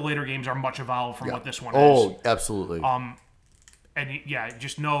sure the later games are much evolved from what this one is. Oh, absolutely. And yeah,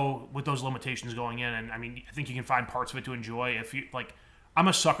 just know with those limitations going in, and I mean, I think you can find parts of it to enjoy. If you like, I'm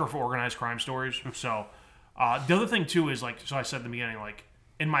a sucker for organized crime stories. So the other thing too is so I said in the beginning, like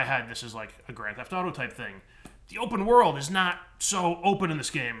in my head, this is like a Grand Theft Auto type thing. The open world is not so open in this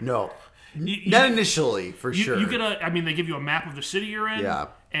game. No, not initially, for sure. You get they give you a map of the city you're in. Yeah.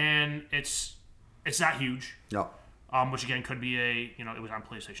 And it's not huge. No. Which again could be it was on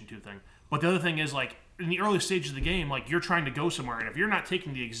PlayStation 2 thing. But the other thing is in the early stages of the game, you're trying to go somewhere, and if you're not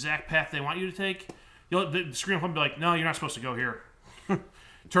taking the exact path they want you to take, the screen will be like, no, you're not supposed to go here.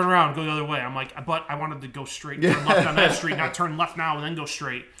 Turn around, go the other way. I'm like, but I wanted to go straight, turn left on that street, not turn left now and then go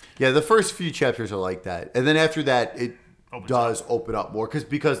straight. Yeah, the first few chapters are like that, and then after that, it does open up more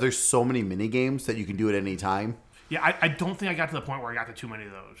because there's so many mini games that you can do at any time. Yeah, I don't think I got to the point where I got to too many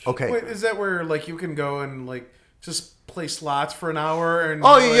of those. Okay. Wait, is that where you can go and just play slots for an hour? And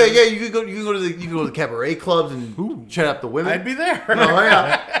yeah. You can go to the cabaret clubs and chat up the women. I'd be there. Oh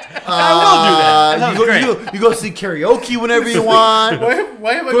yeah. I will do that. That sounds great. You go see karaoke whenever you want.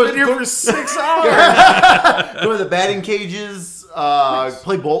 Why have I been here for 6 hours? Go to the batting cages.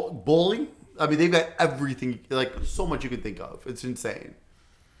 Play bowling. I mean, they've got everything. So much you can think of. It's insane.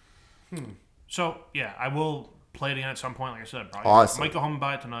 So yeah, I will play it again at some point. Like I said, probably Awesome. I might go home and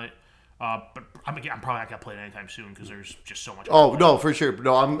buy it tonight. But I'm probably not gonna play it anytime soon because there's just so much. Oh no, for sure.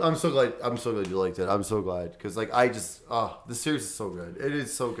 No, I'm so glad. I'm so glad you liked it. I'm so glad because the series is so good. It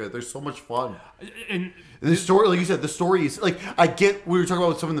is so good. There's so much fun. And the story, like you said, the story is I get we were talking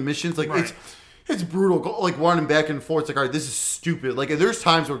about some of the missions. Right. It's brutal. Running back and forth. It's all right, this is stupid. And there's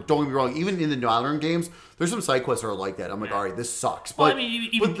times where, don't get me wrong, even in the modern games, there's some side quests that are like that. I'm like, all right, this sucks. But,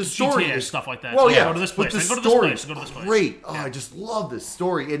 even the story GTA is stuff like that. Well, So, yeah. Go to this place. But the Go to this story place. Go to this place. great. Oh, Yeah. I just love this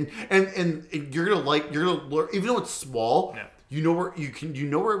story. And you're gonna learn, even though it's small. Yeah. You know where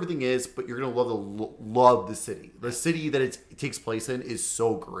everything is, but you're gonna love the city. The city that it takes place in is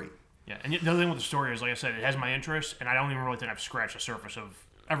so great. Yeah, and the other thing with the story is, like I said, it has my interest, and I don't even really think I've scratched the surface of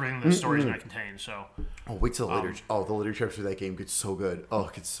everything the story is going to contain. So, Wait till the later. The later chapters of that game gets so good. Oh,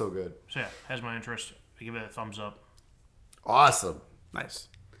 it gets so good. So yeah, has my interest. I give it a thumbs up. Awesome. Nice.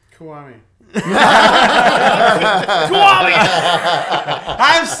 Kiwami. Kiwami!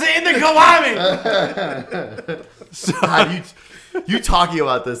 I'm seeing the Kiwami! God, you talking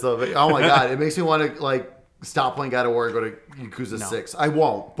about this though? Oh my god, it makes me want to stop playing God of War and go to Yakuza 6. I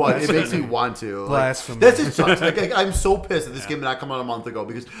won't, but it makes me want to. Blasphemy. That's it sucks. I'm so pissed that this game did not come out a month ago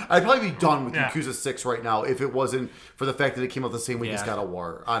because I'd probably be done with Yakuza 6 right now if it wasn't for the fact that it came out the same week as God of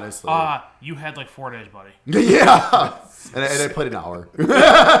War, honestly. You had like 4 days, buddy. Yeah. And I played an hour.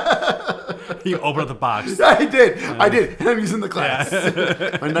 You opened up the box. I did. And I'm using the glass.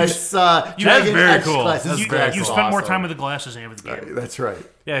 A nice Dragon very Edge cool. glass. That's You very spent cool. more time with the glasses than you have with the game. That's right.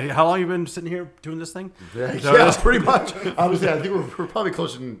 Yeah, how long have you been sitting here doing this thing? Yeah, pretty much. Honestly, I think we're probably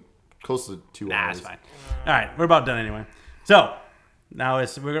close to 2 Nah, hours. it's fine. All right, we're about done anyway. So now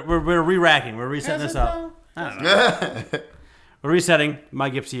we're re-racking. We're resetting this up. I don't know. We're resetting. My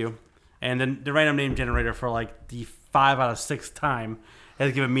gift to you, and then the random name generator for like the 5 out of 6 time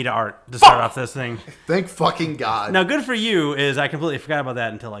has given me to Art to start off this thing. Thank fucking God. Now, good for you is I completely forgot about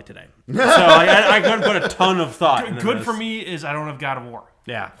that until like today. So I couldn't put a ton of thought. into Good this. for me is I don't have God of War.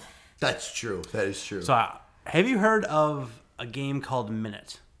 Yeah. That's true. That is true. So have you heard of a game called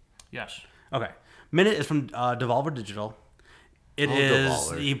Minute? Yes. Okay. Minute is from Devolver Digital. It is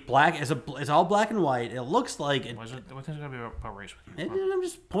Devolver. the black. It's all black and white. It looks like. What's it going to be about race with you? I'm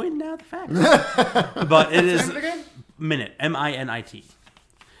just pointing out the facts. But it is Minute. MINIT.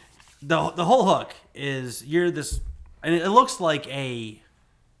 The whole hook is you're this, and it looks like an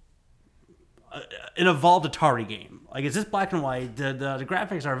evolved Atari game. Like it's just black and white. The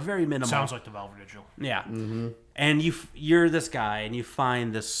graphics are very minimal. Sounds like Devolver Digital. Yeah. Mm-hmm. And you're this guy, and you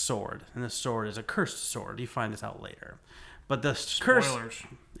find this sword, and this sword is a cursed sword. You find this out later, but the curse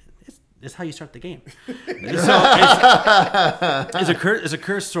is how you start the game. So it's a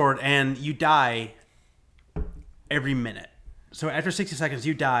cursed sword, and you die every minute. So after 60 seconds,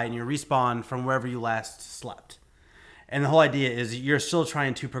 you die, and you respawn from wherever you last slept. And the whole idea is you're still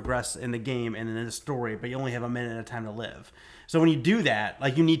trying to progress in the game and in the story, but you only have a minute at a time to live. So when you do that,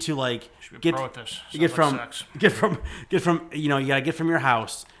 like you need to like get from you gotta get from your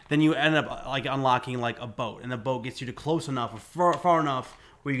house. Then you end up like unlocking like a boat, and the boat gets you to close enough or far enough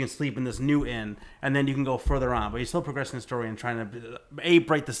where you can sleep in this new inn, and then you can go further on. But you're still progressing the story and trying to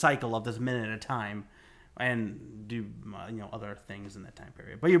break the cycle of this minute at a time, and do other things in that time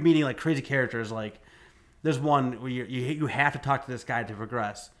period. But you're meeting like crazy characters like. There's one where you have to talk to this guy to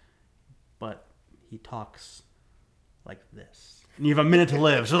progress, but he talks like this. And you have a minute to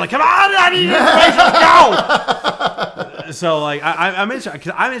live. So like, come on, I need to go! So like, I'm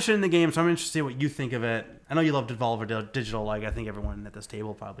interested in the game, so I'm interested to see what you think of it. I know you love Devolver Digital, like I think everyone at this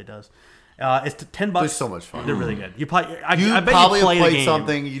table probably does. It's $10. They're so much fun. They're really good. I bet probably you played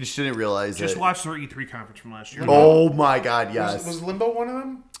something you just didn't realize. Just watched their E3 conference from last year. Oh my God, yes. Was Limbo one of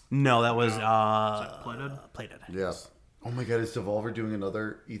them? No, that was Plated? Yeah. Oh my God, is Devolver doing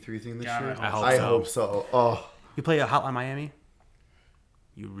another E3 thing this year? I hope so. Oh. You play a Hotline Miami?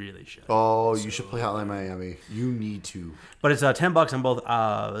 You really should. Oh, you should play Hotline Miami. You need to. But it's $10 on both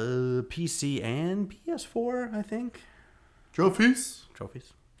PC and PS4, I think. Trophies.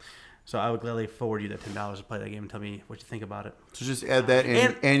 So I would gladly forward you that $10 to play that game and tell me what you think about it. So just add that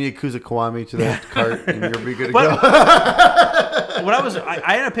and Yakuza Kiwami to that cart, and you'll be good to go.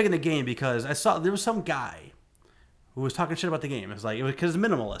 I ended up picking the game because I saw there was some guy who was talking shit about the game. It was because it's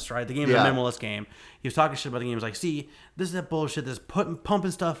minimalist, right? The game is a minimalist game. He was talking shit about the game. He was like, "See, this is that bullshit. This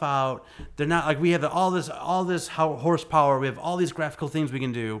pumping stuff out. They're not like we have all this horsepower. We have all these graphical things we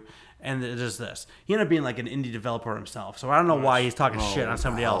can do." And it is this. He ended up being like an indie developer himself. So I don't know why he's talking shit on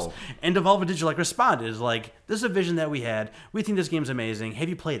somebody else. And Devolver Digital responded is like, this is a vision that we had. We think this game's amazing. Have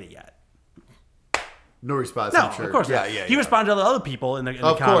you played it yet? No response. No, I'm sure. of course not. Yeah. He responded to other people in the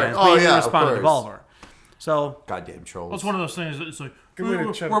Of comments. course. But he didn't respond to Devolver. So goddamn trolls. Well, it's one of those things. It's like We're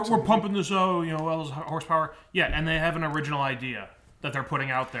we're pumping this all this horsepower. Yeah, and they have an original idea that they're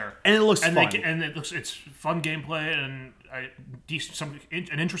putting out there, and it looks fun. It's fun gameplay and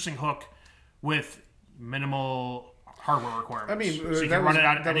an interesting hook with minimal hardware requirements. I mean, so you can run it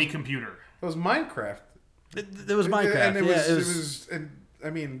on any computer. It was Minecraft. It was Minecraft. And it yeah, was I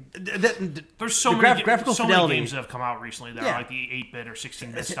mean, there's so many graphical so fidelity. many games that have come out recently that are like the 8-bit or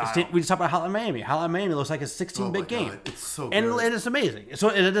 16-bit style. We just talked about Hotline Miami. Hotline Miami looks like a 16-bit game. It's so good. And it's amazing. So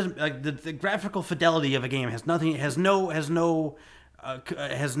it doesn't like the graphical fidelity of a game has no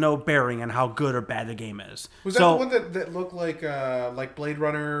bearing on how good or bad the game is. Was that the one that looked like Blade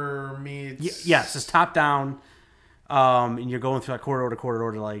Runner meets? Yes, it's top down, and you're going through like corridor to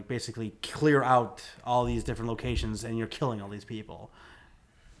corridor to like basically clear out all these different locations, and you're killing all these people.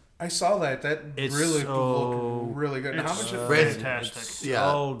 I saw that. It's really so looked really good. And how much? Fantastic.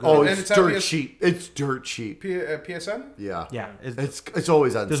 Yeah. So good. Oh, And it's it's on dirt cheap. It's dirt cheap. PSN? Yeah. Yeah, It's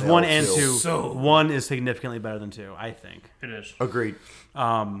always on there's sale. 1 and too. 2. 1 is significantly better than 2, I think. It is. Agreed.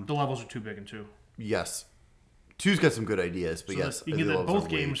 The levels are too big in 2. Yes. 2's got some good ideas, but So yes, you can the get levels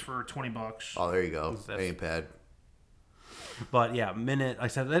both are games weird. for $20. Oh, there you go. That ain't bad. But yeah, minute. Like I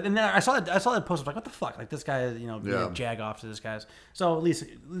said, and then I saw that post. I was like, what the fuck? Like this guy, being jag off to this guy's. So at least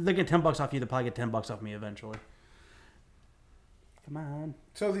they get $10 off you. They'll probably get $10 off me eventually. Come on.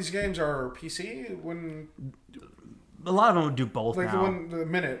 So these games are PC when A lot of them would do both like now. the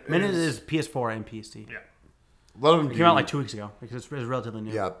minute is PS4 and PC. Yeah. A lot of them It came out like 2 weeks ago because it's relatively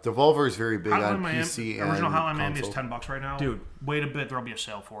new. Yeah, Devolver is very big Hotline on Miami, PC original and Hotline Miami is console. $10 right now. Dude. Wait a bit, there'll be a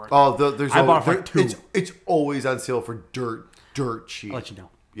sale for it. Oh, there's I bought it for like $2. It's always on sale for dirt cheap. I'll let you know.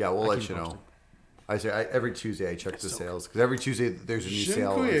 Yeah, we'll let you know. posting. I say every Tuesday I check the sales because every Tuesday there's a new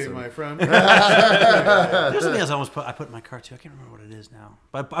sale. Shinkuye, my friend. There's something else I put in my cart too. I can't remember what it is now.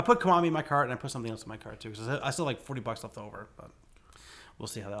 But I put Kiwami in my cart and I put something else in my cart too because I still have like $40 left over. But we'll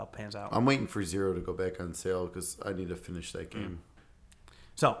see how that all pans out. I'm waiting for Zero to go back on sale because I need to finish that game.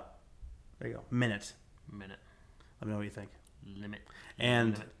 So there you go. Minute. Minute. Let me know what you think. Limit.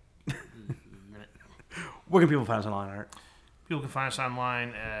 And Limit. where can people find us online, Art? People can find us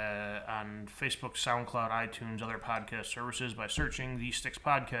online on Facebook, SoundCloud, iTunes, other podcast services by searching The Sticks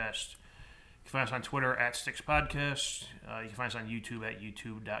Podcast. You can find us on Twitter at Sticks Podcast. You can find us on YouTube at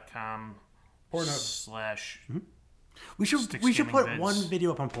youtube.com / We should Sticks put Gaming one Vids.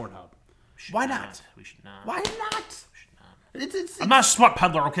 video up on Pornhub. Why not? We should not. Why not? It's I'm not a smut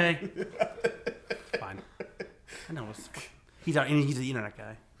peddler, okay? fine. I know. He's the internet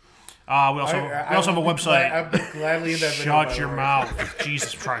guy. We also have a website. I'd be gladly in that video. Shut by your the way. mouth.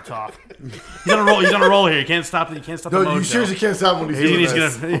 Jesus, try to talk. He's on a roll. He's on a roll here. You can't stop. You can't stop the No, mojo. you seriously can't stop when he's doing He's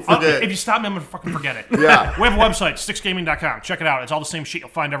this. gonna. If you stop me, I'm going to fucking forget it. Yeah. We have a website, sticksgaming.com. Check it out. It's all the same shit you'll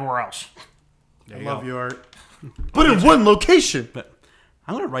find everywhere else. I love you, Art. But in one location. But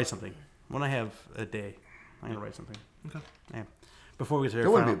I'm gonna write something when I have a day. I'm gonna write something. Okay. Yeah. Before we get to That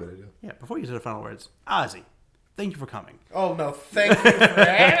the wouldn't final, be a bad idea. Yeah. Before we get to the final words, Ozzy, thank you for coming. Oh no! Thank you for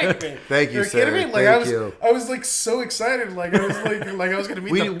having me. Thank you, You're sir. kidding me? Like Thank you. I was like so excited. Like I was like I was gonna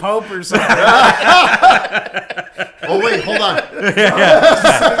meet We- the Pope or something. Oh, wait, hold on.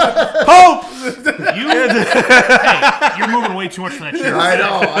 You're moving way too much for that chair. I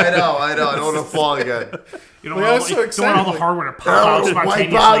know. I don't want to fall again. You don't Like, want I all, was so don't want all the excited, hardware to pop I out don't wanna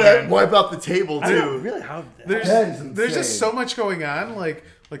spontaneously again. wipe out the table, too. Really? How? There's That is there's just insane. so much going on. Like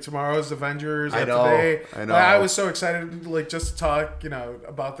tomorrow's Avengers. I and know, Today. I know. I was so excited, like just to talk,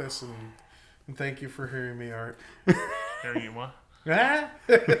 about this, and thank you for hearing me, Art. There you go. Ah?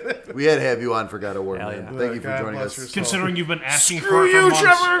 We had to have you on for God of War, Hell man. yeah. Thank you for God joining bless us. your soul. Considering you've been asking Screw for it you, for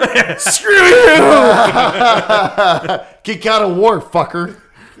months. Trevor. Screw you! Get God of War, fucker.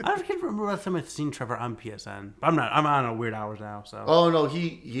 I can't remember last time I've seen Trevor on PSN. But I'm not. I'm on a weird hours now. So. Oh no,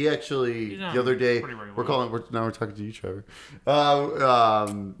 he actually He's on the other day pretty regularly. now we're talking to you, Trevor.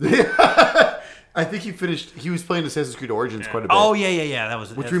 I think he finished. He was playing Assassin's Creed Origins quite a bit. Oh yeah. That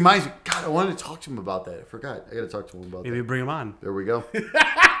was it. Which reminds me, God, I wanted to talk to him about that. I forgot. I got to talk to him about Maybe that. bring him on. There we go.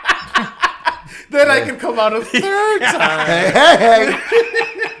 Then I can come out a third time. Hey.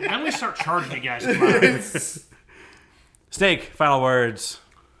 Then we start charging you guys. Tomorrow. Steak. Final words.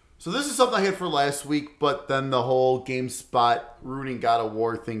 So this is something I had for last week, but then the whole GameSpot ruining God of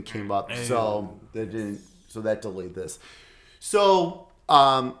War thing came up, so that delayed this. So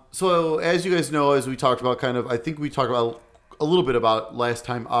as you guys know, as we talked about, I think we talked about a little bit about last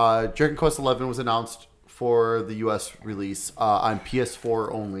time. Dragon Quest XI was announced for the U.S. release on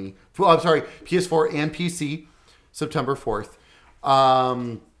PS4 only. I'm sorry, PS4 and PC, September 4th.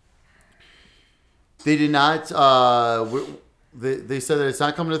 They did not. They said that it's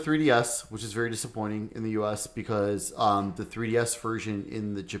not coming to 3DS, which is very disappointing in the U.S. because the 3DS version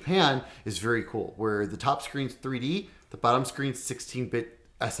in the Japan is very cool, where the top screen's 3D, the bottom screen's 16-bit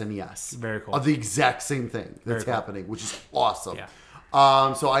SNES. Very cool. Of the exact same thing that's cool. happening, which is awesome. Yeah.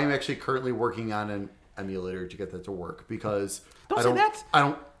 So I'm actually currently working on an emulator to get that to work because I don't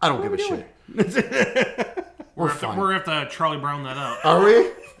give a shit. We're going to have to Charlie Brown that out. Are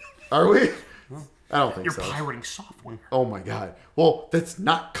we? I don't think You're so. pirating software. Oh my god. Well, that's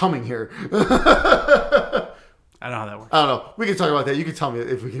not coming here. I don't know how that works. I don't know. We can talk about that. You can tell me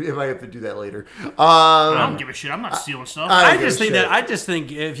if I have to do that later. I don't give a shit. I'm not stealing stuff. I just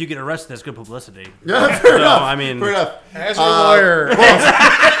think if you get arrested, that's good publicity. Yeah, fair enough. I mean, fair enough. As your lawyer.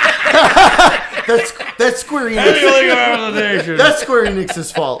 That's Square Enix. That's Square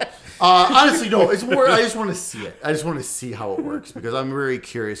Enix's fault. Honestly, no. It's more. I just want to see it. I just want to see how it works because I'm very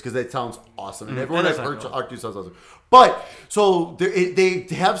curious because that sounds awesome and everyone has heard Arctic sounds awesome. But so they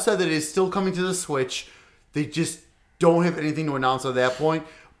have said that it is still coming to the Switch. They just don't have anything to announce at that point.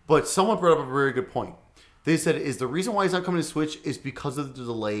 But someone brought up a very good point. They said is the reason why it's not coming to Switch is because of the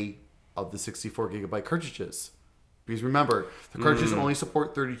delay of the 64 gigabyte cartridges. Because remember, the cartridges only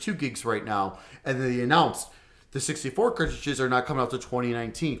support 32 gigs right now, and they announced the 64 cartridges are not coming out to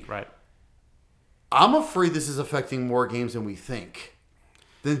 2019. Right. I'm afraid this is affecting more games than we think,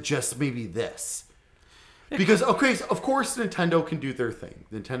 than just maybe this. Because, okay, so of course Nintendo can do their thing.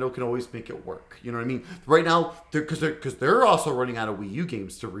 Nintendo can always make it work. You know what I mean? Right now, because they're also running out of Wii U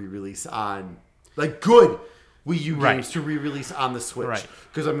games to re-release on, like, good Wii U games to re-release on the Switch. Right.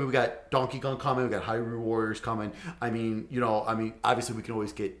 Because, I mean, we got Donkey Kong coming, we got Hyrule Warriors coming. I mean, obviously we can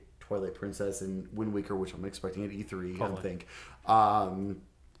always get Twilight Princess and Wind Waker, which I'm expecting at E3, I think.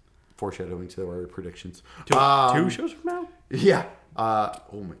 Foreshadowing to our predictions. Two shows from now? Yeah.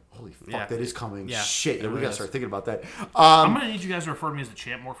 Holy fuck, Yeah. that is coming. Yeah, Shit, it we really gotta is. start thinking about that. I'm gonna need you guys to refer to me as the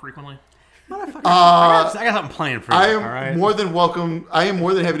champ more frequently. Motherfucker. I got something planned for you. I am all right? more than welcome. I am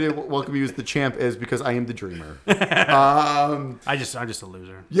more than happy to welcome you as the champ, is because I am the dreamer. I'm just a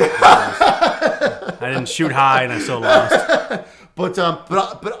loser. Yeah. I didn't shoot high and I still lost. But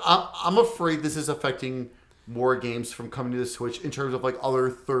I'm afraid this is affecting more games from coming to the Switch in terms of like other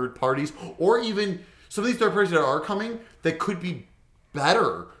third parties, or even some of these third parties that are coming that could be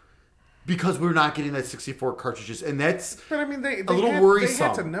better because we're not getting that 64 cartridges, and that's But I mean, they a little had, worrisome. They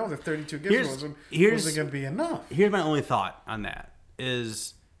had to know that 32 gigs wasn't going to be enough. Here's my only thought on that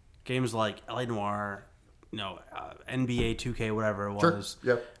is games like L.A. Noire, NBA 2K, whatever it was.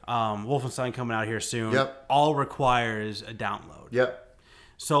 Sure. Yep. Wolfenstein coming out here soon. Yep. All requires a download. Yep.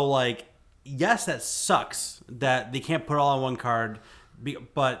 So, like, yes, that sucks that they can't put it all on one card,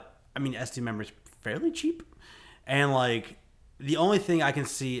 but, I mean, SD memory is fairly cheap. And, like, the only thing I can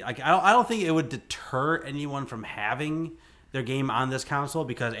see, like, I don't think it would deter anyone from having their game on this console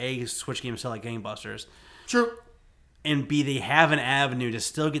because, A, Switch games sell like gangbusters. True. And B, they have an avenue to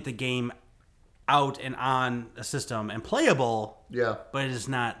still get the game out and on a system and playable. Yeah. But it is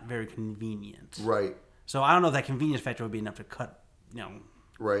not very convenient. Right. So I don't know if that convenience factor would be enough to cut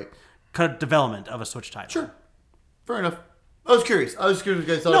development of a Switch title. Sure. Fair enough. I was curious. If you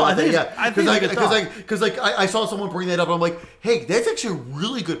guys thought No, about I think that. it's- I think Because I saw someone bring that up, and I'm like, hey, that's actually a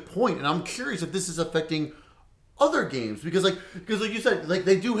really good point, and I'm curious if this is affecting other games because like you said, like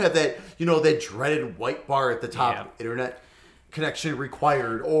they do have that that dreaded white bar at the top, Yeah. internet connection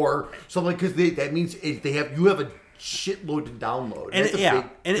required or something, because that means you have a shitload to download. And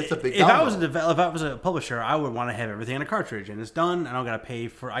that's a big if download. if I was a publisher, I would want to have everything on a cartridge, and it's done. And I don't gotta pay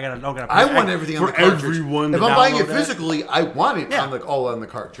for. I want everything on the cartridge. Everyone if to I'm buying it download that. physically, I want it Yeah. all on the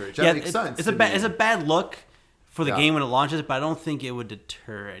cartridge. That makes sense. It's to me. a bad look for the Yeah. game when it launches, but I don't think it would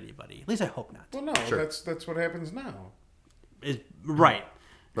deter anybody. At least I hope not. Well, no, that's what happens now. Right.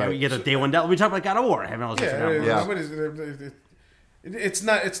 Right. You get a day one download. We talked about God of War having all this Yeah, downloads.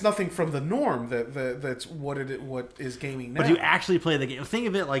 it's nothing from the norm that's what is gaming now. But if you actually play the game, think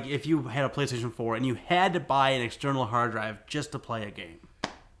of it like if you had a PlayStation 4 and you had to buy an external hard drive just to play a game.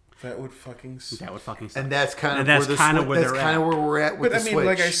 That would fucking suck. That would fucking suck. And that's kind of that's where kind of where that's they're kind at. of where we're at with But the I mean, Switch.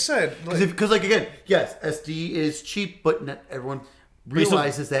 like I said, because again, yes, SD is cheap, but not everyone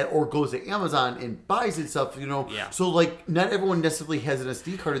realizes that or goes to Amazon and buys it stuff. Yeah. So like, not everyone necessarily has an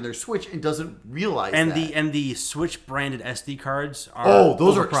SD card in their Switch and doesn't realize that. The Switch branded SD cards are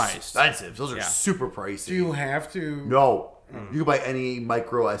those are overpriced. expensive. Those are super pricey. do you have to? No, you can buy any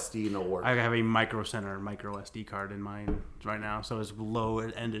micro SD and it'll work. I have a Micro Center micro SD card in mine right now, so it's low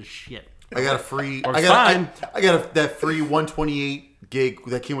end as shit. I got a free. Works I got. fine. I got that free 128 gig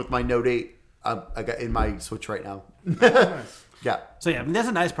that came with my Note 8. I got in my Switch right now. Nice. Yeah. So yeah, I mean, that's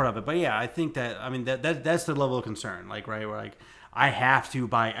a nice part of it. But yeah, I think that's the level of concern. Like, right, where like I have to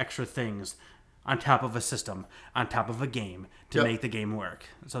buy extra things on top of a system, on top of a game to make the game work.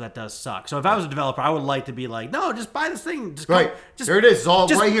 So that does suck. So if I was a developer, I would like to be like, no, just buy this thing. Just Right. There it is. It's all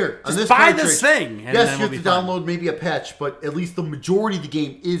right here. On Just this buy cartridge. this thing. And Yes, then you we'll have to be fine. download maybe a patch, but at least the majority of the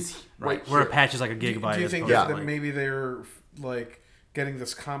game is right Where a here. patch is like a gigabyte. Do you as think opposed that, to, like- maybe they're like getting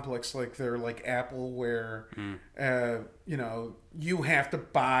this complex, like they're like Apple, where you have to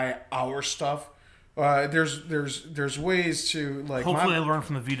buy our stuff? There's ways to like. Hopefully, they learn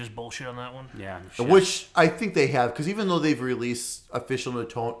from the Vita's bullshit on that one. Yeah. Shit. Which I think they have, because even though they've released official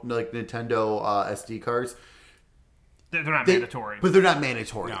Nintendo SD cards, They're not mandatory. but they're not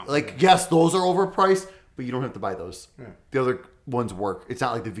mandatory. No. Like, yes, those are overpriced, but you don't have to buy those. The other ones work. It's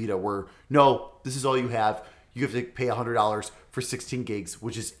not like the Vita where, no, this is all you have. You have to pay $100 for 16 gigs,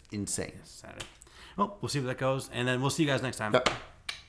 which is insane. Saturday. Well, we'll see where that goes, and then we'll see you guys next time. Yep.